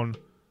crown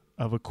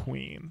of a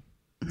queen.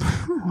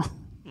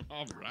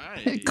 All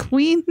right.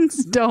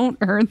 queens don't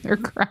earn their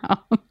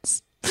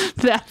crowns.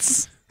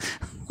 That's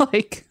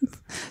like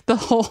the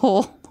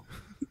whole,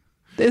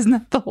 isn't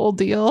that the whole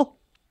deal?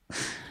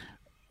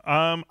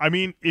 I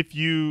mean, if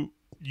you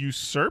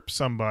usurp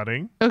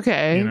somebody,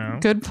 Okay, you know,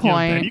 good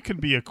point. then you can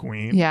be a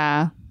queen.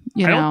 Yeah,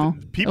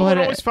 People don't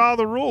always follow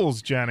the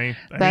rules, Jenny.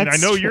 I mean, I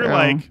know you're true.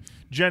 like,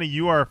 Jenny,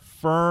 you are a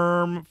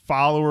firm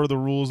follower of the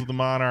rules of the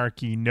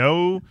monarchy.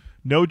 No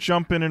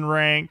jumping in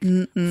rank.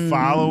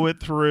 Follow it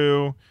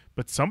through.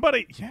 But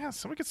somebody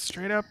could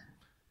straight up,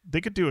 they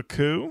could do a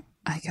coup.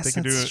 I guess They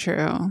could that's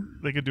true.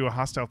 They could do a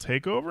hostile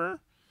takeover.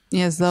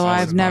 Yeah, as though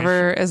I've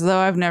never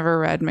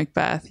read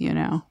Macbeth, you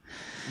know.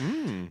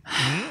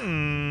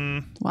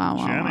 Wow,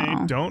 Jenny,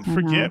 wow. don't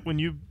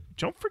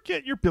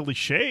forget your Billy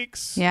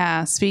Shakes.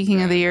 Yeah,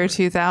 speaking of the year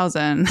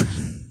 2000.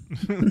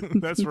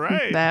 That's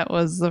right. That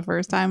was the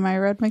first time I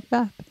read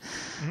Macbeth.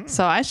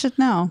 So I should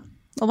know.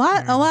 A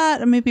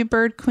lot, maybe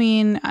Bird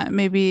Queen,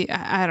 maybe,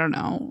 I don't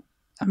know.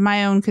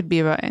 My Own could be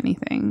about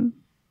anything.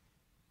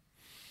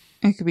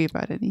 It could be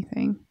about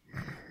anything.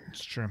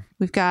 It's true.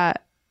 We've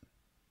got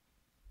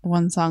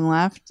one song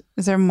left.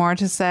 Is there more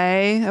to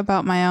say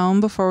about My Own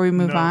before we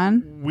move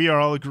on? We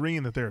are all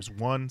agreeing that there's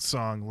one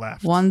song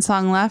left. One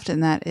song left,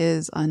 and that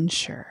is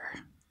Unsure.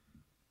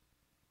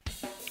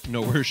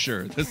 No, we're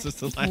sure. This is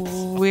the last.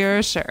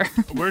 We're sure.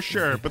 We're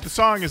sure, but the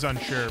song is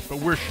unsure, but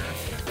we're sure.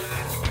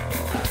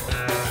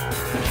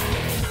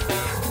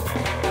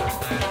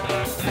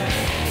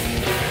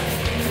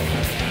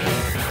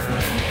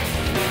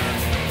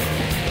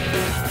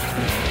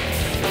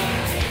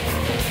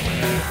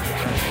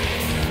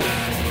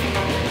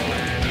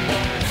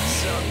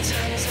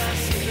 Sometimes I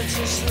feel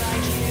just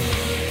like you.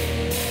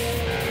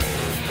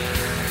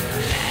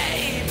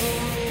 Label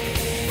me.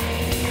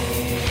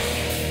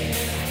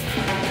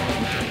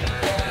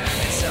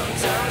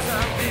 Sometimes I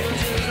feel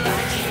just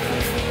like you.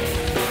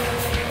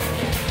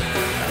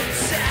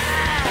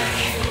 Attack.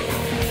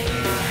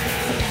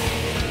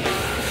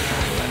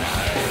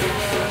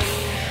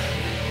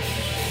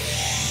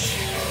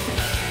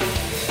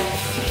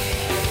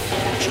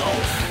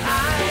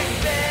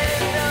 I've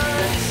been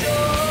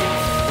unsure.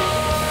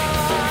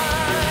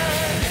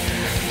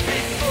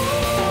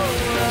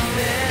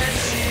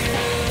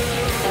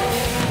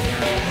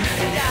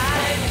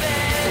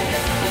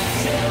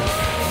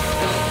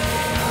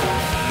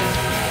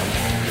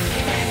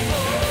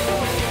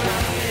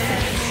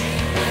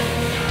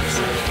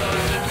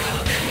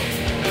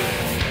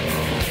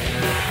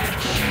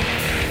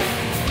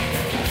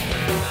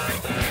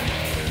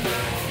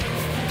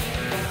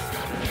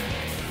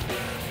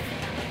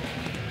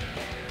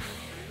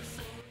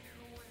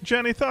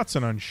 Jenny, thoughts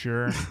on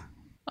Unsure?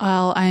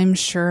 Well, I'm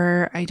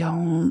sure I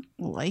don't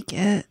like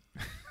it.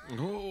 And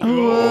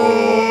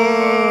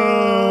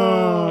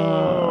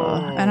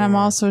And I'm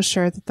also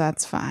sure that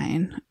that's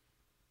fine.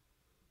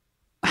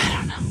 I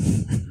don't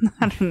know.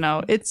 I don't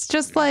know. It's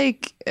just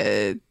like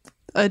a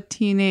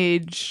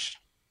teenage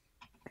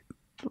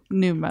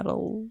new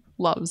metal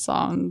love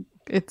song.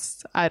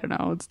 I don't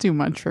know. It's too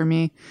much for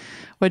me.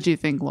 What do you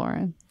think,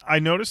 Lauren? I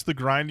noticed the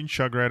grinding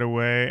chug right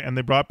away, and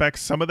they brought back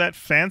some of that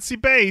fancy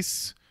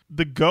bass.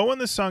 The go in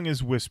the song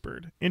is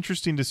whispered.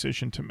 Interesting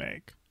decision to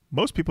make.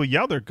 Most people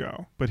yell their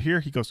go, but here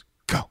he goes,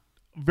 go,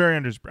 very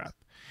under his breath.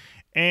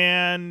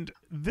 And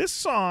this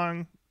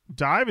song,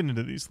 diving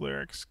into these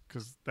lyrics,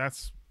 because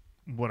that's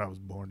what I was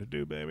born to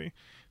do, baby,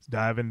 is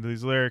dive into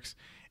these lyrics,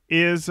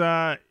 is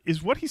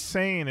what he's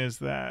saying is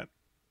that,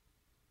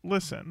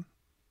 listen,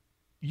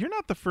 you're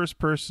not the first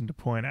person to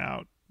point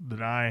out that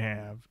I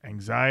have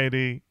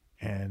anxiety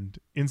and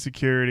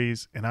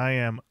insecurities, and I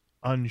am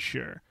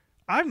unsure.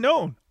 I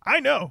know.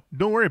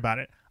 Don't worry about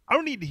it. I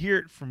don't need to hear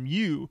it from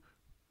you,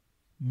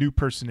 new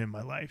person in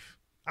my life.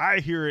 I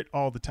hear it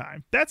all the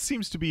time. That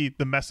seems to be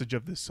the message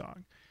of this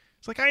song.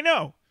 It's like, I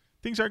know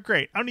things aren't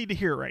great. I don't need to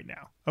hear it right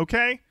now.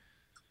 Okay?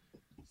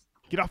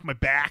 Get off my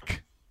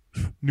back,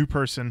 new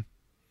person.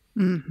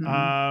 Mm-hmm.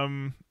 I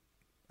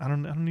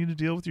don't need to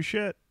deal with your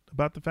shit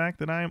about the fact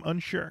that I am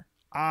unsure.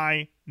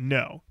 I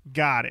know.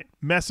 Got it.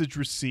 Message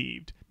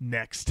received.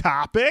 Next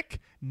topic.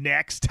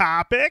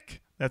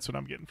 That's what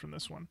I'm getting from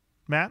this one.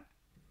 Matt?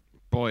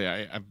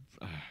 Boy,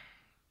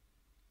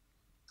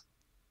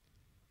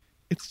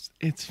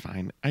 it's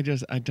fine. I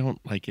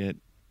don't like it,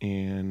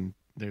 and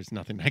there's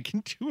nothing I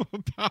can do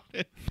about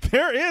it.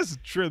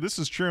 This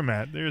is true,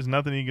 Matt. There's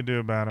nothing you can do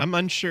about it. I'm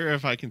unsure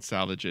if I can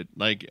salvage it.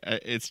 Like,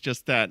 it's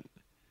just that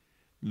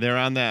they're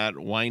on that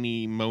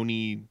whiny,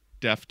 moany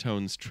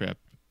Deftones trip,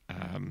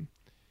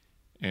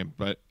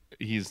 but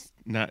he's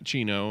not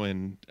Chino,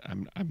 and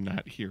I'm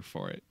not here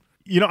for it.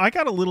 You know, I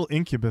got a little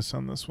Incubus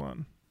on this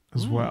one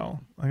as well.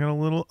 I got a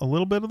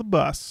little bit of the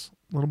bus,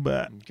 a little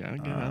bit. Gotta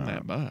get on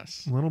that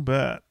bus. A little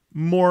bit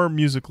more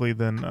musically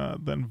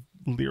than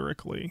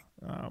lyrically,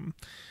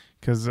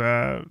 because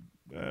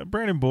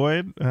Brandon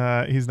Boyd,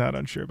 he's not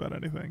unsure about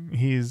anything.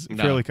 He's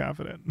fairly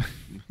confident.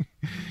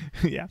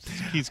 Yeah,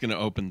 he's gonna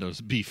open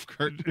those beef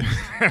curtains.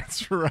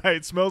 That's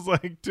right. Smells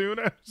like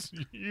tuna.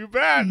 You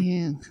bet.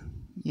 Yuck.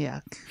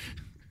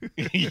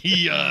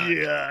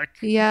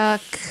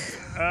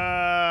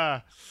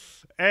 Yuck.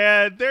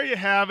 And there you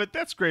have it.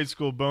 That's Grade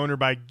School Boner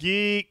by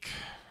Geek.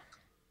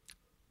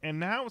 And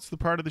now it's the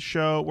part of the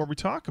show where we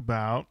talk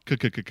about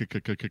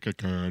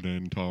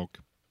Canon talk.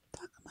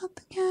 Talk about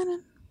the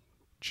canon.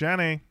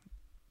 Jenny,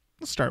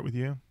 let's start with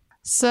you.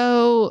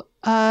 So,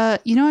 I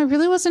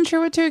really wasn't sure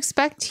what to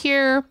expect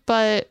here,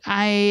 but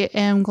I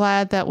am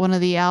glad that one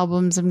of the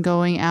albums I'm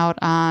going out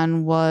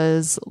on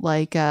was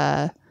like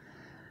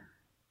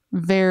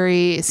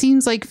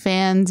seems like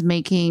fans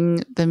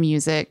making the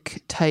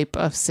music type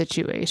of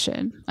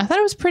situation. I thought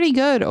it was pretty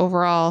good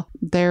overall.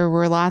 There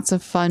were lots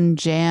of fun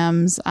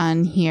jams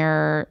on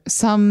here,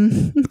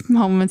 some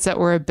moments that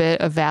were a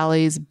bit of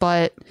valleys,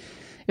 but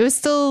it was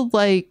still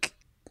like,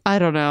 I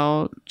don't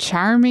know,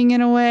 charming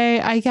in a way,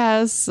 I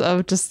guess,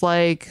 of just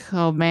like,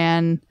 oh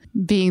man,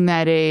 being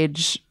that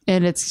age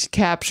and it's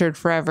captured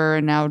forever,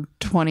 and now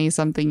 20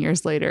 something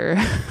years later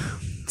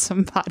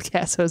some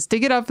podcast hosts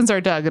dig it up and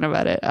start talking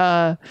about it.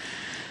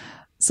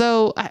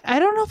 So I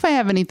don't know if I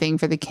have anything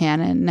for the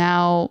canon.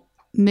 Now,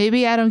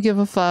 maybe I don't give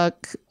a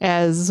fuck,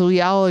 as we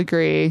all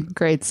agree,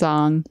 great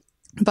song.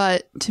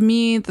 But to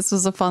me, this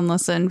was a fun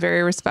listen,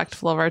 very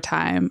respectful of our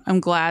time. I'm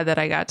glad that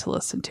I got to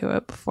listen to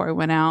it before I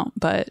went out,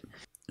 but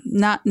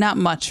not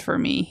much for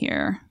me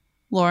here.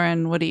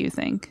 Lauren, what do you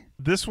think?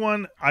 This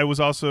one I was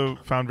also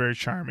found very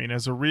charming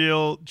as a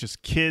real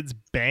just kids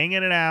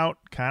banging it out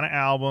kind of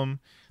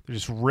album. They're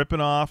just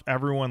ripping off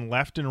everyone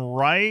left and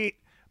right,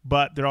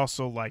 but they're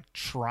also like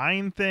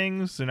trying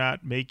things. They're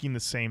not making the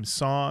same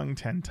song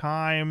 10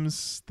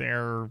 times.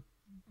 They're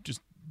just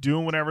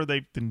doing whatever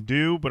they can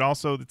do, but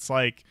also it's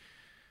like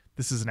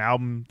this is an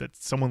album that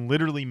someone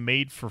literally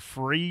made for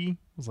free.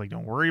 It was like,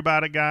 don't worry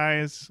about it,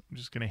 guys. I'm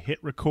just going to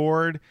hit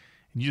record,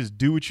 and you just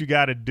do what you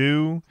got to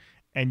do,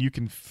 and you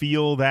can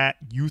feel that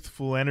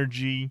youthful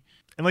energy.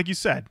 And like you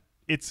said,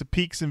 it's a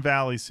peaks and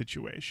valleys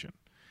situation.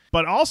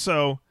 But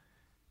also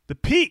the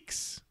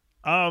peaks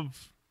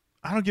of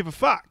I Don't Give a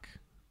Fuck.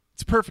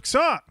 It's a perfect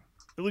song.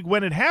 Like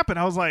when it happened,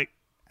 I was like,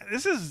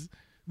 this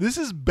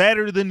is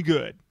better than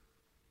good.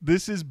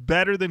 This is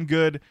better than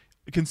good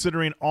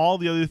considering all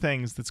the other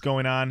things that's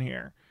going on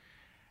here.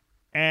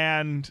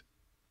 And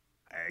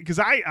because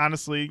I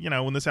honestly,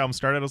 when this album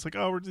started, I was like,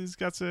 oh, these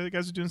guys are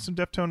doing some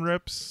Deftone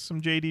rips,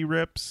 some JD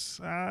rips.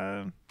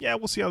 Yeah,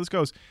 we'll see how this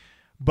goes.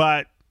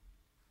 But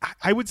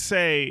I would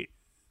say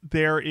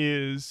there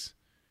is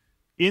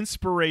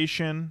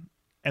inspiration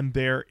and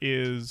there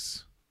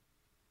is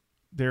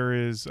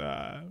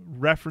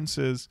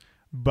references,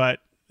 but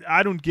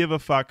I Don't Give a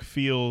Fuck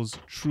feels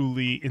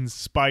truly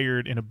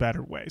inspired in a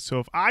better way. So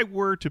if I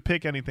were to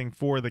pick anything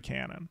for the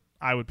canon,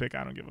 I would pick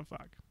I Don't Give a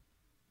Fuck.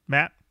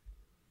 Matt?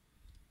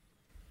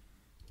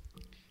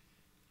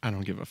 I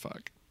Don't Give a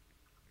Fuck.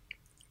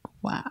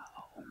 Wow.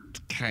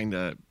 Kind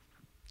of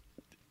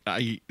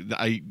I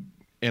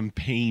am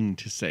pained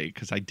to say,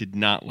 because I did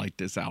not like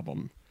this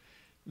album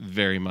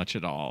very much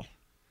at all.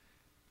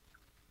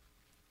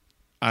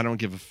 I Don't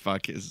Give a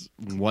Fuck is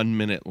 1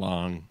 minute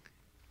long,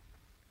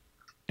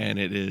 and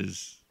it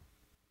is.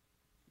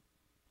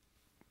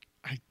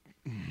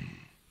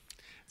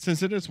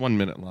 Since it is 1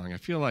 minute long, I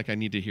feel like I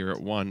need to hear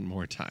it one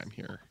more time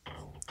here.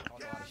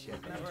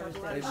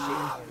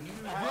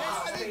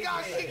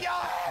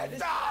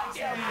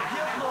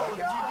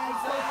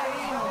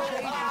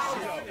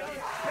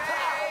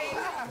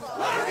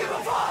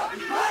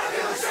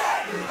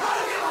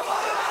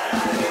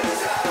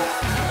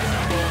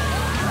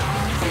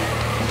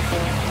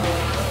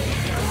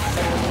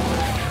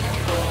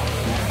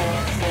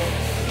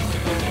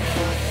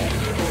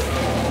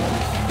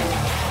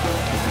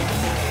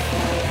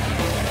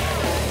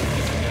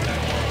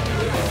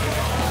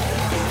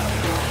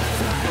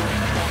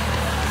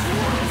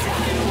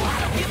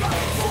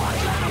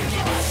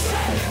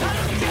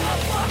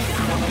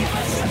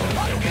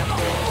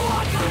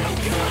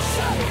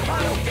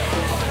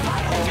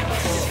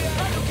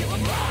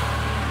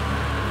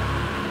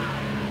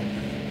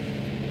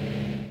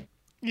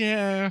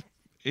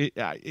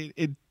 Yeah,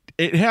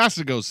 it has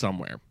to go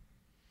somewhere.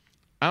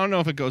 I don't know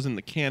if it goes in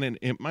the canon.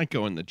 It might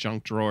go in the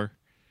junk drawer.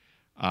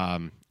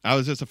 I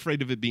was just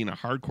afraid of it being a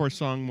hardcore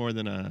song more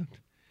than a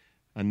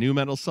nu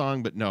metal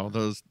song. But no,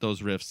 those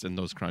riffs and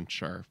those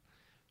crunch are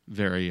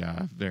very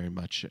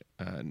much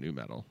nu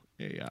metal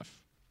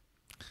AF.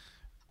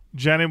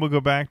 Jenny, we'll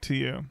go back to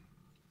you.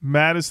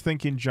 Matt is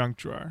thinking junk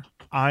drawer.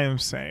 I am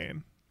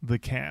saying the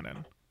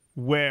canon.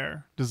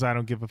 Where does I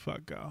Don't Give a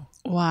Fuck go?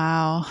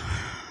 Wow.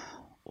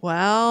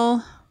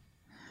 Well,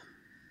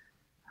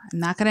 I'm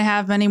not going to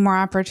have many more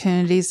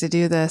opportunities to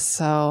do this,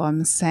 so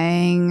I'm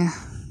saying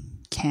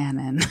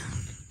canon.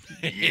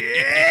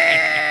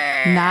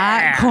 Yeah!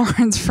 Not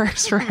Korn's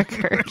first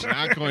record.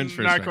 Not Korn's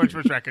first Not record. Korn's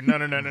first record. No.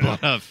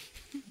 But a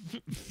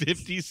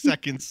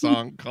 50-second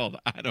song called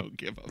I Don't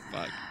Give a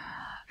Fuck.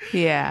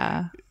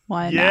 Yeah.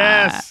 Why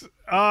Yes.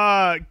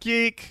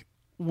 Geek,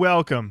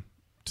 welcome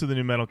to the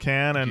Nu Metal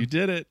Canon. You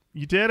did it.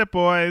 You did it,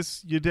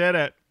 boys. You did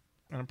it.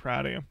 I'm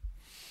proud of you.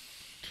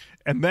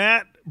 And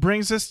that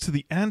brings us to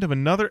the end of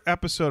another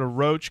episode of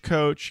Roach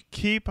Coach.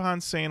 Keep on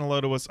saying hello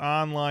to us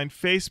online,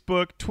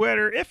 Facebook,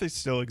 Twitter, if it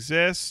still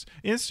exists,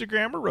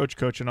 Instagram, or Roach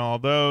Coach and all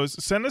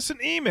those. Send us an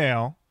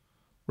email,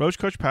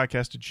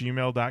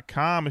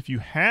 roachcoachpodcast@gmail.com. If you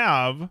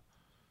have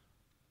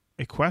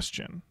a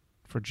question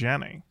for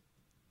Jenny,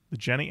 the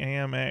Jenny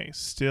AMA,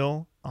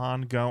 still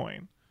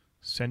ongoing.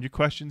 Send your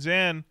questions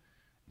in.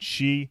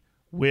 She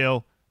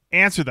will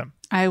answer them.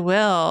 I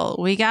will.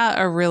 We got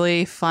a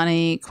really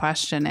funny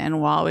question in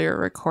while we were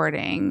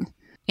recording.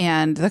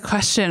 And the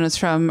question was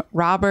from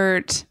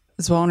Robert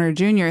Zwoner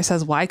Jr. It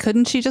says, why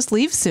couldn't she just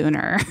leave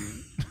sooner?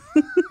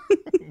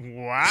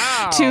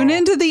 Wow. Tune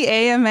into the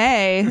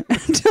AMA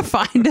to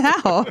find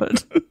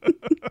out.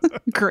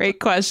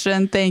 Great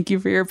question. Thank you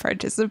for your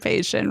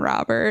participation,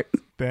 Robert.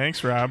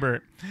 Thanks,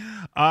 Robert.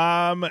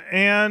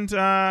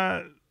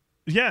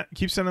 Yeah,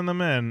 keep sending them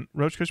in.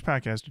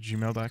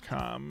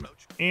 RoachCoachPodcast@gmail.com.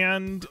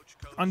 And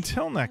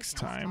until next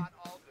time,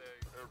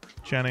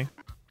 Jenny,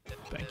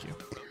 thank you.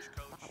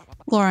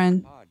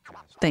 Lauren,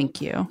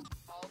 thank you.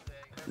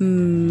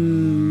 Matt,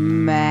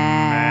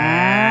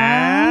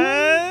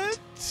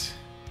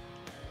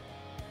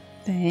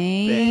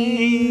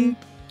 thank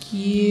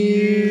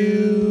you.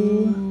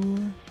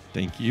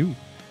 Thank you.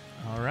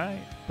 All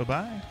right.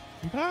 Bye-bye.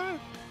 Bye.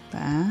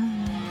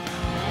 Bye.